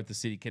pants better with the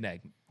City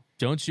Connect.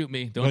 Don't shoot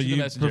me. Don't shoot the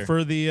messenger. You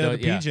prefer the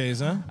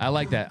PJs, huh? I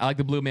like that. I like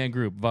the Blue Man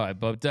Group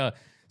vibe. But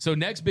so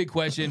next big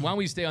question. Why don't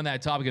we stay on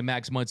that topic of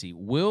Max Muncy?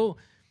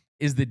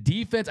 Is the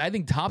defense? I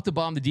think top to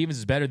bottom, the defense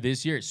is better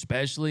this year,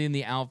 especially in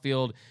the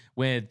outfield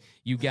when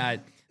you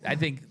got. I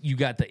think you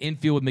got the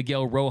infield with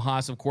Miguel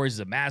Rojas, of course,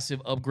 is a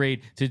massive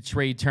upgrade to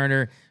Trey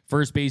Turner.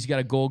 First base, you got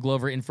a Gold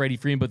Glover in Freddie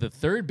Freeman. But the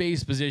third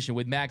base position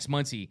with Max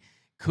Muncy,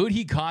 could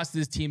he cost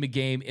this team a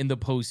game in the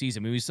postseason? I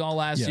mean, we saw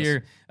last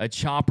year a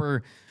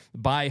chopper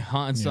by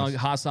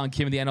Ha-Seong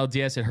Kim in the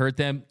NLDS. It hurt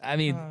them. I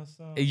mean,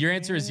 your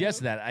answer is yes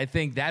to that. I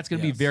think that's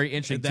going to be very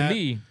interesting. To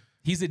me,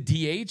 he's a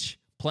DH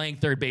playing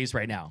third base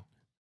right now.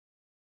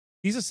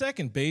 He's a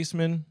second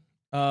baseman.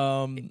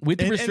 With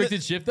the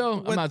restricted shift,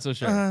 though, I'm not so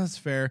sure. That's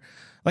fair.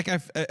 Like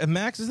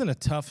Max is in a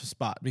tough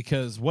spot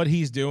because what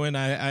he's doing,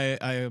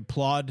 I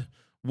applaud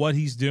what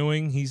he's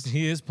doing.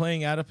 He is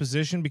playing out of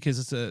position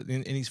because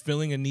and he's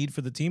filling a need for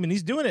the team, and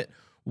he's doing it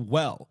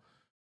well.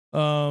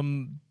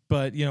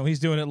 But he's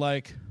doing it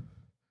like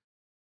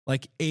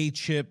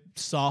A-chip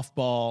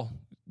softball,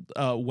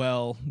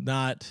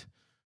 not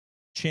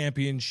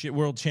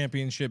world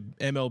championship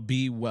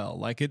MLB well.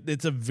 Like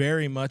it's a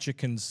very much a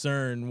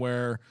concern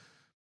where.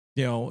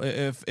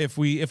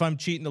 If I'm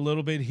cheating a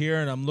little bit here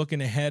and I'm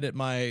looking ahead at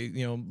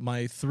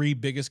my 3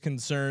 biggest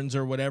concerns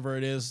or whatever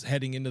it is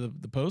heading into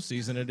the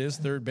postseason, it is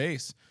third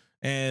base.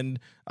 And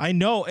I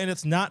know, and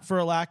it's not for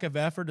a lack of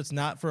effort. It's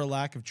not for a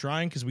lack of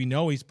trying, because we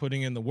know he's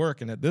putting in the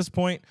work. And at this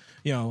point,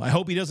 I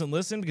hope he doesn't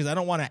listen, because I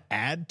don't want to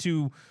add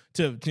to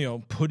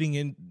putting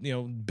in,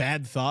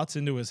 bad thoughts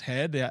into his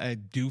head. I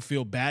do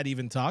feel bad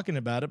even talking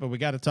about it, but we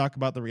got to talk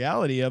about the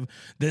reality of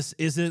this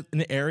isn't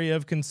an area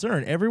of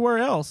concern. Everywhere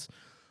else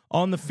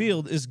on the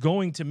field is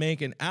going to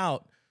make an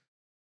out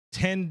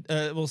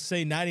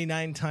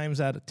 99 times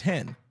out of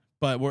 10.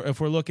 But if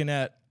we're looking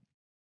at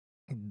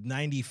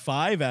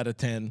 95 out of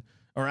 10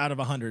 or out of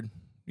 100,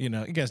 you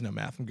guys know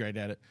math. I'm great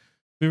at it.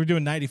 We were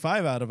doing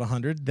 95 out of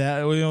 100.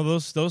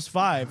 That those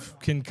 5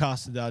 can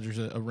cost the Dodgers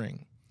a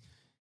ring.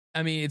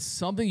 I mean, it's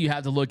something you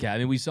have to look at. I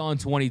mean, we saw in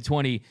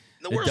 2020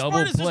 the worst double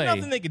part is play. There's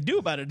nothing they could do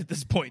about it at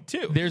this point,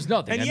 too. There's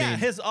nothing. And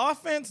his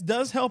offense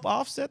does help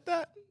offset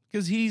that,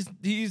 because he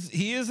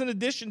is an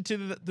addition to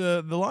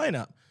the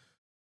lineup,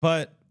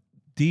 but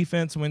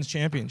defense wins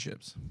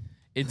championships.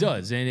 It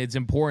does, and it's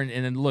important.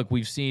 And then look,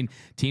 we've seen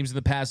teams in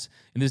the past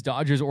in this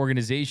Dodgers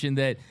organization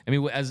that,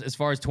 as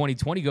far as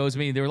 2020 goes,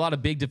 there were a lot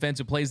of big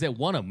defensive plays that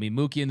won them.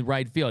 Mookie in the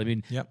right field.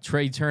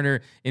 Trey Turner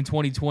in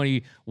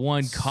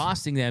 2021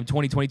 costing them,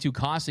 2022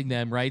 costing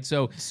them, right?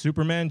 So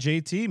Superman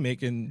JT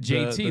making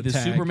the tag.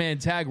 Superman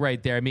tag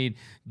right there.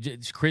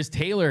 Chris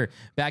Taylor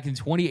back in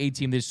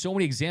 2018. There's so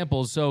many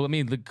examples. So,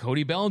 the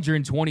Cody Bellinger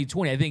in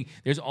 2020. I think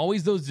there's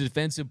always those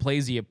defensive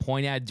plays that you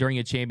point at during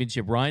a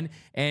championship run,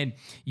 and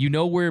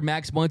where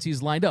Max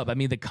Muncy's lined up.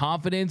 The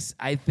confidence,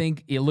 I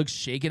think it looks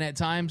shaken at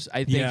times.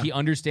 I think he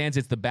understands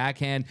it's the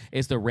backhand,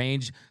 it's the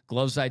range,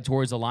 glove side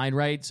towards the line,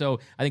 right? So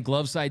I think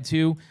glove side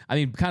too.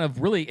 Kind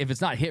of really, if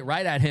it's not hit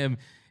right at him,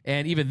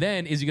 and even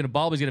then, is he going to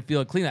bobble? He's going to feel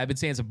it clean. I've been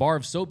saying it's a bar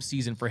of soap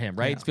season for him,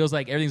 right? Yeah. It feels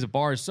like everything's a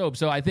bar of soap.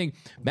 So I think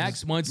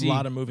Max Muncy, a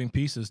lot of moving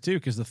pieces too,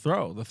 because the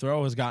throw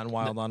has gotten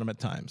wild on him at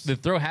times. The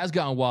throw has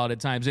gotten wild at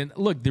times. And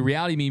look, the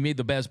reality, you made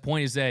the best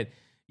point, is that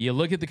you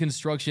look at the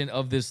construction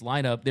of this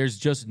lineup, there's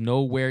just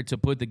nowhere to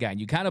put the guy. And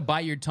you kind of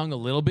bite your tongue a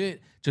little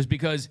bit just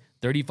because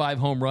 35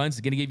 home runs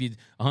is going to give you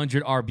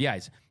 100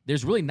 RBIs.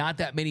 There's really not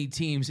that many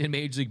teams in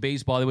Major League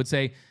Baseball that would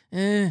say,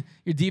 your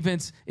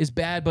defense is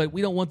bad, but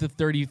we don't want the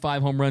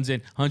 35 home runs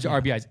and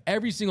 100 RBIs.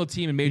 Every single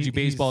team in Major League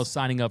Baseball is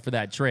signing up for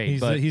that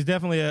trade. He's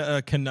definitely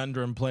a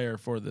conundrum player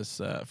for this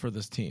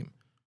team.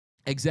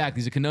 Exactly.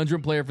 He's a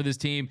conundrum player for this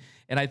team.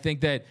 And I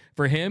think that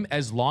for him,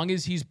 as long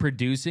as he's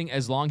producing,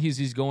 as long as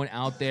he's going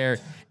out there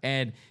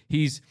and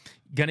he's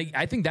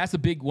I think that's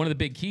one of the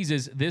big keys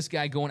is this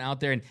guy going out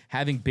there and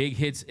having big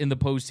hits in the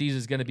postseason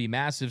is going to be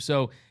massive.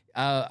 So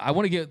I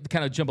want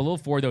to jump a little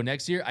forward though.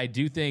 Next year, I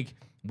do think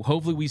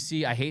hopefully we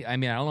see, I don't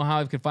know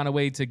how I could find a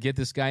way to get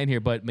this guy in here,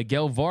 but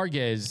Miguel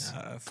Vargas.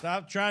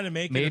 Stop trying to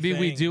make maybe it a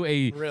we do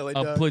a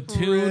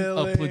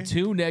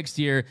platoon next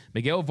year.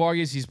 Miguel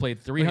Vargas, he's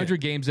played 300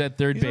 games at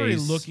third base. He's already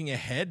looking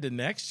ahead to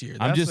next year.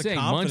 I'm just saying,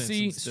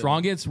 Muncy, strong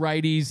against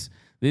righties.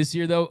 This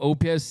year, though,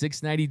 OPS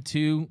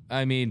 692.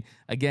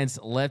 Against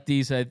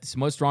lefties, it's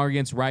much stronger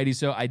against righties.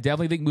 So I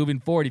definitely think moving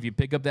forward, if you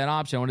pick up that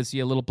option, I want to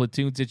see a little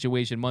platoon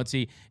situation,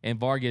 Muncy and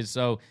Vargas.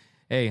 So,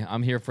 hey,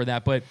 I'm here for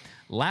that. But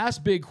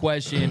last big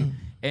question,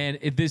 and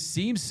if this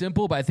seems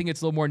simple, but I think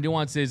it's a little more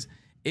nuanced,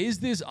 is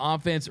this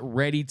offense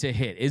ready to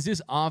hit? Is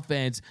this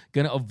offense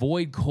going to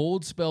avoid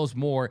cold spells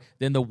more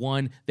than the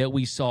one that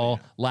we saw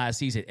last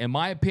season? In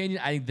my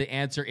opinion, I think the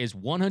answer is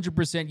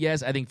 100%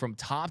 yes. I think from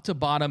top to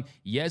bottom,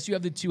 yes, you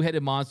have the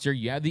two-headed monster.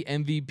 You have the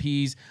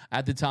MVPs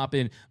at the top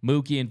in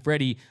Mookie and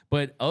Freddie.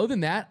 But other than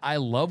that, I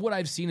love what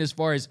I've seen as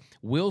far as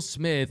Will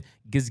Smith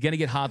is going to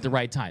get hot at the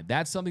right time.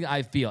 That's something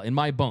I feel in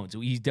my bones.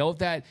 He dealt with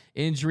that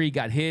injury,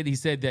 got hit. He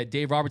said that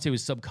Dave Robertson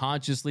was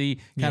subconsciously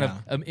kind of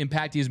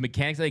impacting his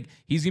mechanics. I think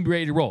he's going to be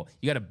ready to roll.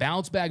 You got a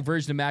bounce back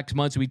version of Max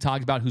Muncy we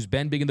talked about who's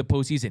been big in the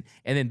postseason.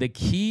 And then the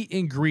key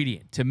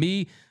ingredient, to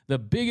me, the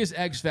biggest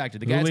X factor,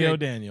 the guy's Julio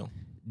Daniel.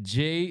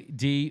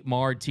 J.D.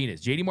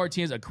 Martinez. J.D.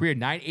 Martinez, a career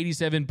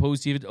 987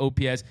 postseason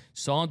OPS.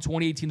 Saw in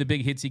 2018 the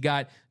big hits he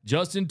got.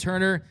 Justin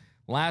Turner,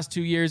 last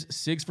 2 years,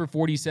 6 for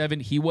 47.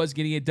 He was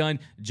getting it done.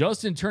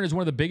 Justin Turner is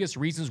one of the biggest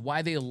reasons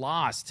why they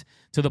lost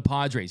to the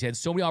Padres. He had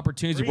so many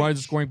opportunities to run in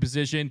the scoring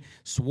position.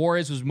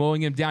 Suarez was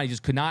mowing him down. He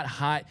just could not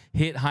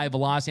hit high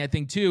velocity. I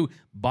think, too,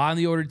 bottom of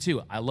the order,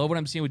 too. I love what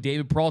I'm seeing with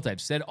David Peralta. I've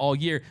said all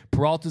year,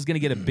 Peralta's going to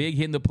get a big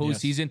hit in the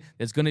postseason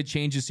that's going to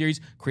change the series.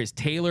 Chris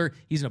Taylor,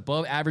 he's an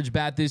above-average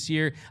bat this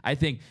year. I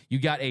think you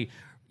got a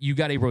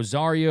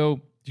Rosario.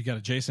 You got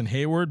a Jason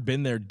Hayward,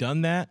 been there,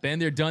 done that.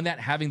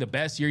 Having the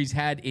best year he's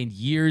had in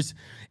years.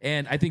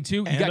 And I think,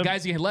 too, you got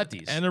guys who hit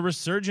lefties. And a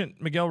resurgent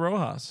Miguel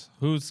Rojas,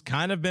 who's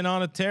kind of been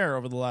on a tear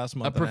over the last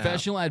month. A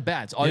professional at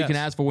bats. All you can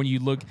ask for when you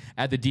look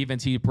at the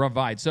defense he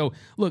provides. So,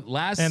 look,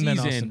 last season. And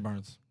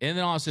then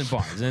Austin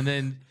Barnes. And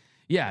then,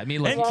 yeah, I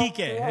mean, and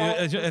Kike.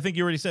 I think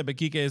you already said, but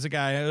Kike is a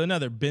guy,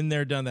 another been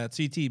there, done that.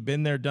 CT,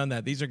 been there, done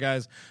that. These are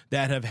guys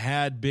that have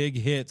had big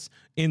hits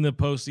in the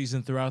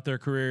postseason throughout their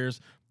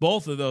careers.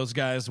 both of those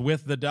guys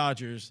with the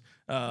Dodgers.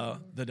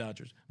 Last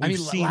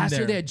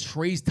year they had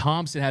Trace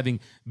Thompson having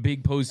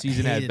big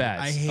postseason at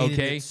bats. I hated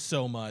it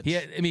so much.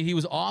 He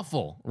was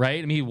awful,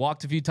 right? He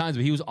walked a few times,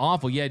 but he was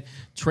awful. Yet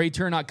Trey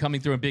Turner not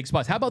coming through in big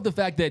spots. How about the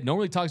fact that no one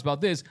really talks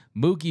about this?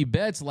 Mookie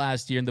Betts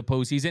last year in the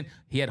postseason,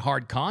 he had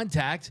hard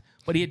contact,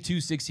 but he had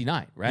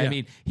 269, right?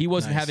 Yeah. He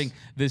wasn't having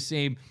the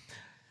same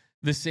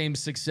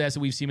success that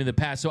we've seen in the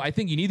past. So I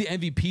think you need the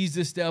MVPs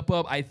to step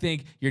up. I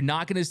think you're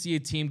not going to see a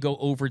team go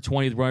over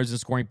 20 with runners in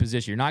scoring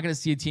position. You're not going to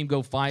see a team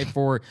go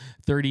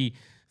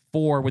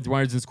 5-4-34 with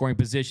runners in scoring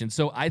position.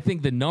 So I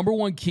think the number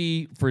one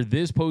key for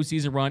this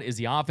postseason run is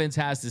the offense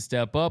has to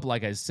step up.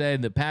 Like I said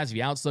in the past, if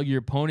you outslug your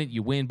opponent,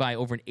 you win by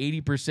over an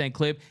 80%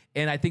 clip.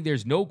 And I think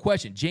there's no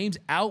question. James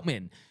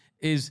Outman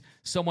is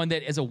someone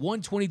that is a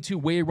 122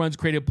 weighted runs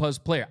created plus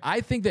player.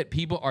 I think that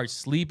people are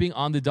sleeping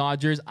on the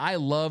Dodgers. I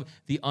love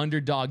the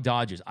underdog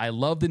Dodgers. I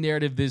love the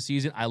narrative this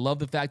season. I love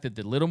the fact that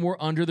they're a little more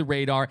under the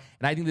radar,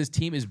 and I think this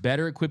team is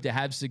better equipped to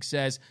have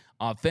success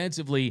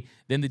offensively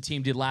than the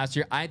team did last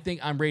year. I think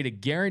I'm ready to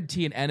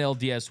guarantee an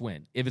NLDS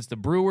win. If it's the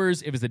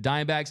Brewers, if it's the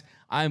Diamondbacks,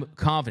 I'm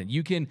confident.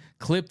 You can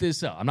clip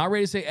this up. I'm not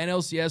ready to say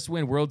NLCS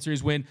win, World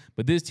Series win,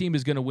 but this team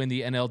is going to win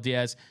the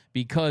NLDS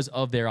because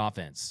of their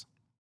offense.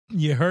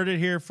 You heard it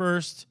here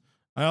first.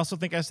 I also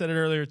think I said it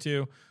earlier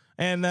too,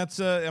 and that's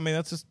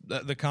just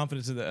the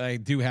confidence that I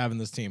do have in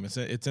this team.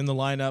 It's in the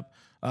lineup.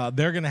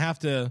 They're going to have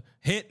to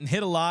hit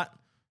a lot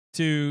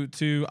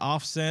to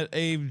offset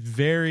a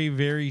very,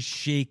 very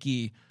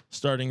shaky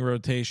starting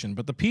rotation.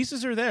 But the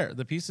pieces are there.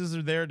 The pieces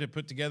are there to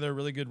put together a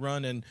really good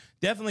run and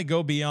definitely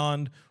go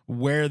beyond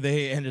where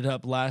they ended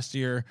up last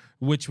year,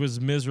 which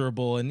was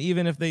miserable. And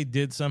even if they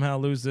did somehow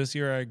lose this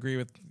year, I agree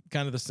with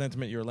kind of the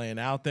sentiment you're laying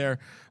out there.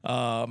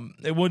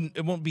 It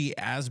won't be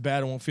as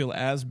bad. It won't feel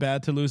as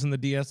bad to lose in the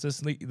DS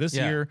this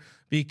year,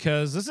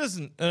 because this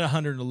isn't a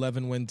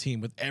 111 win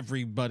team with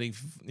everybody,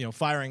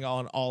 firing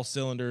on all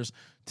cylinders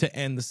to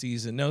end the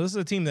season. No, this is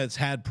a team that's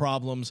had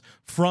problems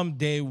from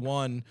day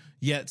one,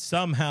 yet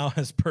somehow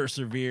has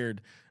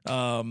persevered.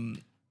 I'm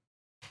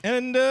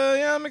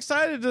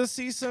excited to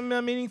see some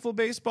meaningful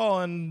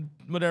baseball in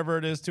whatever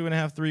it is,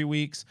 2.5, 3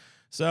 weeks.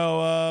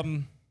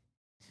 So,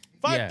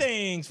 5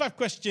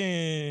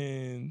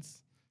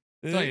 questions.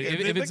 So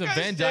if it's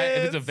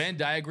a Venn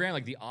diagram,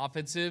 like the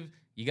offensive,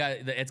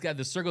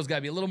 the circle's got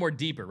to be a little more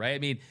deeper,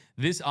 right?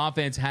 This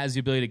offense has the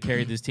ability to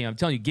carry this team. I'm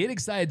telling you, get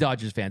excited,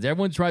 Dodgers fans.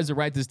 Everyone tries to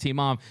write this team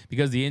off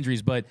because of the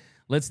injuries, but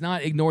let's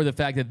not ignore the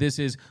fact that this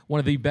is one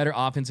of the better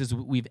offenses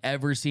we've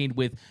ever seen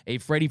with a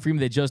Freddie Freeman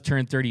that just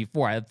turned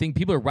 34. I think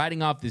people are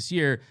writing off this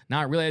year,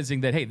 not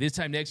realizing that, hey, this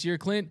time next year,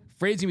 Clint,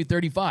 Freddie's going to be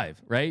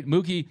 35, right?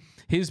 Mookie,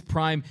 his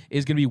prime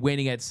is going to be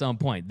waning at some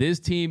point. This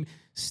team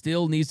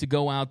still needs to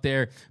go out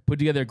there, put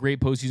together a great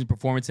postseason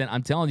performance, and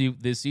I'm telling you,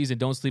 this season,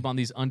 don't sleep on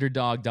these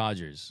underdog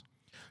Dodgers.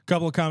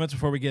 Couple of comments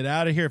before we get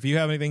out of here. If you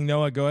have anything,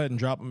 Noah, go ahead and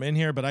drop them in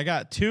here. But I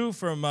got two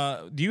from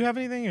do you have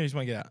anything, or you just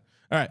want to get out?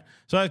 All right.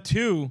 So I have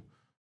some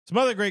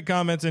other great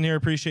comments in here.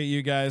 Appreciate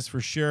you guys for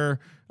sure.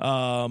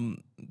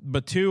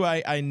 But two,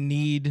 I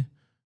need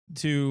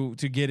to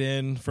get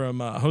in from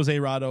Jose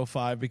Rado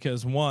 5,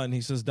 because one,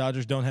 he says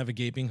Dodgers don't have a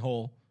gaping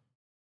hole.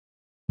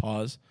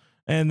 Pause.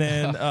 And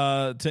then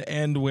to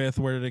end with,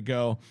 where did it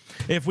go?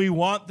 If we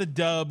want the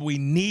dub, we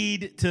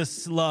need to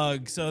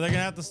slug. So they're going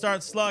to have to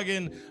start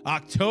slugging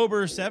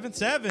October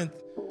 7th.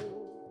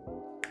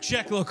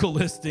 Check local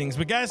listings.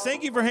 But guys,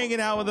 thank you for hanging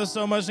out with us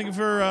so much. Thank you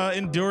for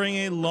enduring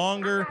a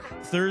longer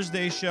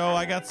Thursday show.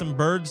 I got some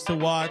Birds to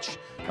watch,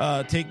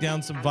 take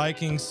down some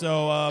Vikings.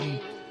 So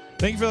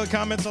thank you for the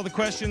comments, all the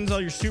questions,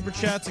 all your super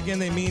chats. Again,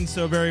 they mean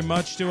so very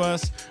much to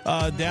us.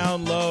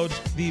 Download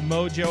the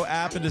Mojo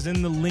app. It is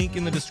in the link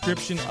in the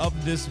description of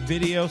this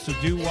video, so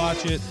do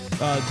watch it.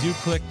 Do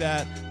click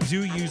that.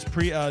 Do use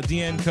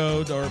DN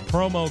code or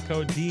promo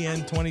code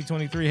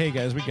DN2023. Hey,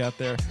 guys, we got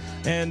there.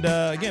 And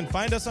again,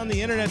 find us on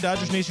the internet,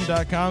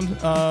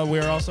 DodgersNation.com. We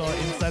are also on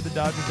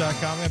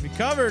InsideTheDodgers.com. We have you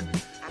covered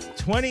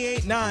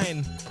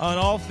 28/9 on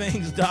all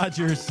things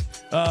Dodgers.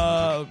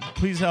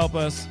 Please help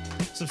us.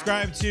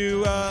 Subscribe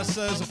to us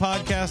as a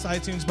podcast,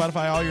 iTunes,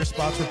 Spotify, all your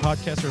spots where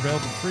podcasts are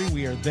available free.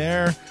 We are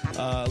there.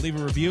 Leave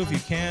a review if you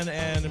can,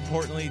 and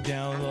importantly,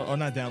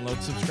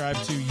 subscribe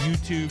to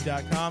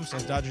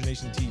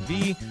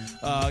youtube.com/DodgersNationTV.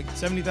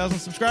 70,000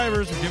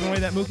 subscribers. We're giving away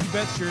that Mookie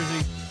Betts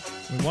jersey.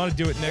 We want to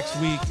do it next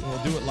week, and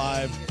we'll do it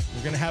live.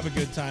 We're going to have a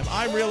good time.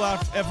 I'm Real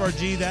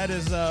FRG. That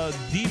is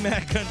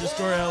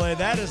DMAC_LA.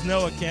 That is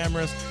Noah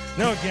Cameras.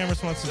 Noah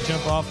Cameras wants to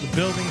jump off the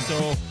building,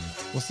 so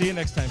we'll see you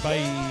next time. Bye.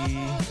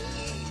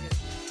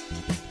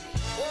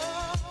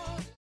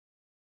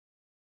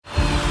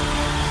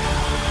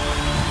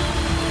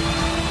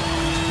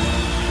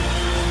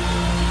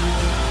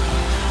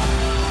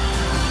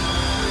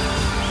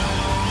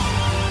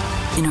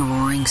 In a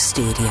roaring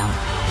stadium,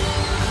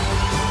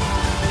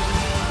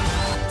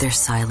 their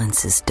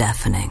silence is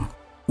deafening.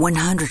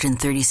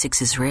 136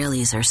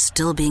 Israelis are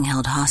still being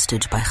held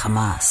hostage by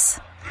Hamas.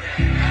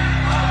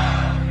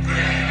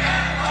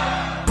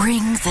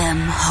 Bring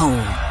them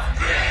home.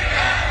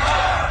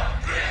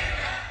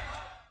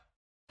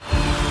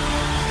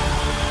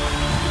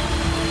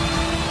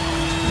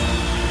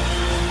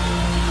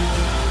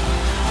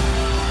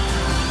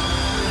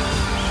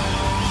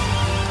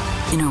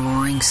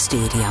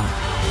 roaring stadium.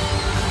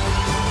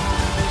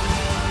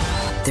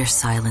 Their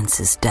silence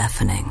is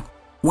deafening.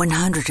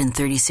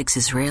 136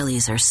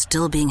 Israelis are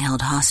still being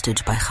held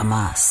hostage by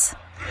Hamas.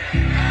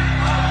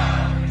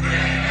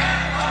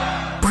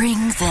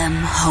 Bring them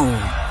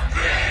home.